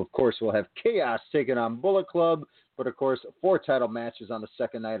 Then, we'll have Chaos taking on Bullet Club. But, of course, 4 title matches on the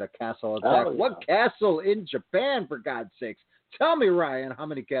second night of Castle Attack. Oh, yeah. What castle in Japan, for God's sakes? Tell me, Ryan, how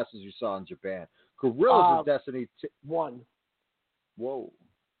many castles you saw in Japan? Gorillas of Destiny. 1. Whoa.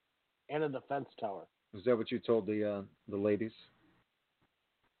 And a defense tower. Is that what you told the ladies?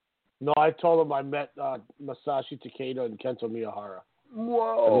 No, I told them I met Masashi Takeda and Kento Miyahara.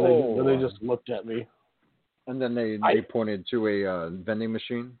 Whoa. And they just looked at me. And then they pointed to a vending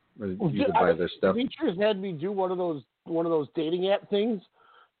machine where you could buy their stuff. Teachers had me do one of those dating app things,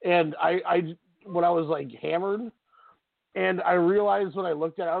 and I when I was like hammered, and I realized when I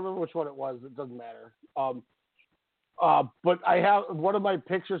looked at it, I don't remember which one it was. It doesn't matter. But I have one of my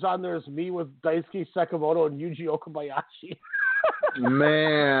pictures on there is me with Daisuke Sekimoto and Yuji Okabayashi.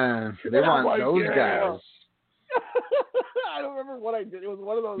 Man, they want those guys. I don't remember what I did. It was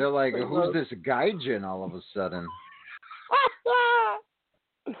one of those. They're like, who's this gaijin all of a sudden?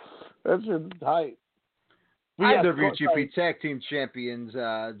 That's just tight. IWGP Tag Team Champions,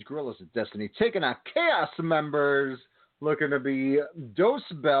 Gorillas of Destiny, taking on Chaos members, looking to be Dos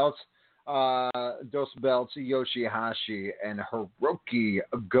Belts, Yoshihashi, and Hiroki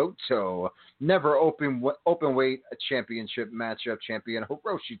Goto. Never open weight championship matchup champion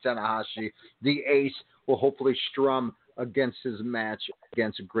Hiroshi Tanahashi, the ace, will hopefully strum against his match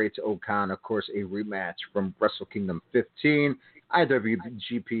against Great Okan. Of course, a rematch from Wrestle Kingdom 15.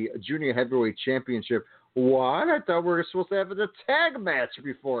 IWGP Junior Heavyweight Championship. What? I thought we were supposed to have a tag match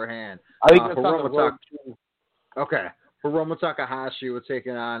beforehand. I think that's on the road too. Okay. Hiromu Takahashi was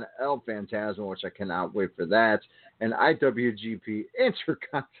taking on El Phantasmo, which I cannot wait for that. And IWGP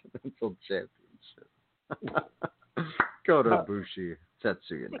Intercontinental Championship. Kota Ibushi,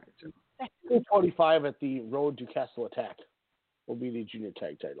 Tetsuya Naito. 225 at the Road to Castle Attack will be the junior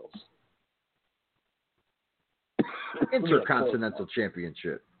tag titles. Intercontinental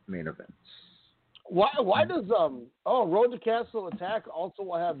Championship main events. Why does Road to Castle Attack also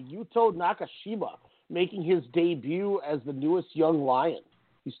will have Yuto Nakashima making his debut as the newest young lion?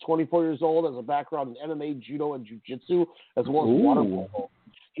 He's 24 years old, has a background in MMA, judo, and jiu-jitsu, as well as water polo.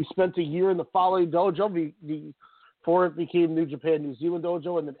 He spent a year in the following dojo before it became New Japan New Zealand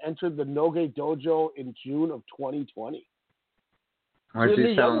Dojo, and then entered the Noge Dojo in June of 2020. Why does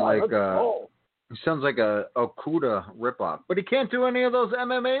he sound like he sounds like a Okuda ripoff? But he can't do any of those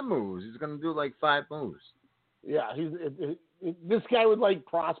MMA moves. He's going to do like 5 moves. Yeah, this guy would like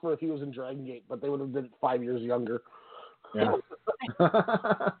prosper if he was in Dragongate, but they would have been 5 years younger. Yeah.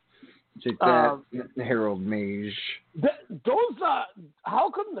 Take that, Harold Mage.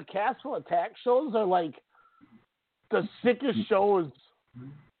 How come the Castle Attack shows are like the sickest shows?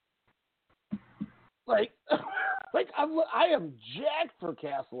 Like I am jacked for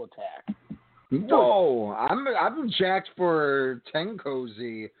Castle Attack. Whoa, I'm jacked for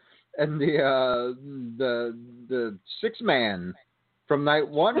Tenkozy and the 6-man from night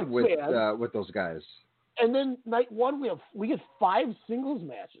one with those guys. And then night one we get 5 singles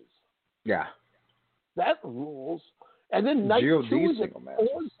matches. Yeah, that rules. And then night GOD 2 is single matches.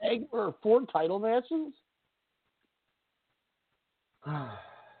 4 title matches. I'm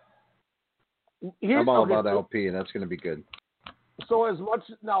all about LP, and that's going to be good. So as much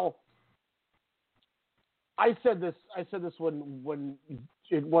now, I said this when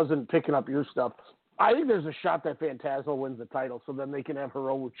it wasn't picking up your stuff. I think there's a shot that Phantasmo wins the title, so then they can have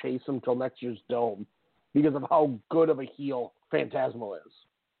Hiromu chase him till next year's Dome because of how good of a heel Phantasmo is.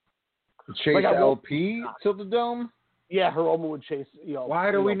 Chase LP till the Dome? Yeah, Hiromu would chase.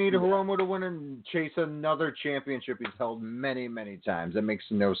 Why do we need Hiromu to win and chase another championship he's held many, many times? That makes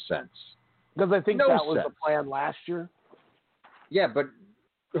no sense. Because I think that was the plan last year. Yeah, but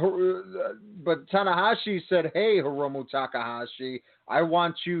Tanahashi said, "Hey, Hiromu Takahashi, I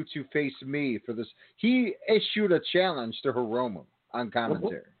want you to face me for this." He issued a challenge to Hiromu on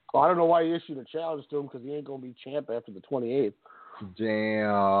commentary. Well, I don't know why he issued a challenge to him because he ain't going to be champ after the 28th.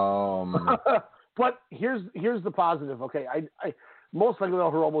 Damn. But here's the positive. Okay, I most likely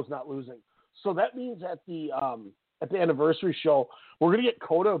Hiromu's not losing, so that means at the anniversary show we're gonna get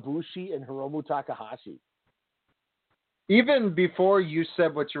Kota Ibushi and Hiromu Takahashi. Even before you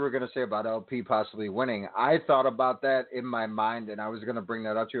said what you were going to say about LP possibly winning, I thought about that in my mind, and I was going to bring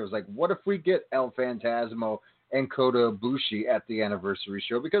that up to you. I was like, what if we get El Phantasmo and Kota Ibushi at the anniversary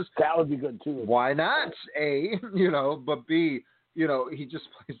show? Because that would be good, too. Why not, A, but B, he just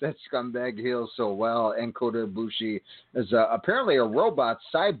plays that scumbag heel so well, and Kota Ibushi is apparently a robot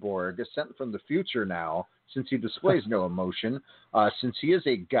cyborg sent from the future now, since he displays no emotion, since he is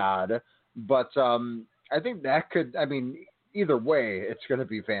a god. But I think that could, either way, it's going to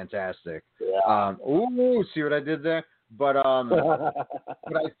be fantastic. Yeah. See what I did there? But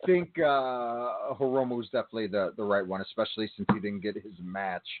but I think Hiromu is definitely the right one, especially since he didn't get his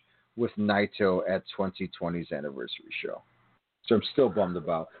match with Naito at 2020's anniversary show. So I'm still bummed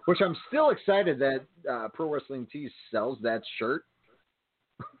about, which I'm still excited that Pro Wrestling Tees sells that shirt.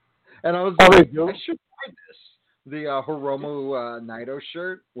 And I was like, I should buy this. The Hiromu Naito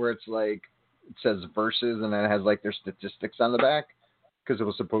shirt, where it's like, it says versus and then it has like their statistics on the back because it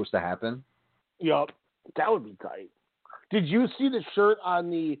was supposed to happen. Yup, that would be tight. Did you see the shirt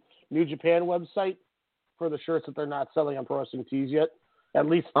on the New Japan website for the shirts that they're not selling on Pro Wrestling Tees yet? At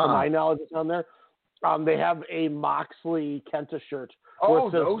least to my knowledge, it's on there. They have a Moxley Kenta shirt.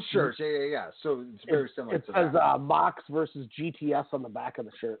 Oh, those shirts. Yeah. So it's very similar to that. It says Mox versus GTS on the back of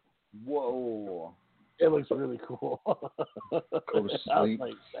the shirt. Whoa. It looks really cool. Go sleep.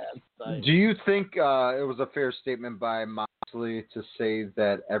 Do you think it was a fair statement by Moxley to say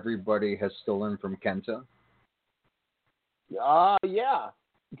that everybody has stolen from Kenta? Yeah.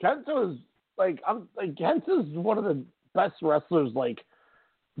 Kenta is Kenta's one of the best wrestlers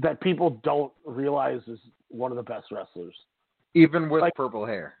that people don't realize is one of the best wrestlers. Even with purple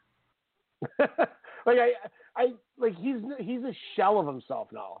hair. He's a shell of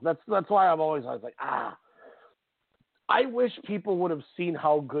himself now. That's why I'm always like, I wish people would have seen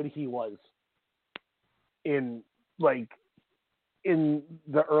how good he was in the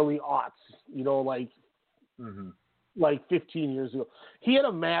early aughts, 15 years ago. He had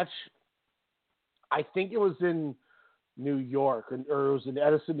a match, I think it was in New York or it was in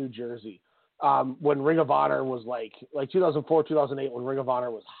Edison, New Jersey. When Ring of Honor was like 2004, 2008, when Ring of Honor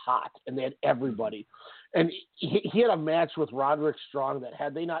was hot and they had everybody. And he had a match with Roderick Strong that,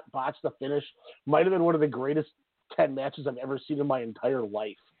 had they not botched the finish, might have been one of the greatest 10 matches I've ever seen in my entire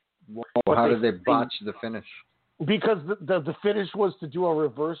life. Well, how did they botch the finish? Because the finish was to do a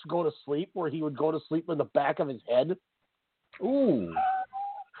reverse go to sleep where he would go to sleep in the back of his head. Ooh.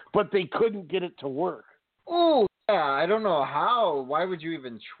 But they couldn't get it to work. Ooh. Yeah, I don't know how. Why would you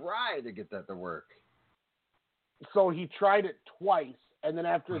even try to get that to work? So he tried it twice, and then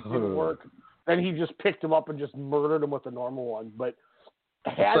after it didn't work, then he just picked him up and just murdered him with a normal one. But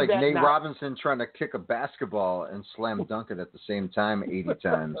it's like Nate Robinson trying to kick a basketball and slam dunk it at the same time 80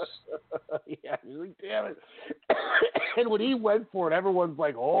 times. Yeah, he's like, damn it. And when he went for it, everyone's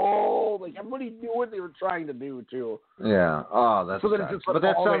like, oh, everybody knew what they were trying to do, too. Yeah. Oh, that's so but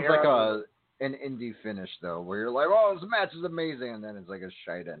that sounds like an indie finish, though, where you're like, oh, this match is amazing, and then it's like a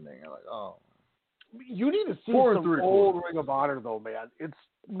shite ending. You're like, oh. You need to see some old Ring of Honor, though, man. It's,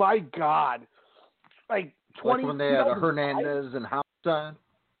 my God. Like when they had a Hernandez and Homicide?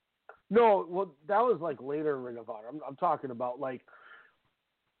 No, well, that was later Ring of Honor. I'm talking about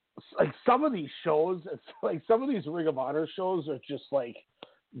some of these shows, some of these Ring of Honor shows are just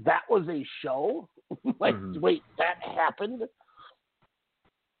that was a show? Like, wait, that happened?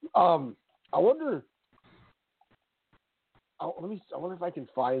 I wonder if I can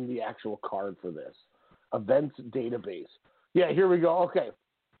find the actual card for this. Events database. Yeah, here we go. Okay.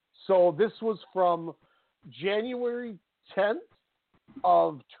 So this was from January 10th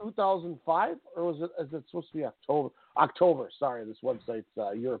of 2005, or is it supposed to be October? October, sorry, this website's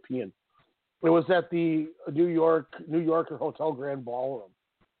European. It was at the New Yorker Hotel Grand Ballroom.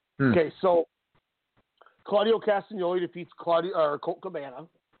 Okay, so Claudio Castagnoli defeats Colt Cabana.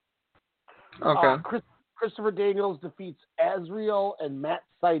 Okay. Christopher Daniels defeats Azriel and Matt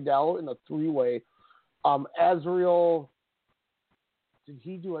Sydal in a three-way. Azriel, did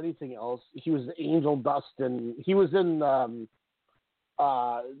he do anything else? He was Angel Dust, and he was in the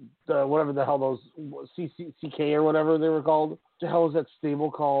whatever the hell those CK or whatever they were called. What the hell was that stable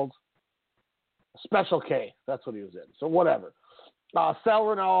called? Special K. That's what he was in. So whatever. Sal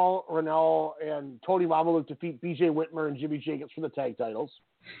Renal and Tony Mamaluke defeat B.J. Whitmer and Jimmy Jacobs for the tag titles.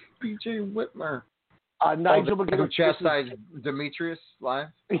 B.J. Whitmer. Nigel McGuinness who chastised Demetrius live?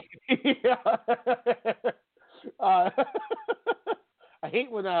 Yeah. I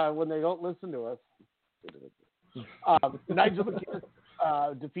hate when they don't listen to us. Nigel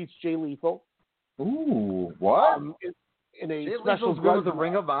McGuinness defeats Jay Lethal. Ooh, what? In a Jay special Lethal's been with the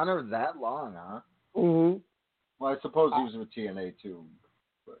Ring of Honor that long, huh? Mm-hmm. Well, I suppose he was with TNA too.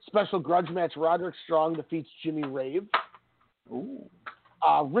 But. Special grudge match: Roderick Strong defeats Jimmy Rave. Ooh.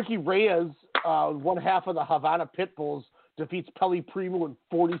 Ricky Reyes, one half of the Havana Pitbulls, defeats Pele Primo in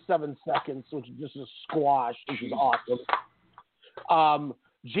 47 seconds, which is just a squash, which is awesome.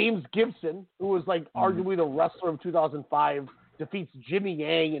 James Gibson, who was like arguably the wrestler of 2005, defeats Jimmy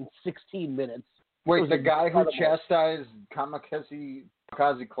Yang in 16 minutes. Wait, the guy who chastised Kamikaze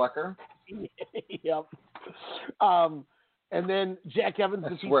Klecker? Yep. And then Jack Evans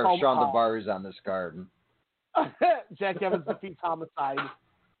defeats swear Sean Devari's on this card. Jack Evans defeats Homicide.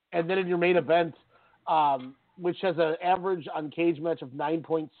 And then in your main event, which has an average on cage match of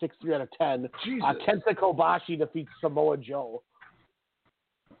 9.63 out of 10, Kenta Kobashi defeats Samoa Joe.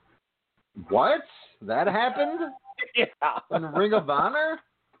 What? That happened? Yeah. In Ring of Honor?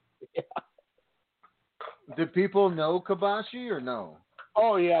 Yeah. Did people know Kobashi or no?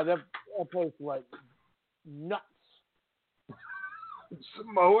 Oh, yeah. That place was nuts.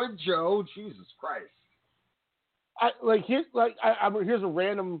 Samoa Joe? Jesus Christ. Here's a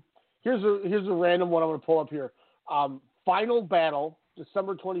random one I'm going to pull up here. Final Battle,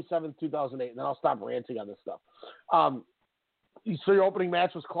 December 27th, 2008, and then I'll stop ranting on this stuff. So your opening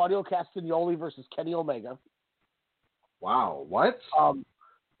match was Claudio Castagnoli versus Kenny Omega. Wow, what?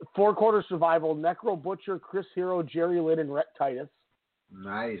 4-quarter survival, Necro Butcher, Chris Hero, Jerry Lynn, and Rhett Titus.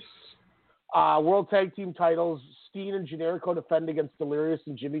 Nice. World Tag Team titles, Steen and Generico defend against Delirious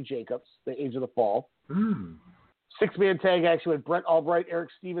and Jimmy Jacobs, the Age of the Fall. 6-man tag action with Brent Albright, Eric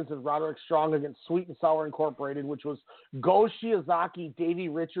Stevens, and Roderick Strong against Sweet and Sour Incorporated, which was Go Shiozaki, Davey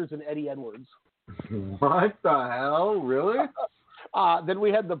Richards, and Eddie Edwards. What the hell? Really? Then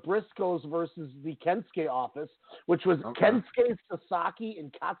we had the Briscoes versus the Kensuke office, which was Kensuke Sasaki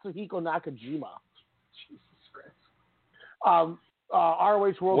and Katsuhiko Nakajima. Jesus Christ.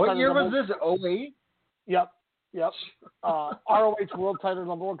 ROH World What title year was this? 08? Yep. ROH World title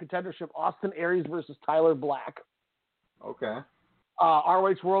number 1 contendership, Austin Aries versus Tyler Black. Okay.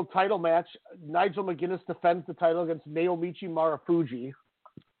 ROH World title match, Nigel McGuinness defends the title against Naomichi Marufuji.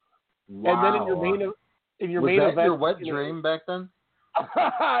 Wow. And then in your main event, your wet dream back then?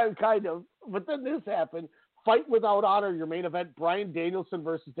 kind of. But then this happened. Fight Without Honor, your main event, Bryan Danielson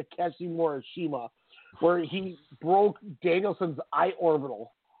versus Takeshi Morishima, where he broke Danielson's eye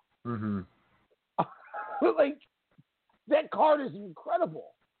orbital. Mm-hmm. That card is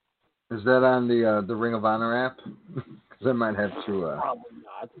incredible. Is that on the Ring of Honor app? Because I might have to Probably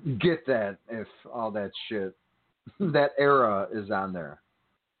not. get that if all that shit, that era is on there.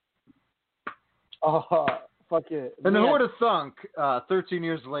 Fuck it. And who would have thunk 13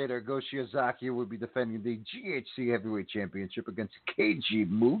 years later, Go Shiozaki would be defending the GHC Heavyweight Championship against Keiji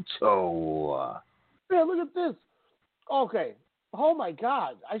Muto. Yeah, look at this. Okay. Oh, my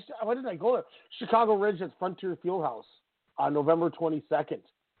God. Why didn't I go there? Chicago Ridge at Frontier Fieldhouse on November 22nd.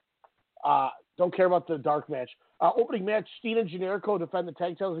 Don't care about the dark match. Opening match, Steen and Generico defend the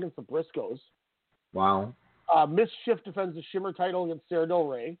tag titles against the Briscoes. Wow. Mischief defends the Shimmer title against Sarah Del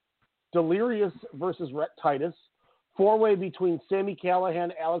Rey. Delirious versus Rhett Titus. 4-way between Sami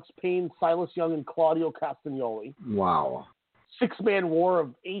Callihan, Alex Payne, Silas Young, and Claudio Castagnoli. Wow. 6-man war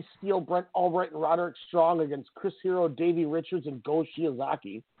of Ace Steel, Brent Albright, and Roderick Strong against Chris Hero, Davey Richards, and Go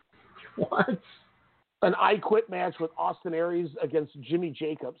Shiozaki. What? An I Quit match with Austin Aries against Jimmy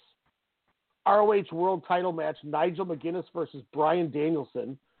Jacobs. ROH World Title match, Nigel McGuinness versus Bryan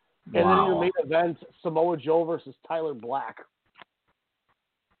Danielson. And then in the main event, Samoa Joe versus Tyler Black.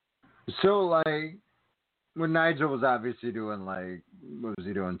 So, like, when Nigel was obviously doing, like, what was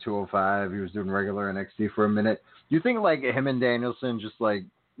he doing, 205? He was doing regular NXT for a minute. Do you think, like, him and Danielson just, like,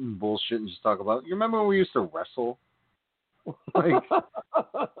 bullshit and just talk about, you remember when we used to wrestle? Like,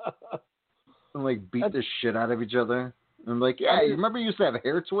 and, like, beat the shit out of each other? And, like, yeah, you remember you used to have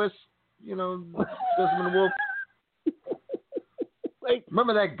hair twists? You know, Desmond Wolf? Like,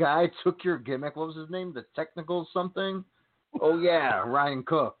 remember that guy took your gimmick? What was his name? The Technical something? Oh, yeah, Ryan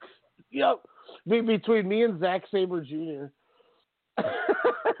Cook. Yep. Between me and Zack Sabre Jr.,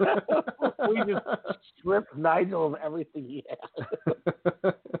 we just stripped Nigel of everything he had.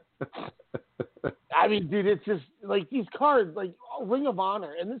 I mean, dude, it's just, like, these cards, like, Ring of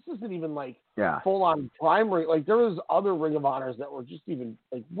Honor, and this isn't even, like, full-on primary. Like, there was other Ring of Honors that were just even,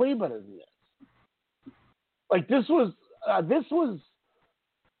 like, way better than this. Like, this was,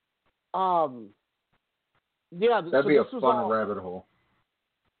 yeah. That'd be a fun rabbit hole.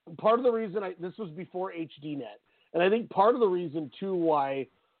 Part of the reason this was before HDNet, and I think part of the reason too why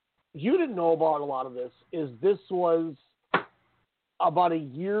you didn't know about a lot of this is this was about a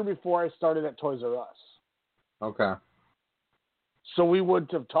year before I started at Toys R Us. Okay. So we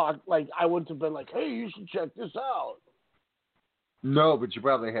wouldn't have talked, like, I wouldn't have been like, hey, you should check this out. No, but you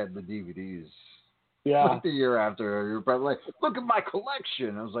probably had the DVDs. Yeah. Like the year after, you were probably like, look at my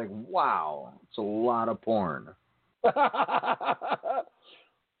collection. I was like, wow, it's a lot of porn.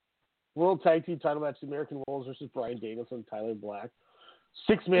 World Tag Team title match, American Wolves versus Bryan Danielson, Tyler Black.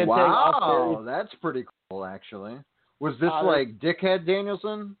 6-man tag. Wow, that's pretty cool, actually. Was this like Dickhead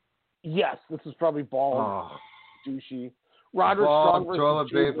Danielson? Yes, this is probably bald, douchey. Roderick Strong versus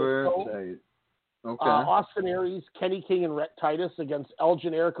toilet paper. Okay. Austin Aries, Kenny King, and Rhett Titus against El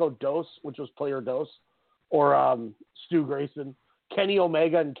Generico Dos, which was Player Dos, or Stu Grayson, Kenny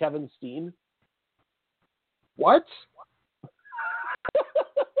Omega, and Kevin Steen. What?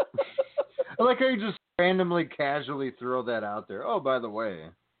 I like how you just randomly, casually throw that out there. Oh, by the way.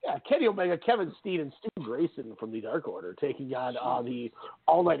 Yeah, Kenny Omega, Kevin Steen, and Stu Grayson from the Dark Order taking on the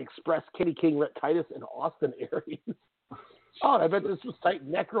All Night Express, Kenny King, Rhett Titus, and Austin Aries. Oh, I bet this was tight.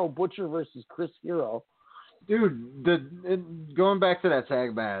 Necro Butcher versus Chris Hero. Dude, going back to that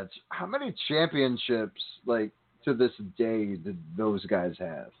tag match, how many championships, like, to this day did those guys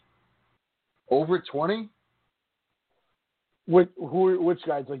have? Over 20? Which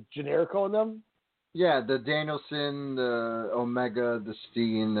guys? Like Generico and them? Yeah, the Danielson, the Omega, the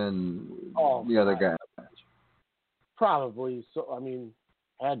Steen, and the other guy. Probably. So, I mean,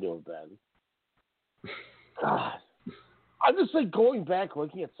 had to have been. God. I'm just, like, going back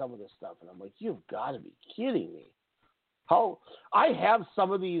looking at some of this stuff, and I'm like, you've got to be kidding me. How I have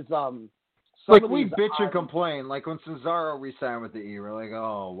some of these. Like, we bitch and complain. Like, when Cesaro re-signed with the E, we're like,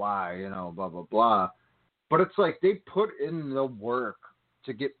 oh, why? You know, blah, blah, blah. But it's like they put in the work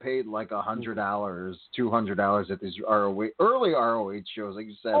to get paid like $100, $200 at these early ROH shows, like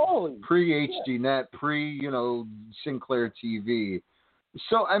you said, pre-HDNet, Sinclair TV.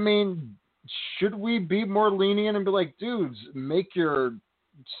 So, I mean, should we be more lenient and be like, dudes, make your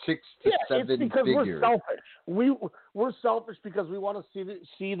 6 to 7 it's because figures? We're selfish. We're selfish because we want to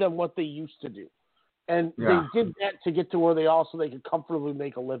see them what they used to do. And they did that to get to where they could comfortably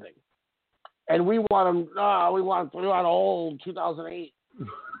make a living. And we want them, we want old 2008.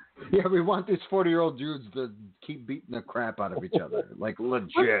 Yeah, we want these 40-year-old dudes to keep beating the crap out of each other. Like,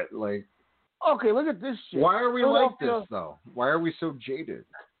 legit. Like, okay, look at this shit. Why are we like this, though? Why are we so jaded?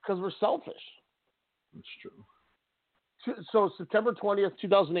 Because we're selfish. It's true. So, September 20th,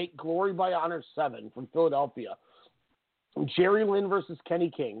 2008, Glory by Honor 7 from Philadelphia. Jerry Lynn versus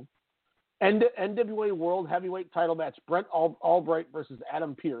Kenny King. NWA World Heavyweight title match, Brent Albright versus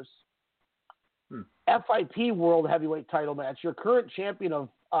Adam Pearce. FIP World Heavyweight title match. Your current champion of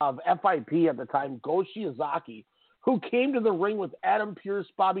FIP at the time, Go Shiozaki, who came to the ring with Adam Pearce,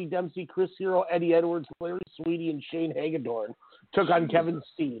 Bobby Dempsey, Chris Hero, Eddie Edwards, Larry Sweetie, and Shane Hagedorn, took on Kevin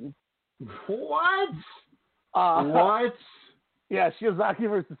Steen. What? What? Yeah, Shiozaki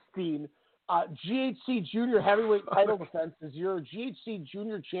versus Steen. GHC Junior Heavyweight title defense is your GHC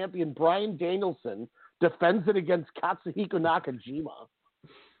Junior champion, Bryan Danielson, defends it against Katsuhiko Nakajima.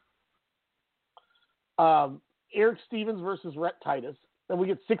 Eric Stevens versus Rhett Titus. Then we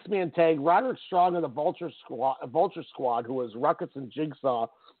get 6-man tag. Roderick Strong and the Vulture Squad, who was Ruckus and Jigsaw,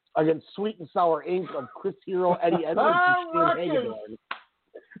 against Sweet and Sour Inc. of Chris Hero, Eddie Edwards, and Shane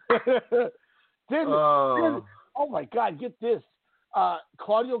Hagedorn. Oh my God, get this.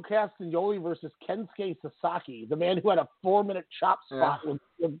 Claudio Castagnoli versus Kensuke Sasaki, the man who had a 4-minute chop spot with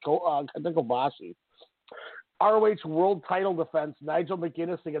Kenta Kobashi. ROH World Title defense, Nigel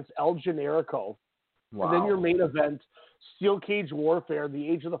McGuinness against El Generico. Wow. And then your main event, Steel Cage Warfare, The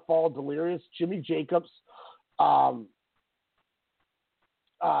Age of the Fall, Delirious, Jimmy Jacobs. Wait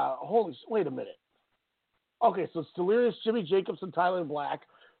a minute. Okay, so it's Delirious, Jimmy Jacobs, and Tyler Black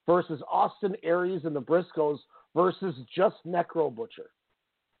versus Austin Aries and the Briscoes versus just Necro Butcher.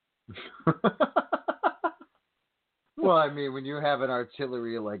 Well, I mean, when you have an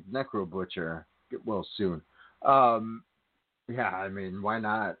artillery like Necro Butcher, well, soon. Yeah, I mean, why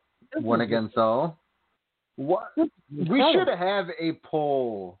not? One against all? What? We should have a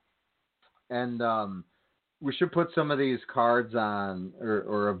poll, and we should put some of these cards on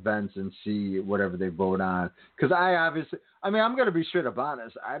or events and see whatever they vote on. Because I'm going to be straight up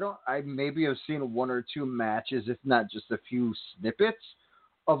honest. I maybe have seen 1 or 2 matches, if not just a few snippets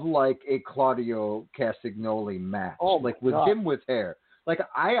of like a Claudio Castagnoli match, like with him with hair. Like,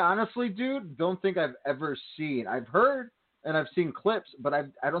 I honestly, dude, don't think I've ever seen. I've heard and I've seen clips, but I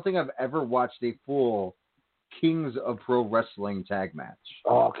don't think I've ever watched a full Kings of Pro Wrestling tag match.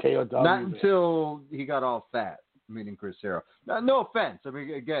 Oh, KOW. Not until he got all fat, meaning Chris Hero. No offense. I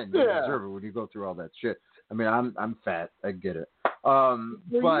mean, again, you deserve it when you go through all that shit. I mean, I'm fat. I get it.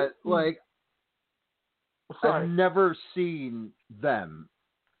 But, like, I've never seen them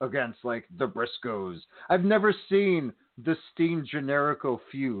against, like, the Briscoes. I've never seen the Steen Generico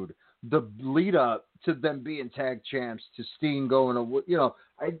feud, the lead up to them being tag champs, to Steen going,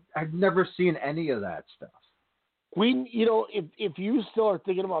 I've never seen any of that stuff. If you still are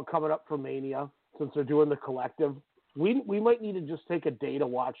thinking about coming up for Mania, since they're doing the collective, we might need to just take a day to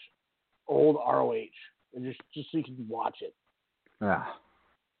watch old ROH and just so you can watch it. Yeah.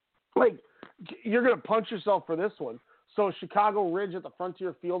 Like, you're gonna punch yourself for this one. So Chicago Ridge at the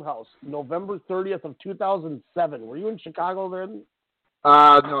Frontier Fieldhouse, November 30th of 2007. Were you in Chicago then? No,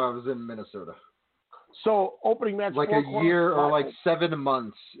 I was in Minnesota. So opening match, like a year or like 7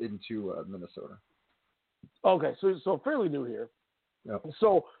 months into Minnesota. Okay, so fairly new here. Yep.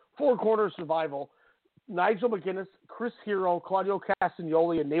 So 4 corner survival: Nigel McGuinness, Chris Hero, Claudio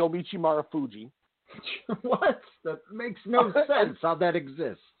Castagnoli, and Naomichi Marufuji. What? That makes no sense how that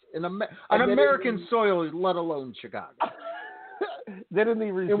exists on American soil, let alone Chicago. Then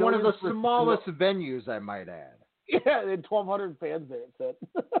in one of the smallest venues, I might add. Yeah, and 1,200 fans there, it said.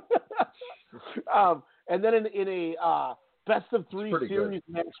 And then in a best of 3 series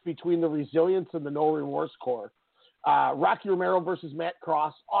match between the Resilience and the No Remorse Corps, Rocky Romero versus Matt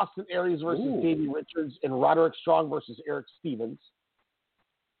Cross, Austin Aries versus Davey Richards, and Roderick Strong versus Eric Stevens.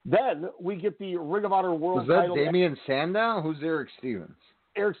 Then we get the Ring of Honor World Title. Was that Damian Sandow? Who's Eric Stevens?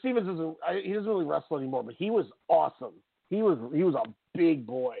 Eric Stevens he doesn't really wrestle anymore, but he was awesome. He was a big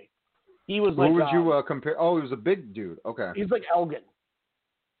boy. He was Who would you compare? Oh, he was a big dude. Okay. He's like Elgin.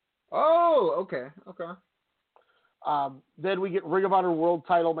 Oh, okay. Then we get Ring of Honor World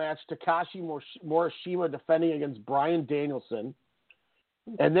Title match: Takashi Morishima defending against Bryan Danielson.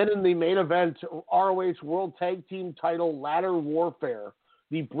 And then in the main event, ROH World Tag Team Title Ladder Warfare: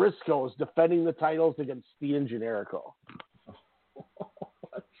 the Briscoes defending the titles against Steen Generico.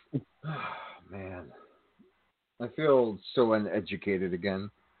 Man, I feel so uneducated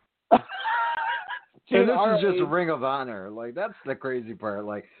again. Dude, this is just Ring of Honor. Like, that's the crazy part.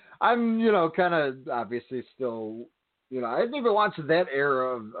 Like, I'm, kind of obviously still, I didn't even watch that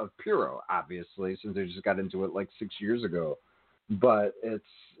era of Puro, obviously, since I just got into it like 6 years ago. But it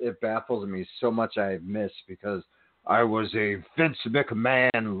baffles me so much I've missed because I was a Vince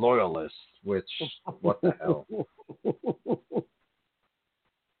McMahon loyalist, which, what the hell?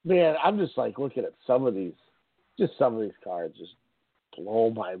 Man, I'm just like looking at some of these cards just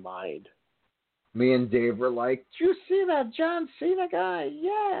blow my mind. Me and Dave were like, "Did you see that John Cena guy?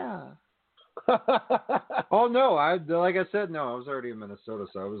 Yeah." Oh no, like I said, no, I was already in Minnesota,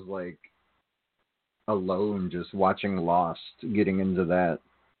 so I was like alone, just watching Lost, getting into that.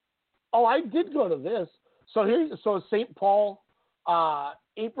 Oh, I did go to this. So St. Paul,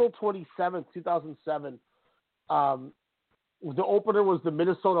 April 27th, 2007. The opener was the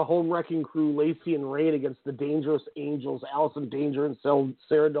Minnesota Home Wrecking Crew, Lacey and Rain, against the Dangerous Angels, Allison Danger and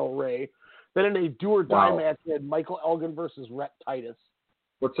Sarah Del Rey. Then in a do-or-die match, we had Michael Elgin versus Rhett Titus.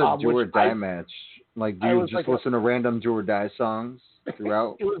 What's a do-or-die match? Like, do you just listen to random do-or-die songs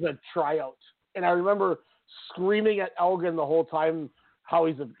throughout? It was a tryout. And I remember screaming at Elgin the whole time how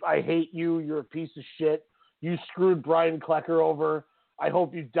I hate you, you're a piece of shit, you screwed Brian Klecker over, I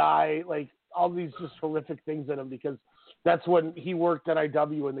hope you die, like, all these just horrific things in him, because that's when he worked at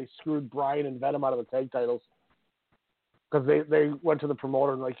IW and they screwed Brian and Venom out of the tag titles. because they went to the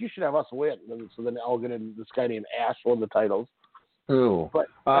promoter and like, you should have us win. And so then Elgin and this guy named Ash won the titles. Oh, but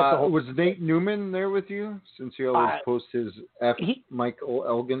was Nate Newman there with you? Since he always posts his Michael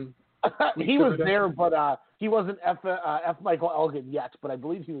Elgin. He was there, but he wasn't F Michael Elgin yet. But I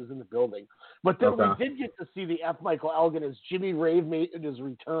believe he was in the building. But then we did get to see the F Michael Elgin as Jimmy Rave made his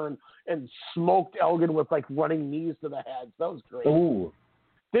return and smoked Elgin with like running knees to the head. So that was great. Ooh.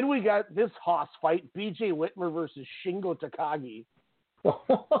 Then we got this Hoss fight: B.J. Whitmer versus Shingo Takagi.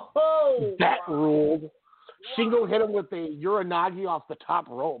 That ruled. Shingo hit him with a Uranagi off the top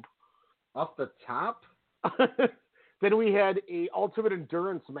rope. Off the top? Then we had a Ultimate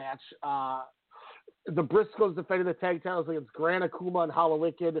Endurance match. The Briscoes defended the tag titles against Gran Akuma and Hollow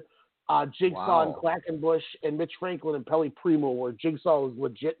Wicked, Jigsaw and Quackenbush, and Mitch Franklin and Pelly Primo, where Jigsaw was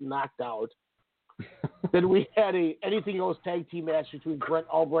legit knocked out. Then we had a Anything Goes tag team match between Brent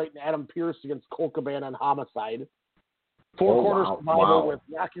Albright and Adam Pearce against Colt Cabana and Homicide. Four-quarter survival with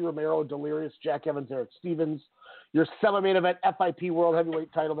Rocky Romero, Delirious, Jack Evans, Eric Stevens. Your semi-main event FIP World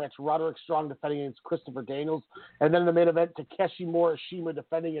Heavyweight title match, Roderick Strong defending against Christopher Daniels. And then the main event, Takeshi Morishima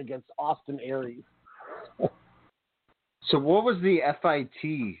defending against Austin Aries. So what was the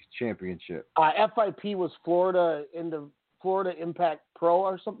FIT championship? FIP was Florida Impact Pro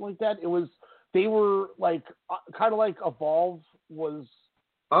or something like that. They were like kind of like Evolve was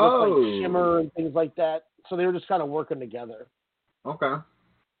with like Shimmer and things like that. So they were just kind of working together. Okay.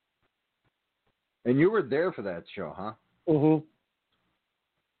 And you were there for that show, huh? Mm-hmm. Wow.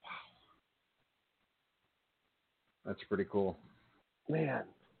 That's pretty cool. Man.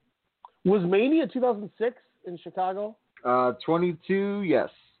 Was Mania 2006 in Chicago? 22, yes.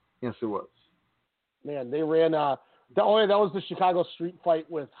 Yes, it was. Man, they ran... that was the Chicago street fight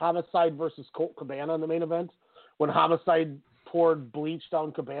with Homicide versus Colt Cabana in the main event, when Homicide poured bleach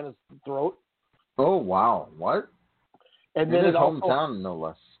down Cabana's throat. Oh, wow. What? And then in his also, hometown, no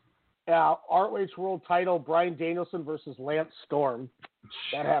less. ROH World Title, Bryan Danielson versus Lance Storm.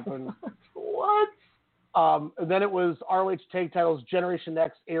 That happened. What? And then it was ROH Tag Titles, Generation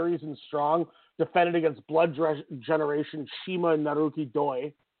X, Aries and Strong, defended against Blood Generation, Shima and Naruki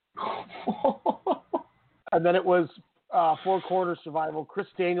Doi. And then it was four-quarter survival, Chris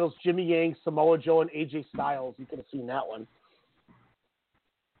Daniels, Jimmy Yang, Samoa Joe, and AJ Styles. You could have seen that one.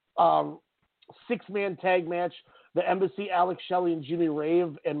 Six-man tag match, the Embassy, Alex Shelley and Jimmy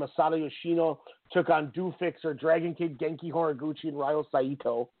Rave and Masato Yoshino took on Dufixer, Dragon Kid, Genki Horiguchi, and Ryo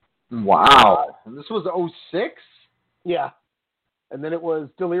Saito. Wow. And this was 06? Yeah. And then it was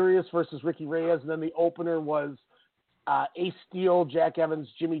Delirious versus Ricky Reyes, and then the opener was Ace Steel, Jack Evans,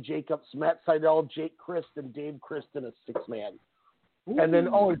 Jimmy Jacobs, Matt Sydal, Jake Christ, and Dave Christ in a six-man. And then,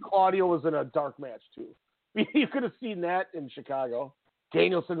 and Claudio was in a dark match, too. You could have seen that in Chicago.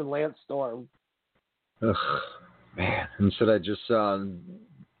 Danielson and Lance Storm. Ugh, man. Instead I just saw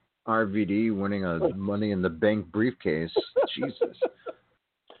RVD winning a Money in the Bank briefcase. Jesus.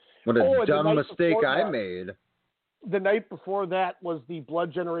 What a dumb mistake I made. The night before that was the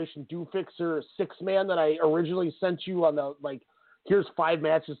Blood Generation Dufixer six-man that I originally sent you on the, here's 5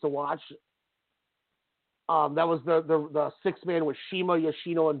 matches to watch. That was the six-man with Shima,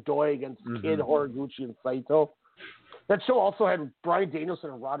 Yoshino, and Doi against Kid, Horiguchi, and Saito. That show also had Bryan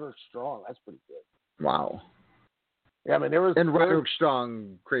Danielson and Roderick Strong. That's pretty good. Wow. Yeah, I mean, there was... And Roderick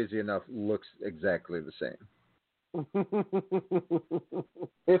Strong, crazy enough, looks exactly the same.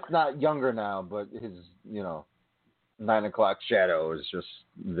 If not younger now, but his, 9 o'clock shadow is just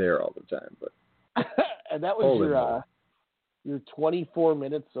there all the time. But and that was your 24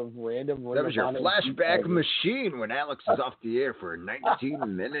 minutes of random... That was your flashback machine when Alex is off the air for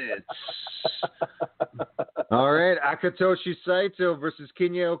 19 minutes. All right, Akitoshi Saito versus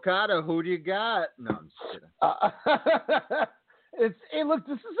Kinya Okada. Who do you got? No, I'm just kidding. Hey, look,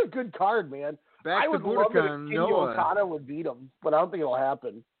 this is a good card, man. Back I to would love it if Budokan, Kinya Okada would beat him, but I don't think it'll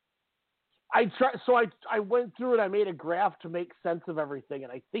happen. I went through and I made a graph to make sense of everything,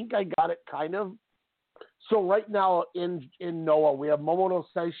 and I think I got it kind of. So right now in NOAH, we have Momono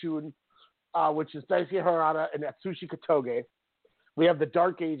Seishun, which is Daisuke Harada and Atsushi Katoge. We have the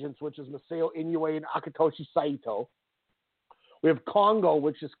Dark Agents, which is Masao Inoue and Akitoshi Saito. We have Kongo,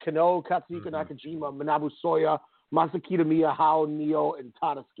 which is Kano, Katsuhiko Nakajima, Manabu Soya, Masakita Miyahao, Neo, and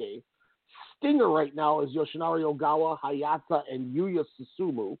Tadasuke. Stinger right now is Yoshinari Ogawa, Hayata, and Yuya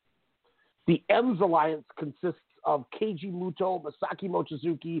Susumu. The M's Alliance consists of Keiji Muto, Masaki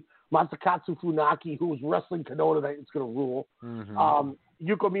Mochizuki, Masakatsu Funaki, who was wrestling Kano tonight. It's going to rule.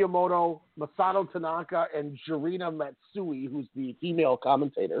 Yuko Miyamoto, Masato Tanaka, and Jirina Matsui, who's the female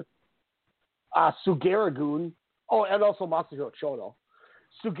commentator. Sugeragun. Oh, and also Masahiro Chono.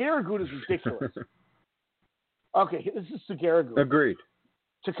 Sugeragun is ridiculous. Okay, this is Sugera Group. Agreed.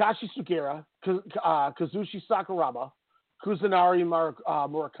 Takashi Sugera, Kazushi Sakuraba, Kusanari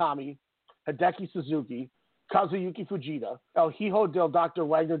Murakami, Hideki Suzuki, Kazuyuki Fujita, El Hijo del Dr.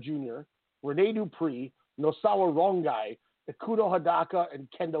 Wagner Jr., Rene Dupree, Nosawa Rongai, Ikuto Hidaka, and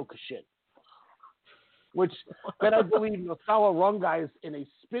Kendo Kashin. Which then I believe Nosawa Rongai is in a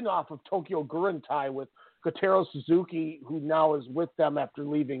spin-off of Tokyo Gurentai with Kotaro Suzuki, who now is with them after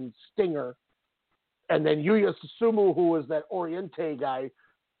leaving Stinger. And then Yuya Susumu, who was that Oriente guy,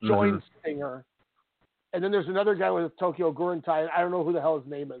 joined Stinger. And then there's another guy with Tokyo Gurentai, and I don't know who the hell his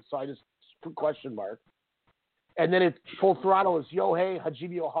name is, so I just put question mark. And then it's full throttle is Yohei,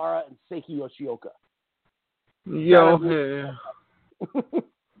 Hajime Ohara, and Seiki Yoshioka. Yohei.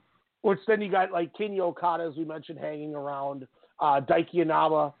 Which then you got like Kinya Okada, as we mentioned, hanging around. Daiki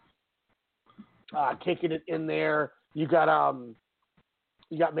Inaba kicking it in there. You got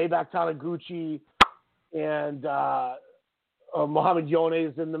Maybach Taniguchi and Mohamed Yone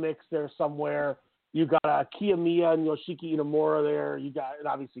is in the mix there somewhere. You got Kiyomiya and Yoshiki Inamura there. You got, and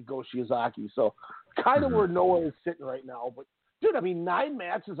obviously Go Shiozaki. So kind of where Noah is sitting right now. But, dude, I mean, 9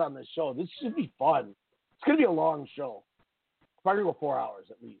 matches on this show. This should be fun. It's going to be a long show. Probably go 4 hours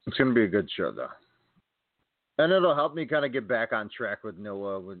at least. It's going to be a good show, though. And it'll help me kind of get back on track with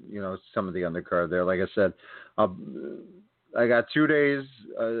Noah, with, you know, some of the undercard there. Like I said, I got 2 days.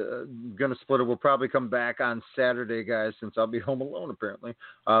 Going to split it. We'll probably come back on Saturday, guys, since I'll be home alone, apparently.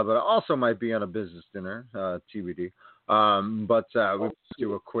 But I also might be on a business dinner, TBD. But we'll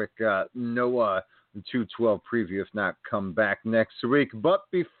do a quick Noah 212 preview, if not come back next week. But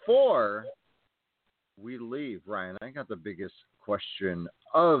before we leave, Ryan, I got the biggest question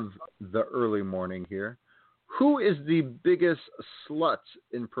of the early morning here. Who is the biggest slut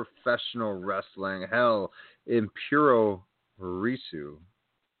in professional wrestling? Hell, Impuro Risu.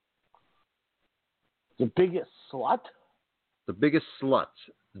 The biggest slut? The biggest slut.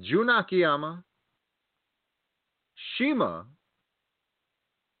 Jun Akiyama, Shima,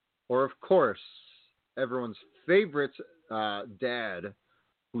 or of course, everyone's favorite dad,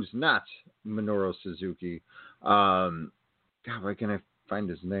 who's not Minoru Suzuki. God, why can't I find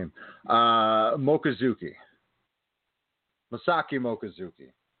his name? Mochizuki. Masaki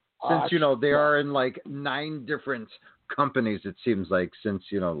Mochizuki. Since, you know, they are in like 9 different companies, it seems like, since,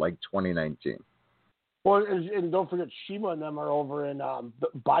 you know, like 2019. Well, and don't forget, Shima and them are over in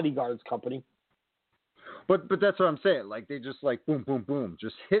Bodyguard's company. But that's what I'm saying. Like, they just like boom, boom, boom,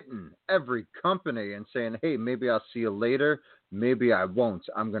 just hitting every company and saying, hey, maybe I'll see you later. Maybe I won't.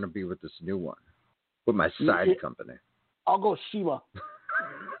 I'm going to be with this new one, with my side company. I'll go Shima.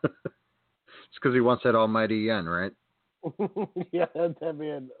 It's because he wants that almighty yen, right? Yeah, that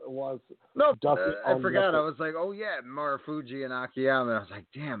man was. No, I forgot. I was like, oh yeah, Marufuji and Akiyama. I was like,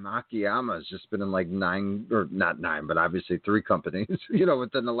 damn, Akiyama has just been in like 9, or not 9, but obviously 3 companies, you know,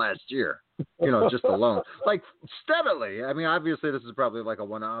 within the last year, you know, just alone, like steadily. I mean, obviously this is probably like a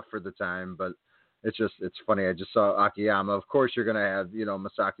one-off for the time, but it's funny. I just saw Akiyama. Of course, you're gonna have, you know,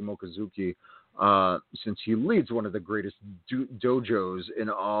 Masaki Mochizuki, since he leads one of the greatest dojos in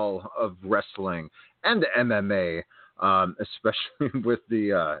all of wrestling and MMA. Especially with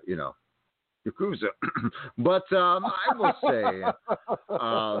the, you know, Yakuza. But I will say,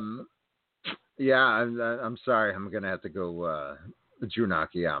 yeah, I'm sorry. I'm going to have to go Jun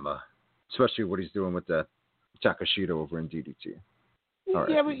Akiyama, especially what he's doing with the Takashita over in DDT.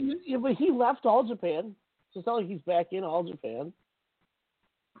 Yeah, but he left All Japan. So it's not like he's back in All Japan.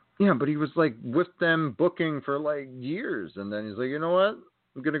 Yeah, but he was like with them booking for like years. And then he's like, you know what?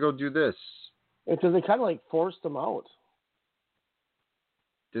 I'm going to go do this. Because they kind of like forced him out.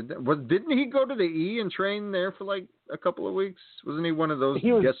 Didn't he go to the E and train there for like a couple of weeks? Wasn't he one of those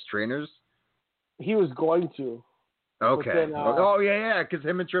guest trainers? He was going to. Okay. Then, yeah, because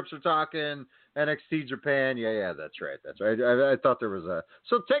him and Trips are talking NXT Japan. Yeah, that's right. I thought there was a.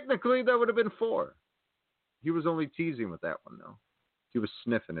 So technically, that would have been 4. He was only teasing with that one though. He was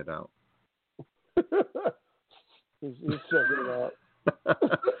sniffing it out. He's sniffing it out.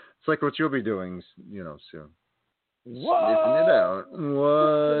 It's like what you'll be doing, you know, soon. What? Sniffing it out.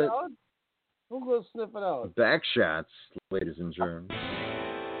 What? We'll go sniff it out. Back shots, ladies and germs.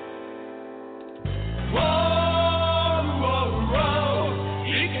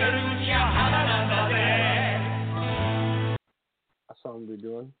 That's what we're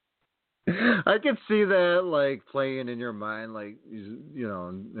doing. I could see that like playing in your mind, like, you know,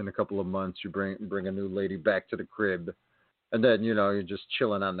 in a couple of months you bring a new lady back to the crib. And then, you know, you're just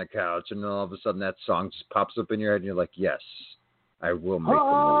chilling on the couch, and then all of a sudden that song just pops up in your head, and you're like, yes, I will make the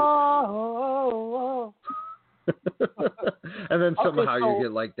move. And then somehow you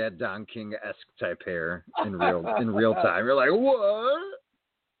get like that Don King-esque type hair in real time. You're like, what?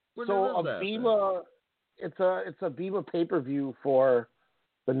 So a BEMA, it's a BEMA pay-per-view for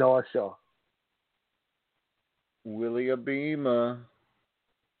the NOAH show. Willie Abima.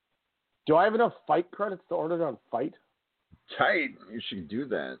 Do I have enough fight credits to order it on Fight? Tight. You should do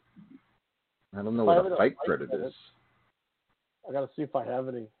that. I don't know what a fight credit is. I gotta see if I have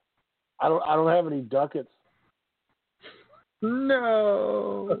any. I don't have any ducats.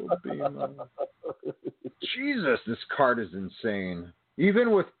 No, BEMA. Jesus, this card is insane.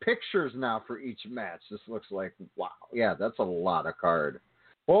 Even with pictures now for each match, this looks like, wow. Yeah, that's a lot of card.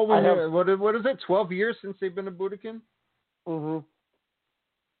 Well, what is it, 12 years since they've been to Budokan? Mm-hmm.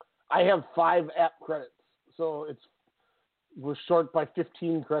 I have 5 app credits, so we're short by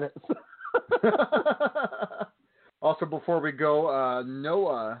 15 credits. Also, before we go,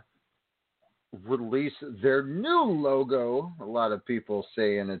 NOAH released their new logo. A lot of people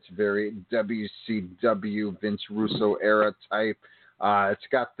saying it's very WCW Vince Russo era type. It's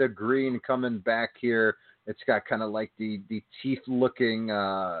got the green coming back here. It's got kind of like the teeth-looking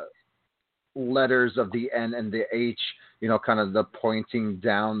letters of the N and the H, kind of the pointing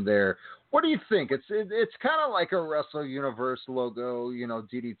down there. What do you think? It's kind of like a Wrestle Universe logo,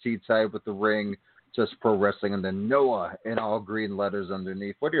 DDT type with the ring, just pro wrestling, and then NOAH in all green letters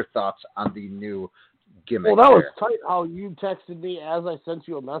underneath. What are your thoughts on the new gimmick? Well, that was tight how you texted me as I sent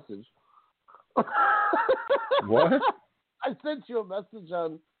you a message. What? I sent you a message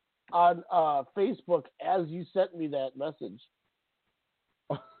on Facebook as you sent me that message.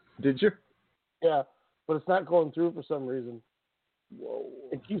 Did you? Yeah, but it's not going through for some reason. Whoa.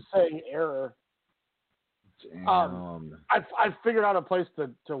 It keeps saying error. Damn. I figured out a place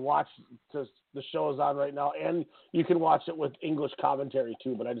to watch the show is on right now, and you can watch it with English commentary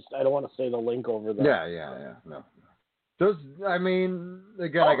too. But I don't want to say the link over there. Yeah. No. I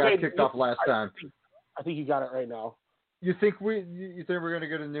got kicked off last time. I think you got it right now. You think we're gonna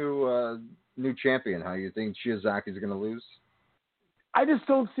get a new champion? How you think Shiozaki's gonna lose? I just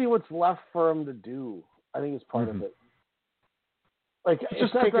don't see what's left for him to do. I think it's part of it. Like it's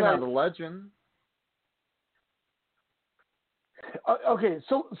just taking out the legend. Okay,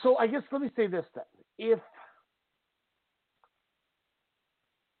 so I guess let me say this then. If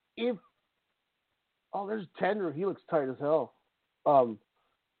there's Tender, he looks tight as hell.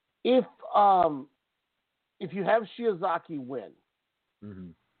 If you have Shiozaki win,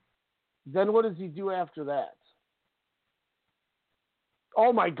 then what does he do after that?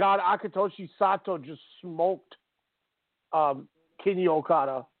 Oh my God, Akitoshi Sato just smoked Kinya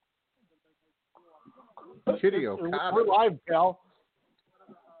Okada. Kitty Okada. We're live, pal.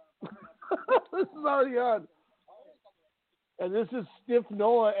 This is already on. And this is Stiff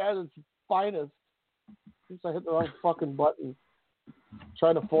Noah at its finest. Oops, I hit the wrong fucking button.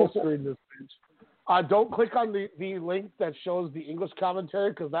 Trying to full screen this bitch. Don't click on the link that shows the English commentary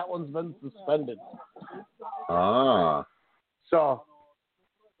because that one's been suspended. Ah. So.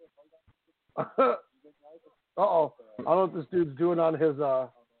 Uh-oh. I don't know what this dude's doing on his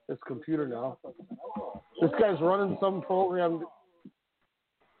computer now. This guy's running some program.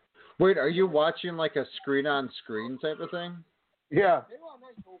 Wait, are you watching like a screen-on-screen type of thing? Yeah.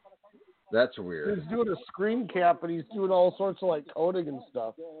 That's weird. He's doing a screen cap, and he's doing all sorts of like coding and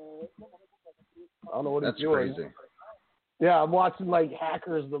stuff. I don't know what he's doing. That's crazy. Yeah, I'm watching like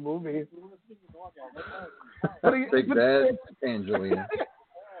Hackers, the movie. Big Bad Angelina.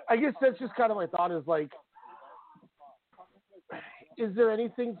 I guess that's just kind of my thought is like, is there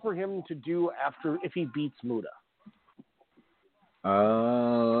anything for him to do after if he beats Muda?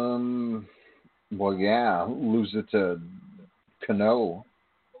 Well, yeah, lose it to Kano.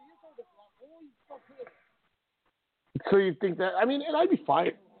 So you think that? I mean, and I'd be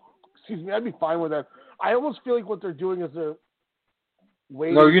fine. Excuse me, I'd be fine with that. I almost feel like what they're doing is they're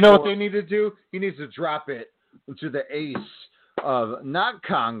waiting. No, you know what they need to do? He needs to drop it to the ace of not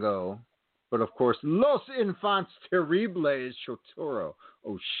Congo, but of course Los Infantes Terribles Shotaro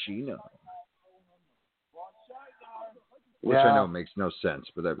Oshino. Which I know makes no sense,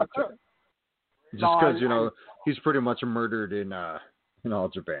 but that would just because he's pretty much murdered in all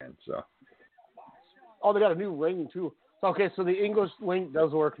Japan. So. Oh, they got a new ring too. Okay, so the English link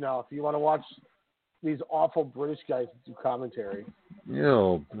does work now. If you want to watch these awful British guys do commentary.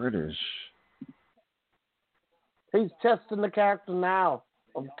 Yo, British. He's testing the character now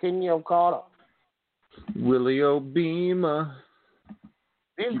of Kinya Okada. Willie Obima.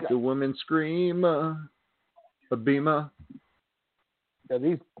 Keep the women scream. Obima. Yeah,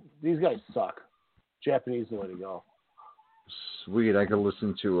 these guys suck. Japanese the way to go. Sweet, I could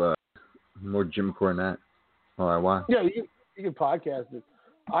listen to more Jim Cornette. Well, why? Yeah, you can podcast it.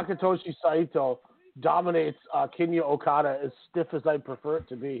 Akitoshi Saito dominates Kinya Okada as stiff as I prefer it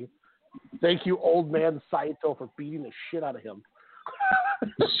to be. Thank you, old man Saito, for beating the shit out of him.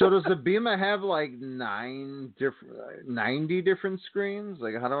 So does the Bima have like 90 different screens?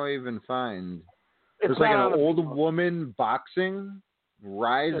 Like, how do I even find? There's like an old woman boxing,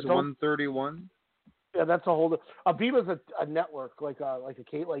 Rise 131. Yeah, that's a whole. Bima's a network, like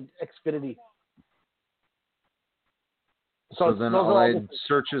Xfinity. So then all I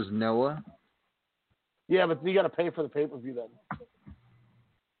search is NOAH? Yeah, but you got to pay for the pay-per-view then.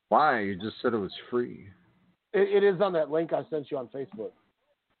 Why? You just said it was free. It is on that link I sent you on Facebook.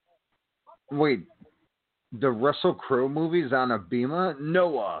 Wait, the Russell Crowe movie's on a Bima?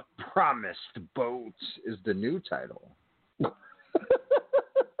 NOAH Promised Boats is the new title.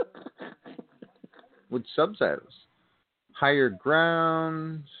 With subtitles. Higher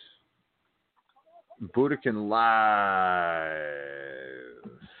Ground. Budokan Live.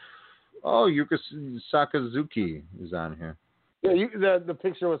 Oh, Yuka Sakazuki is on here. Yeah, the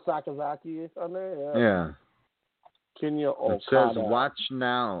picture with Sakazaki on there. Yeah. Kinya Okada. It says watch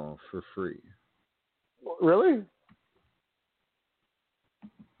now for free. Really?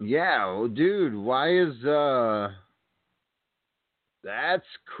 Yeah, well, dude, why is that's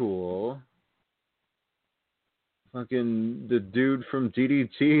cool. Fucking the dude from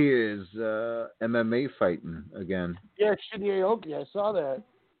DDT is MMA fighting again. Yeah, Shinya Aoki, I saw that.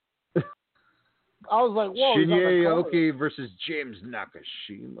 I was like, whoa. Shinya Aoki versus James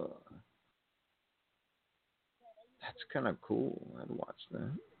Nakashima. That's kind of cool. I'd watch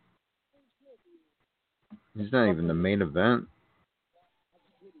that. He's not even the main event.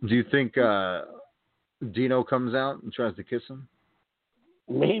 Do you think Dino comes out and tries to kiss him?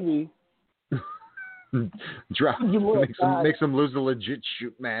 Maybe. Makes him lose a legit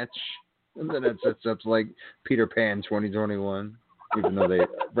shoot match. And then it sets up like Peter Pan 2021. Even though they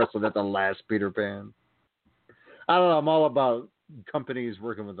wrestled at the last Peter Pan. I don't know. I'm all about companies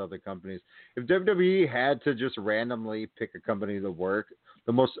working with other companies. If WWE had to just randomly pick a company to work,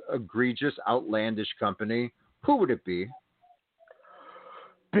 the most egregious, outlandish company, who would it be?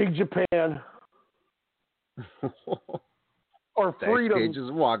 Big Japan. Or Freedom. Daisuke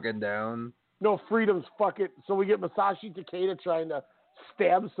just walking down. No, Freedom's fuck it. So we get Masashi Takeda trying to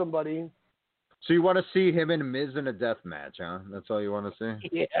stab somebody. So you want to see him and Miz in a death match, huh? That's all you want to see?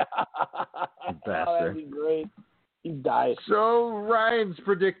 Yeah. Bastard. Oh, that'd be great. He died. So Ryan's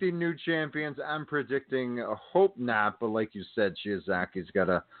predicting new champions. I'm predicting, hope not, but like you said, Shiozaki's got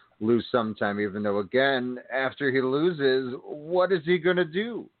to lose sometime, even though, again, after he loses, what is he going to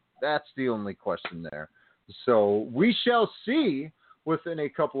do? That's the only question there. So we shall see within a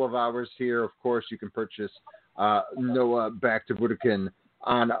couple of hours here. Of course, you can purchase NOAH Back to Budokan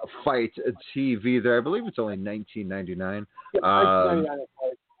on Fight TV there. I believe it's only $19.99.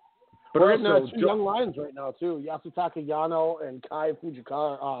 But we're also two young lions right now too. Yasutaka Yano and Kai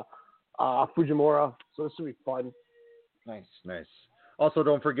Fujimura. So this will be fun. Nice. Also,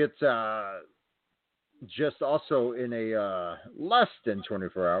 don't forget, just also in a less than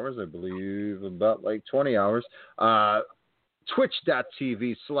 24 hours, I believe, about like 20 hours,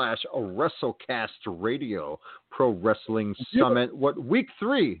 twitch.tv/WrestleCast Radio Pro Wrestling Summit. What, week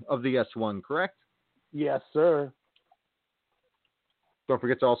 3 of the S1, correct? Yes, sir. Don't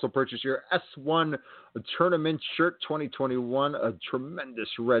forget to also purchase your S1 Tournament Shirt 2021, a tremendous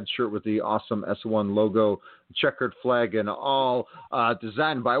red shirt with the awesome S1 logo, checkered flag, and all,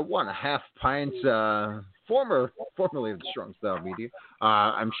 designed by 1/2 Pints, formerly of the Strong Style Media.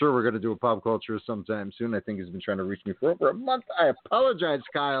 I'm sure we're going to do a pop culture sometime soon. I think he's been trying to reach me for over a month. I apologize,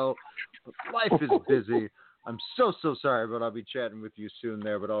 Kyle, but life is busy. I'm so sorry, but I'll be chatting with you soon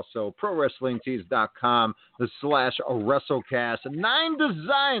there. But also ProWrestlingTees.com/WrestleCast. 9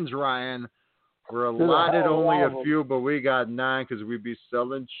 designs, Ryan. We're allotted only a few, but we got 9 because we be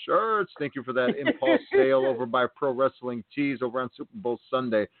selling shirts. Thank you for that impulse sale over by Pro Wrestling Tees over on Super Bowl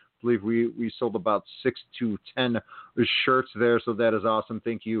Sunday. I believe we sold about 6 to 10 shirts there, so that is awesome.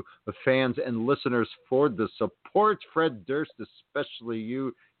 Thank you, the fans and listeners, for the support. Fred Durst, especially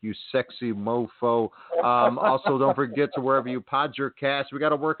you sexy mofo. Also, don't forget to wherever you pod your cast. We got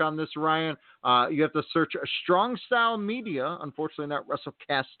to work on this, Ryan. You have to search Strong Style Media. Unfortunately, not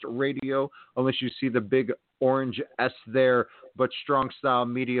WrestleCast Radio, unless you see the big orange S there. But Strong Style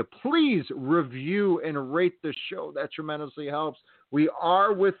Media, please review and rate the show. That tremendously helps. We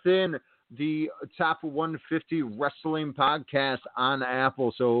are within the top 150 wrestling podcasts on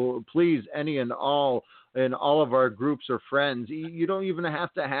Apple. So please, any and all in all of our groups or friends, you don't even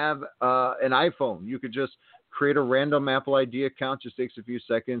have to have an iPhone. You could just create a random Apple ID account. Just takes a few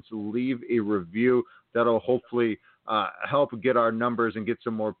seconds. Leave a review. that'll hopefully help get our numbers and get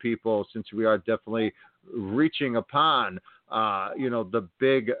some more people, since we are definitely reaching upon the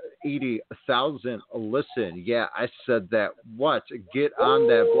big 80,000 listen. Yeah, I said that. What? Get on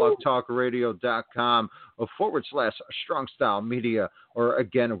that blogtalkradio.com /Strong Style Media, or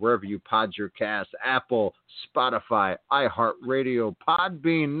again, wherever you pod your cast, Apple, Spotify, iHeartRadio,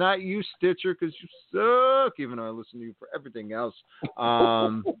 Podbean, not you, Stitcher, because you suck, even though I listen to you for everything else.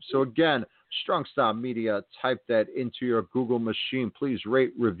 So again, Strong Style Media, type that into your Google machine. Please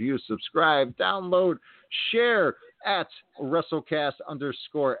rate, review, subscribe, download, share at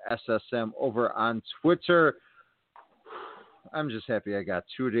WrestleCast_SSM over on Twitter. I'm just happy I got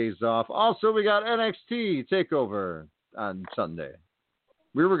 2 days off. Also, we got NXT TakeOver on Sunday.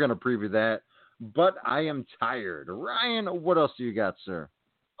 We were going to preview that, but I am tired. Ryan, what else do you got, sir?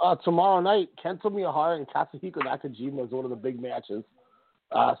 Tomorrow night, Kento Miyahara and Katsuhiko Nakajima is one of the big matches.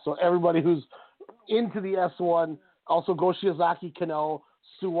 So everybody who's into the S1, also Go Shiozaki Kano,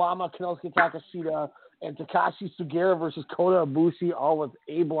 Suwama Konosuke Takashita, and Takashi Sugiura versus Kota Ibushi, all with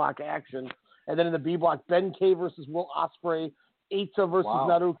A block action. And then in the B block, Ben K versus Will Ospreay, Eita versus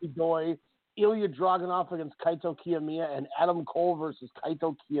Naruki Doi, Ilya Dragunov against Kaito Kiyomiya, and Adam Cole versus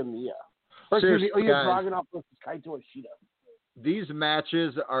Kaito Kiyomiya. Ilya Dragunov versus Kaito Ishida. These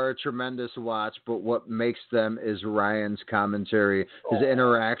matches are a tremendous watch, but what makes them is Ryan's commentary, his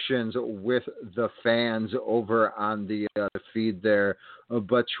interactions with the fans over on the feed there.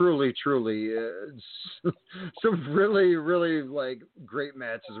 But truly, some really, really great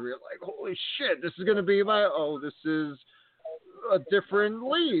matches where you're like, holy shit, this is going to be this is a different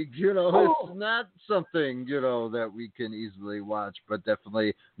league, It's not something, that we can easily watch, but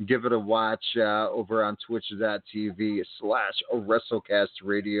definitely give it a watch over on twitch.tv/WrestleCast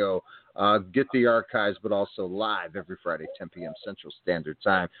Radio. Get the archives, but also live every Friday, 10 p.m. Central Standard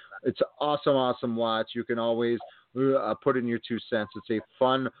Time. It's an awesome watch. You can always put in your 2 cents. It's a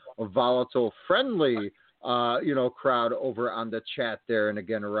fun, volatile, friendly crowd over on the chat there. And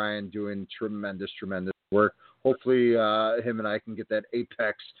again, Ryan doing tremendous work. Hopefully, him and I can get that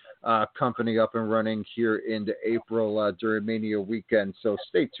Apex company up and running here into April during Mania weekend. So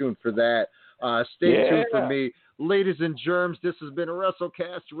stay tuned for that. Stay tuned for me. Ladies and germs, this has been a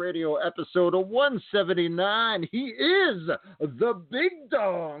WrestleCast Radio episode of 179. He is the big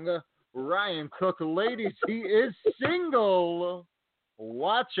dong, Ryan Cook. Ladies, he is single.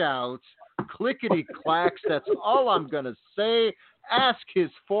 Watch out. Clickety clacks. That's all I'm going to say. Ask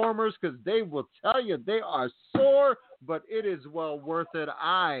his formers, because they will tell you they are sore, but it is well worth it.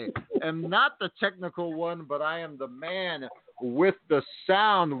 I am not the technical one, but I am the man with the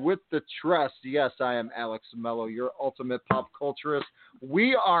sound, with the trust. Yes, I am Alex Mello, your ultimate pop culturist.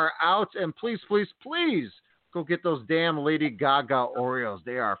 We are out, and please go get those damn Lady Gaga Oreos.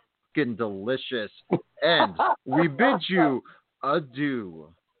 They are fucking delicious. And we bid you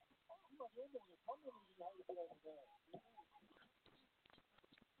adieu.